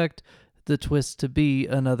expect the twist to be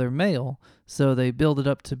another male, so they build it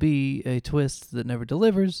up to be a twist that never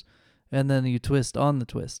delivers, and then you twist on the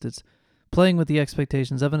twist. It's playing with the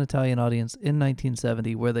expectations of an Italian audience in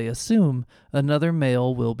 1970 where they assume another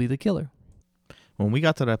male will be the killer. When we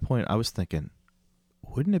got to that point, I was thinking,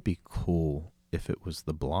 wouldn't it be cool if it was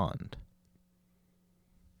the blonde?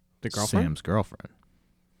 The girlfriend? Sam's girlfriend.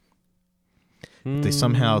 If they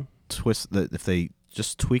somehow twist that, if they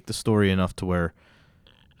just tweak the story enough to where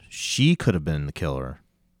she could have been the killer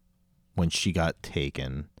when she got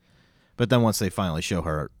taken, but then once they finally show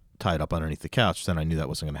her tied up underneath the couch, then I knew that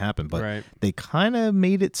wasn't going to happen. But they kind of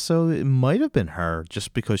made it so it might have been her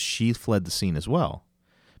just because she fled the scene as well.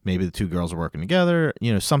 Maybe the two girls are working together,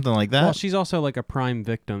 something like that. Well, she's also like a prime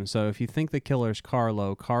victim, so if you think the killer's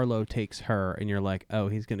Carlo takes her, and you're like, oh,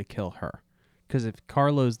 he's going to kill her. Because if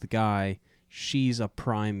Carlo's the guy, she's a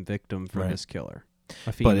prime victim for this killer.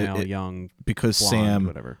 A female, young, because blonde, Sam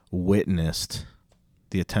whatever. Witnessed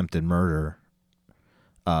the attempted murder,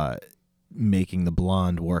 making the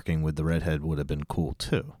blonde working with the redhead would have been cool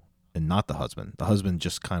too, and not the husband. The husband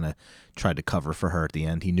just kind of tried to cover for her at the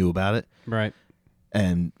end. He knew about it. Right.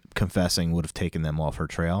 And confessing would have taken them off her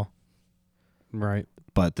trail. Right.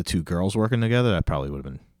 But the two girls working together, that probably would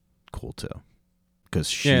have been cool too. Because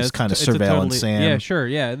she's kind of surveilling Sam. Yeah, sure.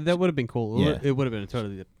 Yeah, that would have been cool. Yeah. It would have been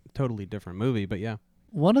a totally different movie, but yeah.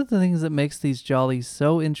 One of the things that makes these jollies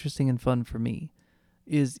so interesting and fun for me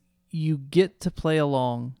is you get to play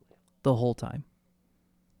along the whole time.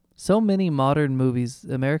 So many modern movies,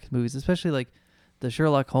 American movies, especially like the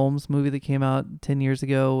Sherlock Holmes movie that came out 10 years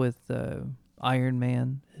ago with Iron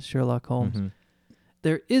Man, Sherlock Holmes. Mm-hmm.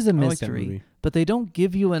 There is a mystery, but they don't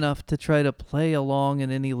give you enough to try to play along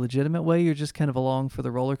in any legitimate way. You're just kind of along for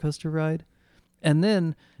the roller coaster ride. And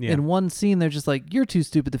then in one scene, they're just like, you're too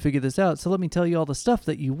stupid to figure this out, so let me tell you all the stuff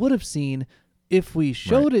that you would have seen if we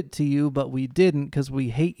showed it to you, but we didn't because we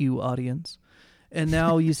hate you, audience. And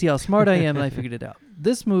now you see how smart I am, and I figured it out.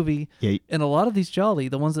 This movie, and a lot of these jolly,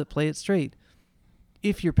 the ones that play it straight,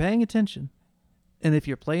 if you're paying attention and if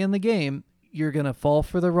you're playing the game, you're going to fall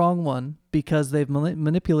for the wrong one because they've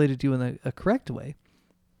manipulated you in a correct way.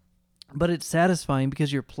 But it's satisfying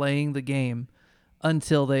because you're playing the game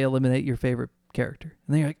until they eliminate your favorite character.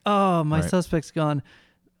 And then you're like, oh, my suspect's gone.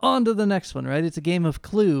 On to the next one, right? It's a game of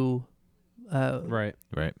Clue. Right.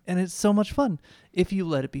 And it's so much fun if you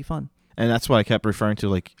let it be fun. And that's why I kept referring to,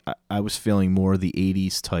 like, I was feeling more the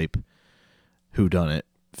 80s type whodunit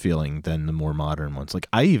feeling than the more modern ones. Like,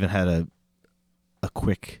 I even had a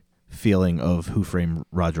quick feeling of Who Framed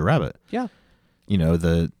Roger Rabbit. Yeah.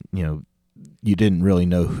 You didn't really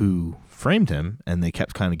know who framed him, and they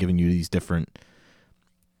kept kind of giving you these different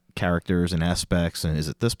characters and aspects, and is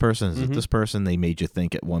it this person, is it this person? They made you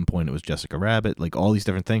think at one point it was Jessica Rabbit, like all these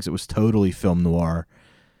different things. It was totally film noir.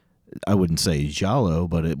 I wouldn't say giallo,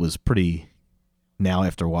 but it was pretty. Now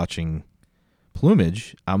after watching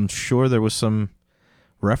Plumage, I'm sure there was some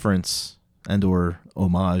reference and or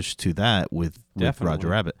homage to that with Roger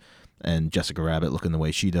Rabbit and Jessica Rabbit looking the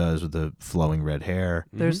way she does with the flowing red hair.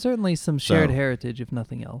 There's certainly some shared heritage, if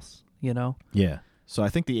nothing else, Yeah. So I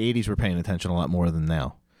think the 80s were paying attention a lot more than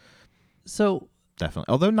now. So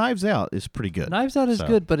definitely. Although Knives Out is pretty good. Knives Out is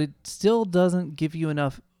good, but it still doesn't give you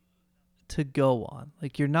enough to go on.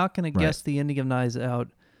 Like, you're not going to guess the ending of Knives Out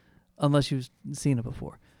unless you've seen it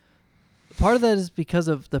before. Part of that is because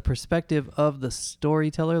of the perspective of the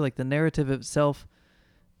storyteller. Like, the narrative itself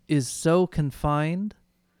is so confined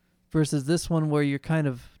versus this one where you're kind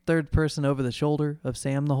of third person over the shoulder of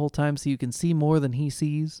Sam the whole time, so you can see more than he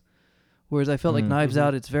sees. Whereas I felt like Knives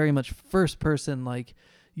Out, it's very much first person, like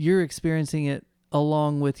you're experiencing it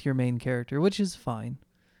along with your main character, which is fine.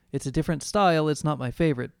 It's a different style. It's not my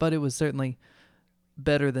favorite, but it was certainly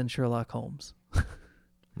better than Sherlock Holmes.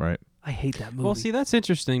 Right. I hate that movie. Well, see, that's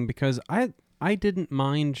interesting because I didn't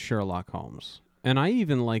mind Sherlock Holmes, and I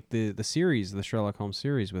even like the series, the Sherlock Holmes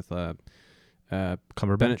series with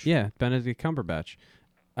Cumberbatch. Benedict Cumberbatch.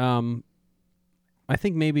 I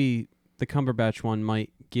think maybe the Cumberbatch one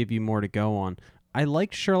might give you more to go on. I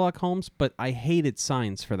liked Sherlock Holmes, but I hated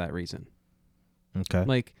Signs for that reason. Okay.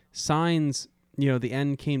 Like, Signs, the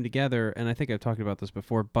end came together, and I think I've talked about this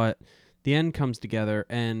before, but the end comes together,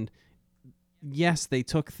 and yes, they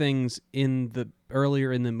took things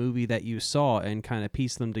earlier in the movie that you saw and kind of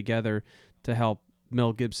pieced them together to help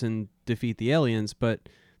Mel Gibson defeat the aliens, but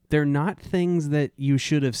they're not things that you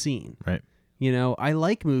should have seen. Right. I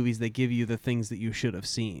like movies that give you the things that you should have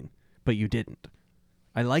seen, but you didn't.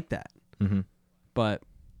 I like that. Mm-hmm. But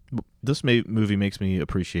this movie makes me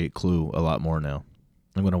appreciate Clue a lot more now.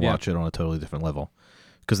 I'm going to watch it on a totally different level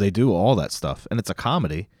because they do all that stuff, and it's a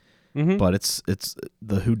comedy, but it's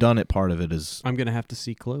the whodunit part of it is. I'm going to have to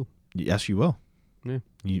see Clue. Yes, you will. Yeah,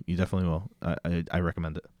 you definitely will. I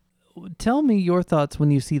recommend it. Tell me your thoughts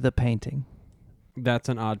when you see The Painting. That's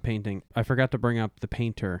an odd painting. I forgot to bring up the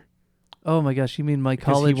painter. Oh my gosh, you mean my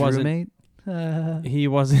college roommate? He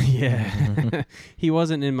wasn't. Yeah, he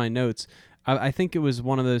wasn't in my notes. I think it was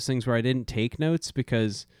one of those things where I didn't take notes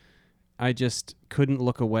because I just couldn't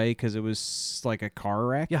look away because it was like a car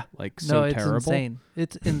wreck. Yeah, like so it's terrible. Insane.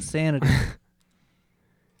 It's insanity.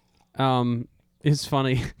 It's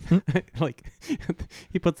funny. Like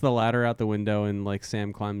he puts the ladder out the window and like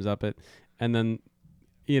Sam climbs up it, and then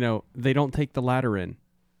they don't take the ladder in,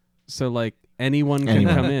 so like anyone can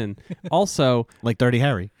come in. Also, like Dirty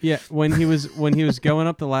Harry. Yeah, when he was going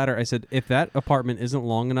up the ladder, I said, if that apartment isn't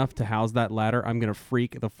long enough to house that ladder, I'm gonna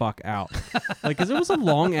freak the fuck out. Like, because it was a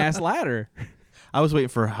long ass ladder. I was waiting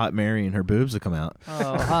for Hot Mary and her boobs to come out.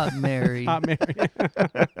 Oh, Hot Mary. Hot Mary.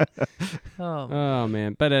 Oh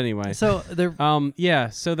man. But anyway. So there.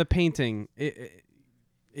 So the painting,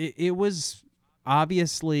 it was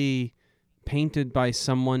obviously painted by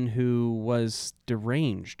someone who was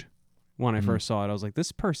deranged. When I first saw it, I was like,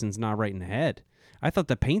 this person's not right in the head. I thought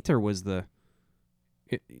the painter was the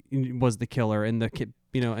killer, and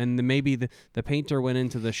maybe the painter went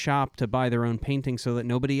into the shop to buy their own painting so that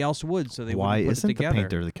nobody else would, so they wouldn't put it together. Why isn't the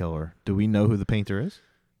painter the killer? Do we know who the painter is?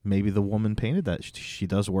 Maybe the woman painted that. She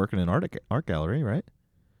does work in an art gallery, right?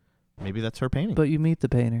 Maybe that's her painting. But you meet the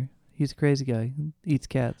painter. He's a crazy guy. Eats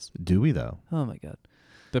cats. Do we though? Oh my god.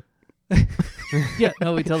 Yeah,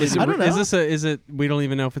 no, we tell I don't know. Is it we don't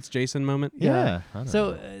even know if it's Jason moment? Yeah.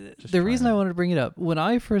 So the reason I wanted to bring it up, when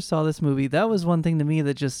I first saw this movie, that was one thing to me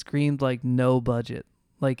that just screamed like no budget.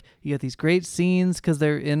 Like, you got these great scenes because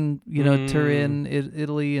they're in, Turin,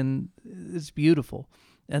 Italy, and it's beautiful.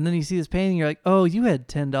 And then you see this painting, you're like, oh, you had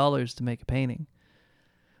 $10 to make a painting.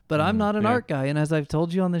 But I'm not an art guy, and as I've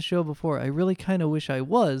told you on this show before, I really kind of wish I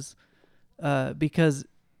was, because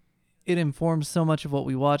it informs so much of what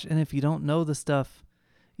we watch. And if you don't know the stuff,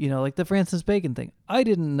 like the Francis Bacon thing. I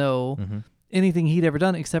didn't know anything he'd ever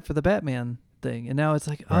done except for the Batman thing. And now it's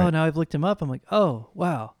like, now I've looked him up. I'm like, oh,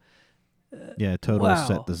 wow. Yeah, total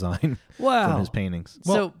set design from his paintings.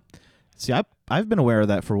 Well, see, I've been aware of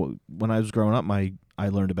that for when I was growing up. I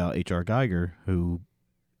learned about H.R. Geiger, who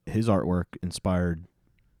his artwork inspired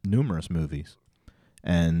numerous movies,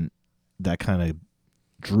 and that kind of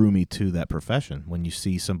drew me to that profession. When you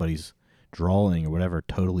see somebody's drawing or whatever,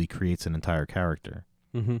 totally creates an entire character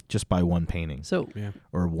just by one painting. So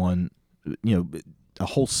or one, a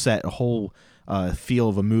whole set, a whole feel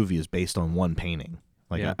of a movie is based on one painting.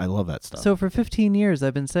 I love that stuff. So for 15 years,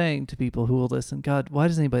 I've been saying to people who will listen, God, why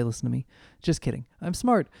does anybody listen to me? Just kidding. I'm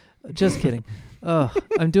smart. Just kidding.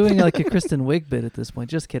 I'm doing like a Kristen Wiig bit at this point.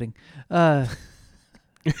 Just kidding.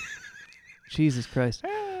 Jesus Christ.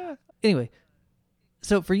 Anyway,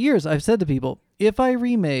 so for years, I've said to people, if I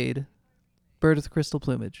remade Bird with Crystal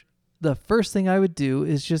Plumage, the first thing I would do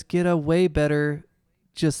is just get a way better,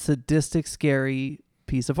 just sadistic, scary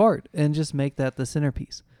piece of art and just make that the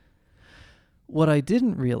centerpiece. What I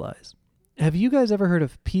didn't realize, have you guys ever heard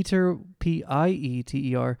of Peter,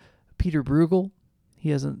 Pieter, Peter Bruegel? He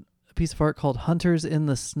has a piece of art called Hunters in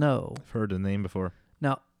the Snow. I've heard the name before.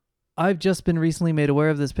 Now, I've just been recently made aware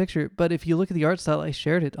of this picture, but if you look at the art style, I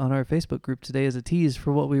shared it on our Facebook group today as a tease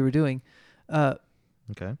for what we were doing.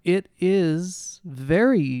 Okay. It is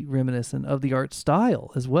very reminiscent of the art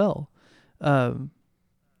style as well.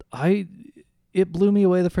 It blew me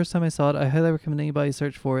away the first time I saw it. I highly recommend anybody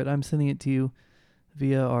search for it. I'm sending it to you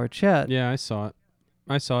via our chat. Yeah, I saw it,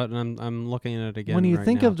 and I'm looking at it again. When you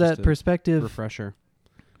think of that perspective, refresher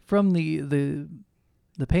from the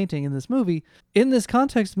painting in this movie, in this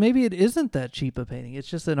context, maybe it isn't that cheap a painting. It's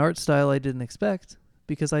just an art style I didn't expect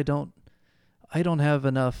because I don't have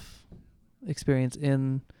enough experience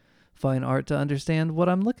in fine art to understand what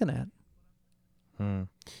I'm looking at.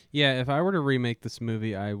 Yeah, if I were to remake this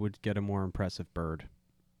movie, I would get a more impressive bird.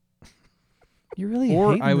 You really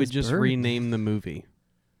or hating I would this just bird. rename the movie.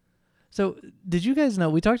 So, did you guys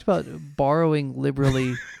know we talked about borrowing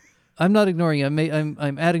liberally? I'm not ignoring you.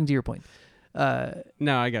 I'm adding to your point.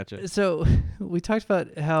 No, I got you. So, we talked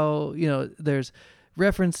about how there's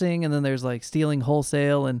referencing, and then there's like stealing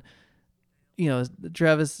wholesale, and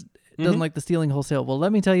Travis doesn't like the stealing wholesale. Well,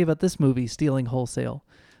 let me tell you about this movie, Stealing Wholesale,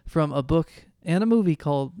 from a book and a movie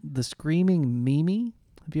called The Screaming Mimi.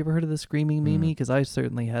 Have you ever heard of The Screaming Mimi? Because I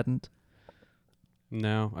certainly hadn't.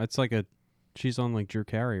 No, it's like she's on like Drew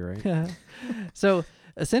Carey, right? So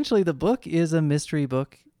essentially the book is a mystery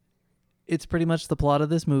book. It's pretty much the plot of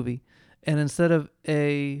this movie. And instead of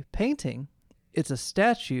a painting, it's a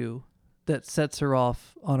statue that sets her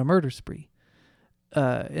off on a murder spree.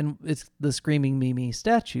 And it's the Screaming Mimi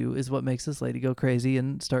statue is what makes this lady go crazy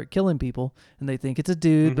and start killing people. And they think it's a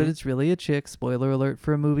dude, but it's really a chick. Spoiler alert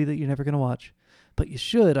for a movie that you're never going to watch. But you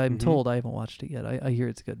should. I'm told. I haven't watched it yet. I hear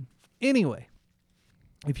it's good. Anyway,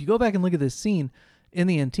 if you go back and look at this scene in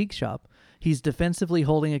the antique shop, he's defensively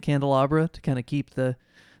holding a candelabra to kind of keep the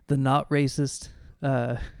not racist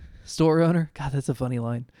store owner. God, that's a funny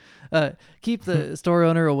line. Keep the store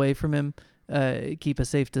owner away from him. Keep a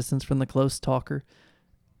safe distance from the close talker.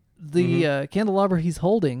 The candelabra he's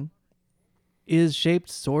holding is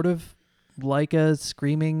shaped sort of like a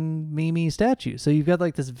Screaming Mimi statue. So you've got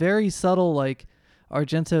like this very subtle, like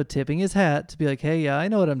Argento tipping his hat to be like, hey, yeah, I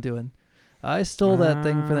know what I'm doing. I stole that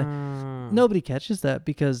thing for that. Nobody catches that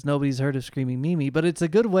because nobody's heard of Screaming Mimi, but it's a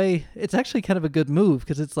good way. It's actually kind of a good move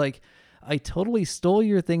because it's like, I totally stole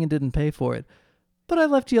your thing and didn't pay for it, but I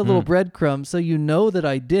left you a little breadcrumb so you know that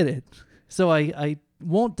I did it. So I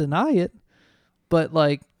won't deny it, but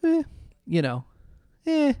like, I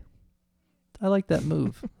like that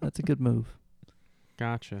move. That's a good move.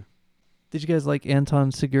 Gotcha. Did you guys like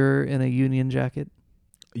Anton Segura in a Union jacket?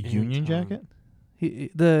 A Union jacket?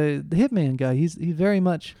 The hitman guy. He's very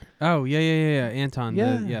much. Oh yeah. Anton.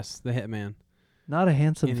 Yeah. The hitman. Not a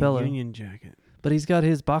handsome in fellow. A Union jacket. But he's got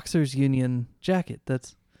his boxer's Union jacket.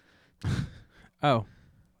 That's. Oh.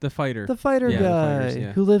 The fighter. The fighter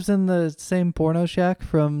guy who lives in the same porno shack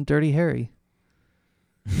from Dirty Harry.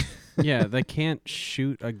 Yeah, they can't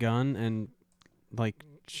shoot a gun and like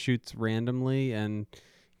shoots randomly and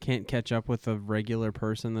can't catch up with a regular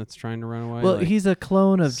person that's trying to run away. Well, like, he's a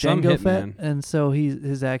clone of some Django Fett, hitman. and so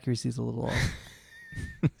his accuracy's a little off.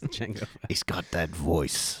 Django Fett. He's got that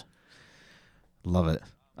voice. Love it.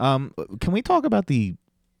 Can we talk about the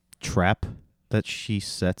trap that she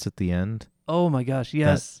sets at the end? Oh my gosh,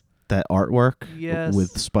 yes. That artwork yes.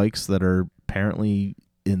 with spikes that are apparently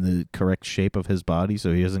in the correct shape of his body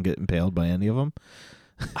so he doesn't get impaled by any of them.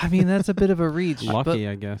 I mean, that's a bit of a reach. Lucky,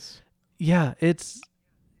 but I guess. yeah, it's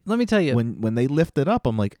let me tell you. When they lift it up,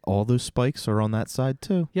 I'm like, all those spikes are on that side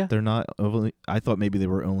too. Yeah. They're not only. I thought maybe they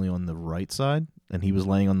were only on the right side, and he was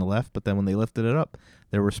laying on the left. But then when they lifted it up,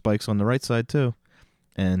 there were spikes on the right side too,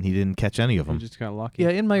 and he didn't catch any of them. He just got lucky. Yeah,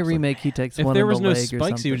 in my It's like, remake, he takes If one there in was the no leg or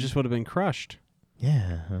spikes, he something. just would have been crushed.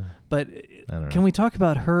 Yeah. But I don't know. can we talk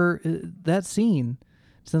about her, that scene,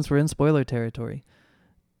 since we're in spoiler territory?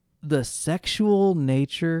 The sexual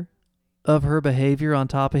nature of her behavior on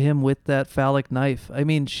top of him with that phallic knife. I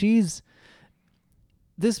mean,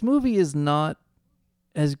 this movie is not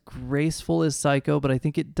as graceful as Psycho, but I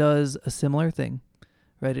think it does a similar thing,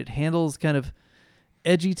 right? It handles kind of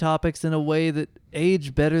edgy topics in a way that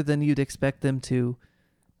age better than you'd expect them to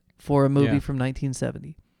for a movie from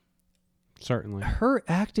 1970. Certainly. Her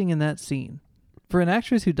acting in that scene, for an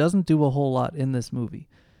actress who doesn't do a whole lot in this movie,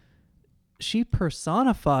 she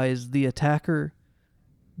personifies the attacker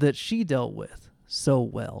that she dealt with so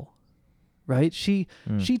well, right? She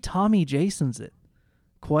Tommy Jason's it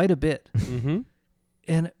quite a bit. Mm-hmm.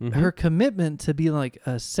 And her commitment to be like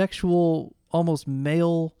a sexual, almost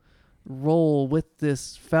male role with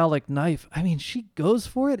this phallic knife, I mean, she goes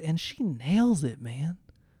for it and she nails it, man.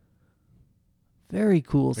 Very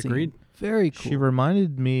cool scene. Agreed. Very cool. She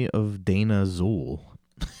reminded me of Dana Zool.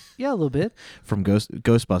 Yeah, a little bit. From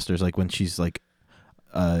Ghostbusters, like when she's like,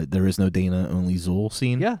 there is no Dana, only Zool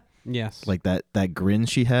scene. Yeah. Yes. Like that grin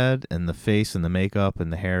she had and the face and the makeup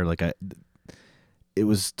and the hair, it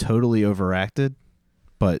was totally overacted,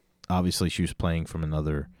 but obviously she was playing from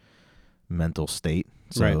another mental state,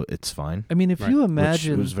 so it's fine. I mean, if you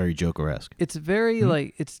imagine... Which was very Joker-esque. It's very,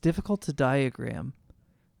 it's difficult to diagram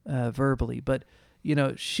verbally, but,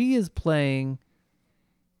 she is playing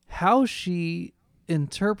how she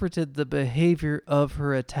interpreted the behavior of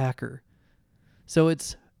her attacker. So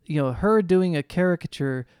it's, her doing a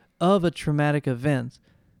caricature of a traumatic event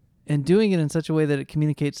and doing it in such a way that it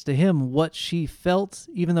communicates to him what she felt,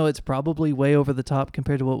 even though it's probably way over the top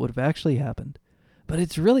compared to what would have actually happened. But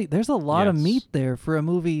it's really, there's a lot of meat there for a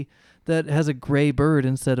movie that has a gray bird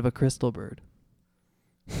instead of a crystal bird.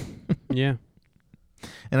 Yeah.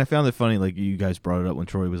 And I found it funny, like you guys brought it up when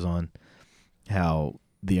Troy was on, how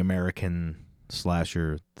the American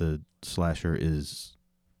slasher, the slasher is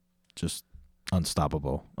just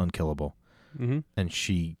unstoppable, unkillable. Mm-hmm. And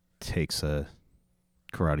she takes a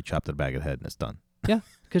karate chop to the back of the head and it's done. Yeah,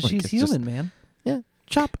 because Like, she's it's human, just- man. Yeah,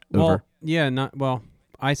 chop. Well, Over. yeah,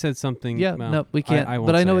 I said something. Yeah, well, no, we can't. I won't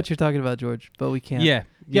but I know say what it. you're talking about, George, but we can't. Yeah.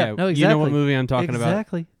 no, exactly. You know what movie I'm talking about?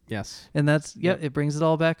 Exactly. Yes. And that's, it brings it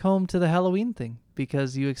all back home to the Halloween thing,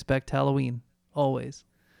 because you expect Halloween always,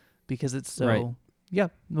 because it's so, Right. yeah.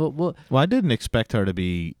 Well, Well, I didn't expect her to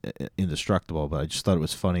be indestructible, but I just thought it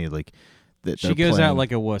was funny, like that She they're goes playing- out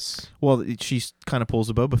like a wuss. Well, she kind of pulls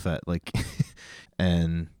a Boba Fett, like,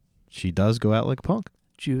 and she does go out like a punk.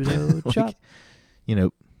 judo Like, chop.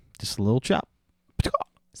 Just a little chop,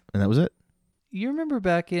 and that was it. You remember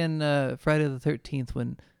back in Friday the 13th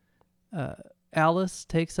when Alice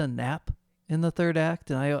takes a nap in the third act,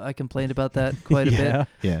 and I complained about that quite a bit.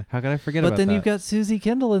 Yeah. How could I forget But about then that? you've got Susie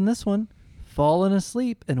Kendall in this one, falling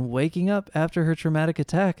asleep and waking up after her traumatic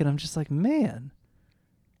attack, and I'm just like, man,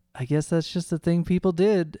 I guess that's just the thing people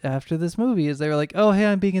did after this movie, is they were like, oh, hey,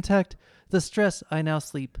 I'm being attacked. The stress, I now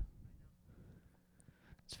sleep.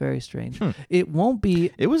 It's very strange. It won't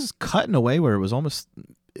be... It was cut in a way where it was almost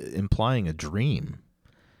implying a dream.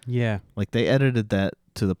 Yeah. Like they edited that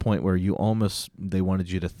to the point where they wanted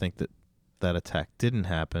you to think that attack didn't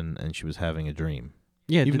happen and she was having a dream.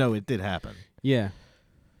 Yeah. Even though it did happen. Yeah.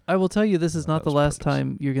 I will tell you, this is That not the was last purpose.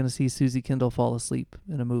 time you're going to see Susie Kendall fall asleep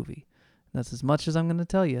in a movie. That's as much as I'm going to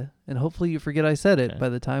tell you. And hopefully you forget I said it Okay. by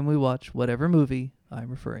the time we watch whatever movie I'm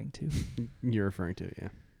referring to. You're referring to it, yeah.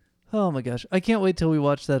 Oh my gosh. I can't wait till we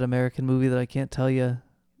watch that American movie that I can't tell you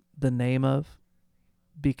the name of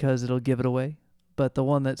because it'll give it away. But the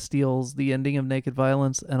one that steals the ending of Naked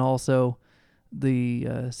Violence and also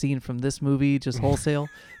the scene from this movie just wholesale,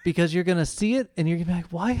 because you're going to see it and you're going to be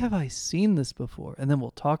like, why have I seen this before? And then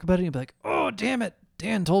we'll talk about it and you'll be like, oh, damn it.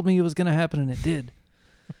 Dan told me it was going to happen and it did.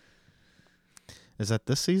 Is that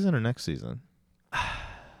this season or next season?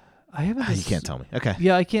 I haven't. You can't tell me. Okay.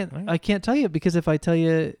 Yeah, I can't. I can't tell you because if I tell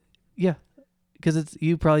you, because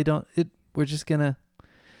you probably don't. We're just gonna.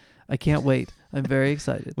 I can't wait. I'm very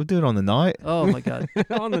excited. We'll do it on the night. Oh my god!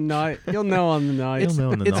 On the night. You'll know on the night. You'll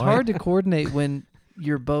know on the It's night. hard to coordinate when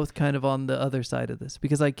you're both kind of on the other side of this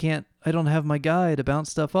because I don't have my guy to bounce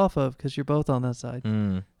stuff off of because you're both on that side.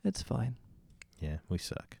 It's fine. Yeah, we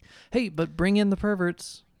suck. Hey, but bring in the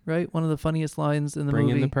perverts, right? One of the funniest lines in the Bring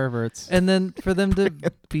movie. in the perverts. And then for them to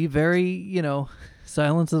be very,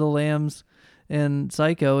 Silence of the Lambs and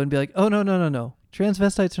Psycho and be like, oh, no.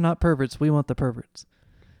 transvestites are not perverts. We want the perverts.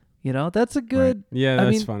 You know, that's a good. Right. Yeah,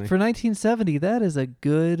 that's funny. For 1970, that is a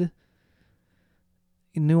good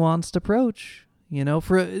nuanced approach. You know,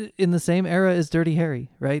 for in the same era as Dirty Harry,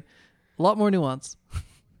 right? A lot more nuance.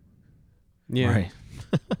 Yeah. Right.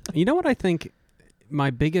 You know what I think? My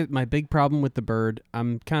big problem with The Bird.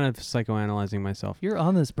 I'm kind of psychoanalyzing myself. You're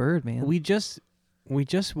on this bird, man. We just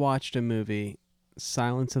watched a movie,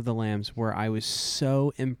 Silence of the Lambs, where I was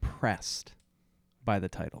so impressed by the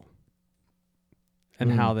title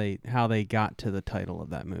and how they got to the title of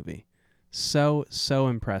that movie. So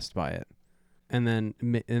impressed by it, and then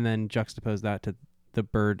juxtapose that to The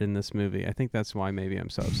Bird in this movie. I think that's why maybe I'm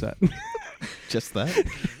so upset. Just that?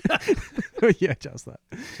 Yeah, just that.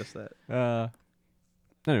 Just that.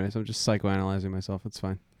 Anyways, I'm just psychoanalyzing myself. It's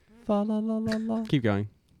fine. Fa la la la la. Keep going.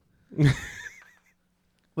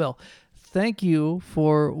 Well, thank you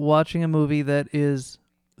for watching a movie that is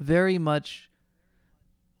very much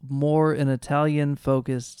more an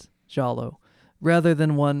Italian-focused giallo, rather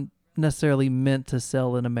than one necessarily meant to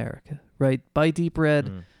sell in America, right? By Deep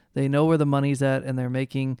Red, they know where the money's at, and they're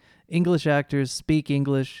making English actors speak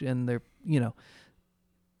English, and they're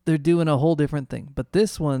doing a whole different thing. But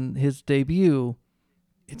this one, his debut,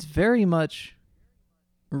 it's very much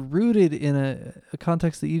rooted in a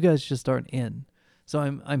context that you guys just aren't in. So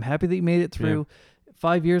I'm happy that you made it through. Yeah.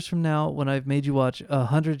 5 years from now, when I've made you watch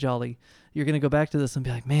 100 Jolly, you're going to go back to this and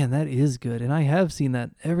be like, man, that is good. And I have seen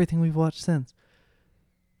that, everything we've watched since.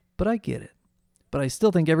 But I get it. But I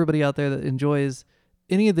still think everybody out there that enjoys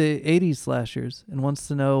any of the 80s slashers and wants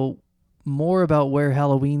to know more about where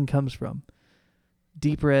Halloween comes from,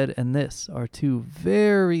 Deep Red and this are two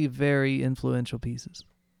very, very influential pieces.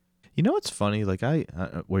 You know what's funny? Like I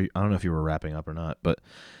don't know if you were wrapping up or not, but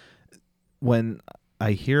when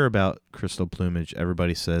I hear about Crystal Plumage,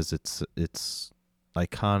 everybody says it's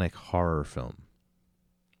iconic horror film.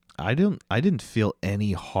 I didn't feel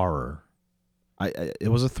any horror. It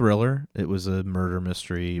was a thriller. It was a murder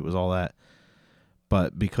mystery. It was all that.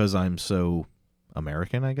 But because I'm so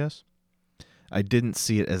American, I guess, I didn't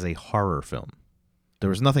see it as a horror film. There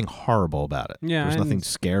was nothing horrible about it. Yeah, there was nothing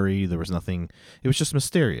scary. There was nothing. It was just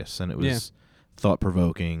mysterious, and it was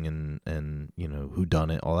thought-provoking, and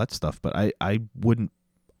whodunit, all that stuff. But I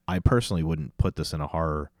personally wouldn't put this in a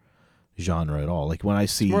horror genre at all. Like when I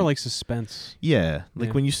see more like suspense. Yeah,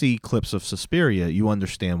 like when you see clips of Suspiria, you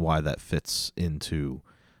understand why that fits into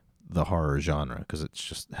the horror genre, because it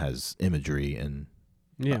just has imagery and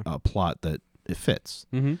a plot that it fits.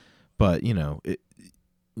 Mm-hmm. But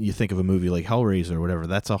you think of a movie like Hellraiser or whatever,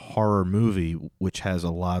 that's a horror movie which has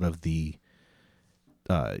a lot of the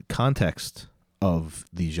context of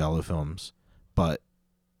the giallo films, but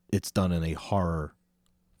it's done in a horror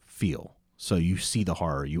feel. So you see the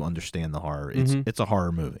horror, you understand the horror. It's a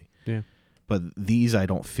horror movie. Yeah. But these I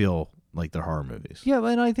don't feel like they're horror movies. Yeah,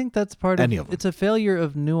 and I think that's part of it's a failure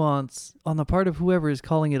of nuance on the part of whoever is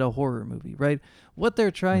calling it a horror movie, right? What they're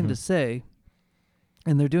trying to say,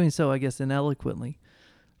 and they're doing so, I guess, ineloquently.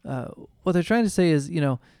 What they're trying to say is,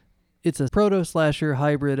 it's a proto-slasher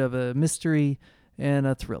hybrid of a mystery and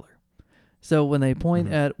a thriller. So when they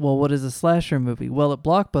point at, well, what is a slasher movie? Well, at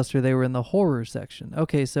Blockbuster, they were in the horror section.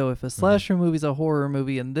 Okay, so if a slasher movie is a horror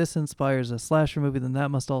movie and this inspires a slasher movie, then that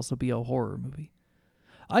must also be a horror movie.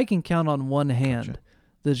 I can count on one hand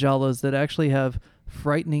the giallos that actually have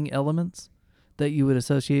frightening elements that you would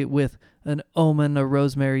associate with an Omen, a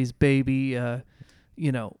Rosemary's Baby,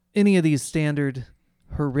 any of these standard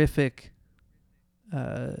horrific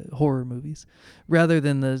horror movies, rather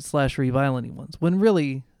than the slashery violent ones. When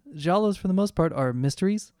really, giallos for the most part are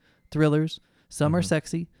mysteries, thrillers. Some are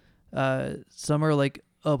sexy, some are like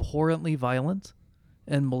abhorrently violent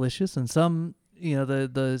and malicious, and some,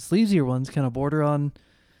 the sleazier ones kind of border on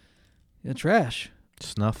trash,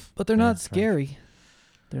 snuff. But they're not scary.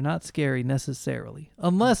 They're not scary necessarily,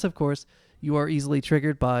 unless, of course, you are easily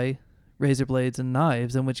triggered by razor blades and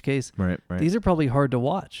knives, in which case these are probably hard to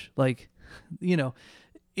watch. Like,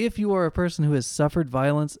 if you are a person who has suffered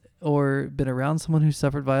violence or been around someone who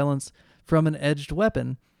suffered violence from an edged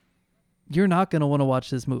weapon, you're not going to want to watch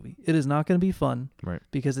this movie. It is not going to be fun,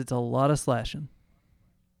 because it's a lot of slashing.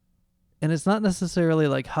 And it's not necessarily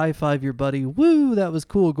like high five your buddy, woo, that was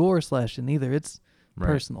cool gore slashing either. It's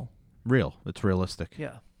personal. Real. It's realistic.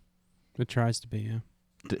 Yeah. It tries to be, yeah.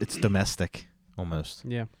 It's domestic, almost.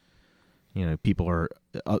 Yeah. People are,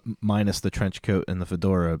 minus the trench coat and the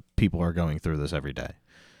fedora, people are going through this every day.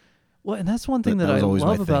 Well, and that's one thing that I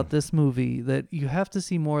love about this movie, that you have to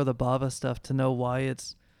see more of the Bava stuff to know why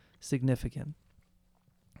it's significant.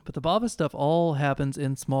 But the Bava stuff all happens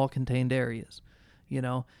in small contained areas. You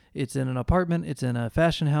know, it's in an apartment, it's in a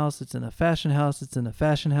fashion house, it's in a fashion house, it's in a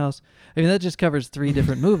fashion house. I mean, that just covers 3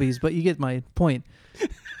 different movies, but you get my point.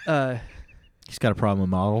 He's got a problem with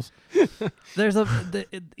models. There's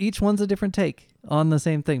each one's a different take on the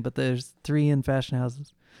same thing, but there's 3 in fashion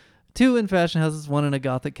houses. 2 in fashion houses, 1 in a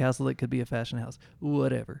gothic castle that could be a fashion house.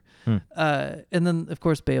 Whatever. And then, of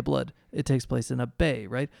course, Bay of Blood. It takes place in a bay,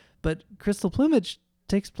 right? But Crystal Plumage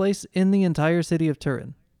takes place in the entire city of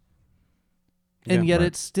Turin. And yet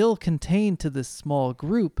it's still contained to this small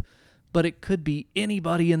group, but it could be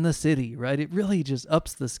anybody in the city, right? It really just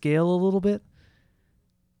ups the scale a little bit.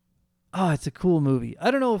 Oh, it's a cool movie. I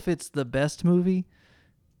don't know if it's the best movie,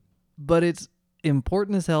 but it's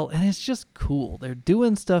important as hell, and it's just cool. They're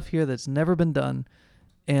doing stuff here that's never been done,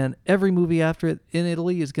 and every movie after it in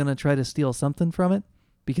Italy is going to try to steal something from it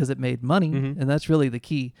because it made money, and that's really the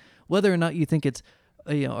key. Whether or not you think it's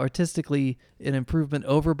artistically an improvement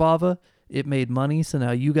over Bava, it made money, so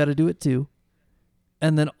now you got to do it too.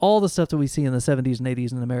 And then all the stuff that we see in the 70s and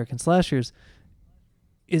 80s in American slashers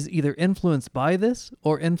is either influenced by this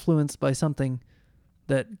or influenced by something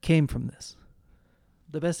that came from this.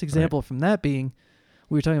 The best example from that being,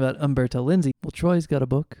 we were talking about Umberto Lindsay. Well, Troy's got a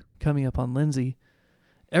book coming up on Lindsay.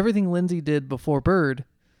 Everything Lindsay did before Bird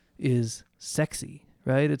is sexy,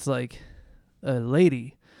 right? It's like a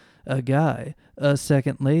lady, a guy, a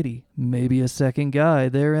second lady, maybe a second guy.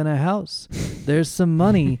 They're in a house. There's some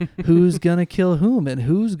money. Who's going to kill whom and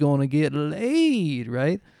who's going to get laid,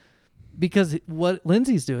 right? Because what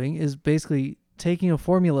Lindsay's doing is basically taking a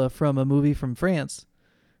formula from a movie from France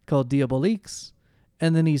called Diaboliques,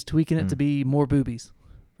 and then he's tweaking it to be more boobies,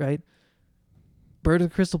 right? Bird of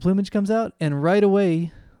the Crystal Plumage comes out, and right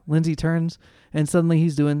away, Lindsay turns, and suddenly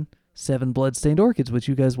he's doing 7 Bloodstained Orchids, which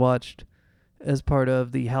you guys watched as part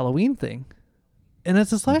of the Halloween thing. And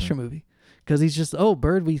it's a slasher movie. Because he's just,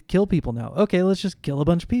 Bird, we kill people now. Okay, let's just kill a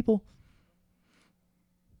bunch of people.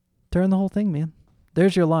 Turn the whole thing, man.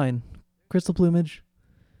 There's your line. Crystal Plumage,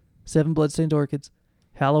 7 Bloodstained Orchids,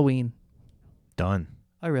 Halloween. Done.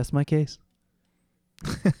 I rest my case.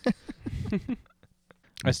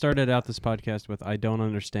 I started out this podcast with, I don't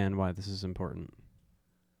understand why this is important.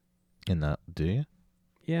 And that, do you?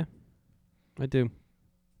 Yeah, I do.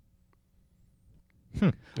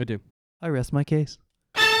 I do. I rest my case.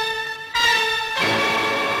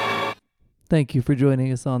 Thank you for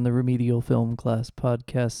joining us on the Remedial Film Class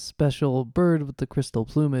Podcast special Bird with the Crystal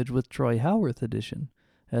Plumage with Troy Howarth edition.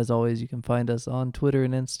 As always, you can find us on Twitter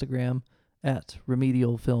and Instagram at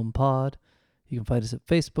Remedial Film Pod. You can find us at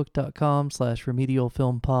facebook.com/Remedial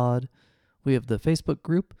Film Pod. We have the Facebook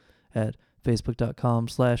group at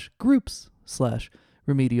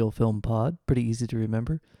facebook.com/groups/Remedial Film Pod. Pretty easy to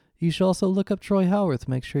remember. You should also look up Troy Howarth.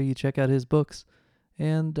 Make sure you check out his books.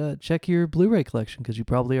 And check your Blu-ray collection because you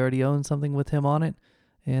probably already own something with him on it.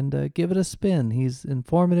 And give it a spin. He's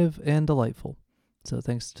informative and delightful. So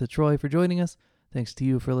thanks to Troy for joining us. Thanks to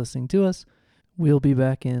you for listening to us. We'll be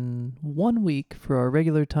back in 1 week for our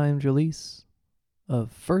regular timed release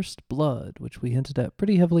of First Blood, which we hinted at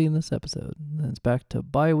pretty heavily in this episode. And then it's back to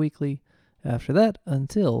bi-weekly after that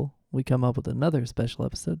until we come up with another special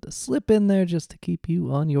episode to slip in there just to keep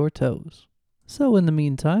you on your toes. So in the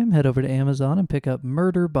meantime, head over to Amazon and pick up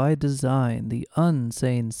Murder by Design, the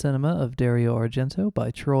Unsane Cinema of Dario Argento by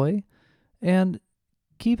Troy. And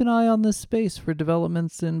keep an eye on this space for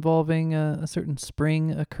developments involving a certain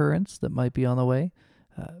spring occurrence that might be on the way.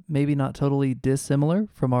 Maybe not totally dissimilar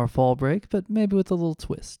from our fall break, but maybe with a little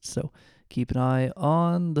twist. So keep an eye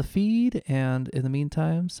on the feed, and in the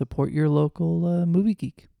meantime, support your local movie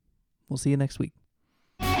geek. We'll see you next week.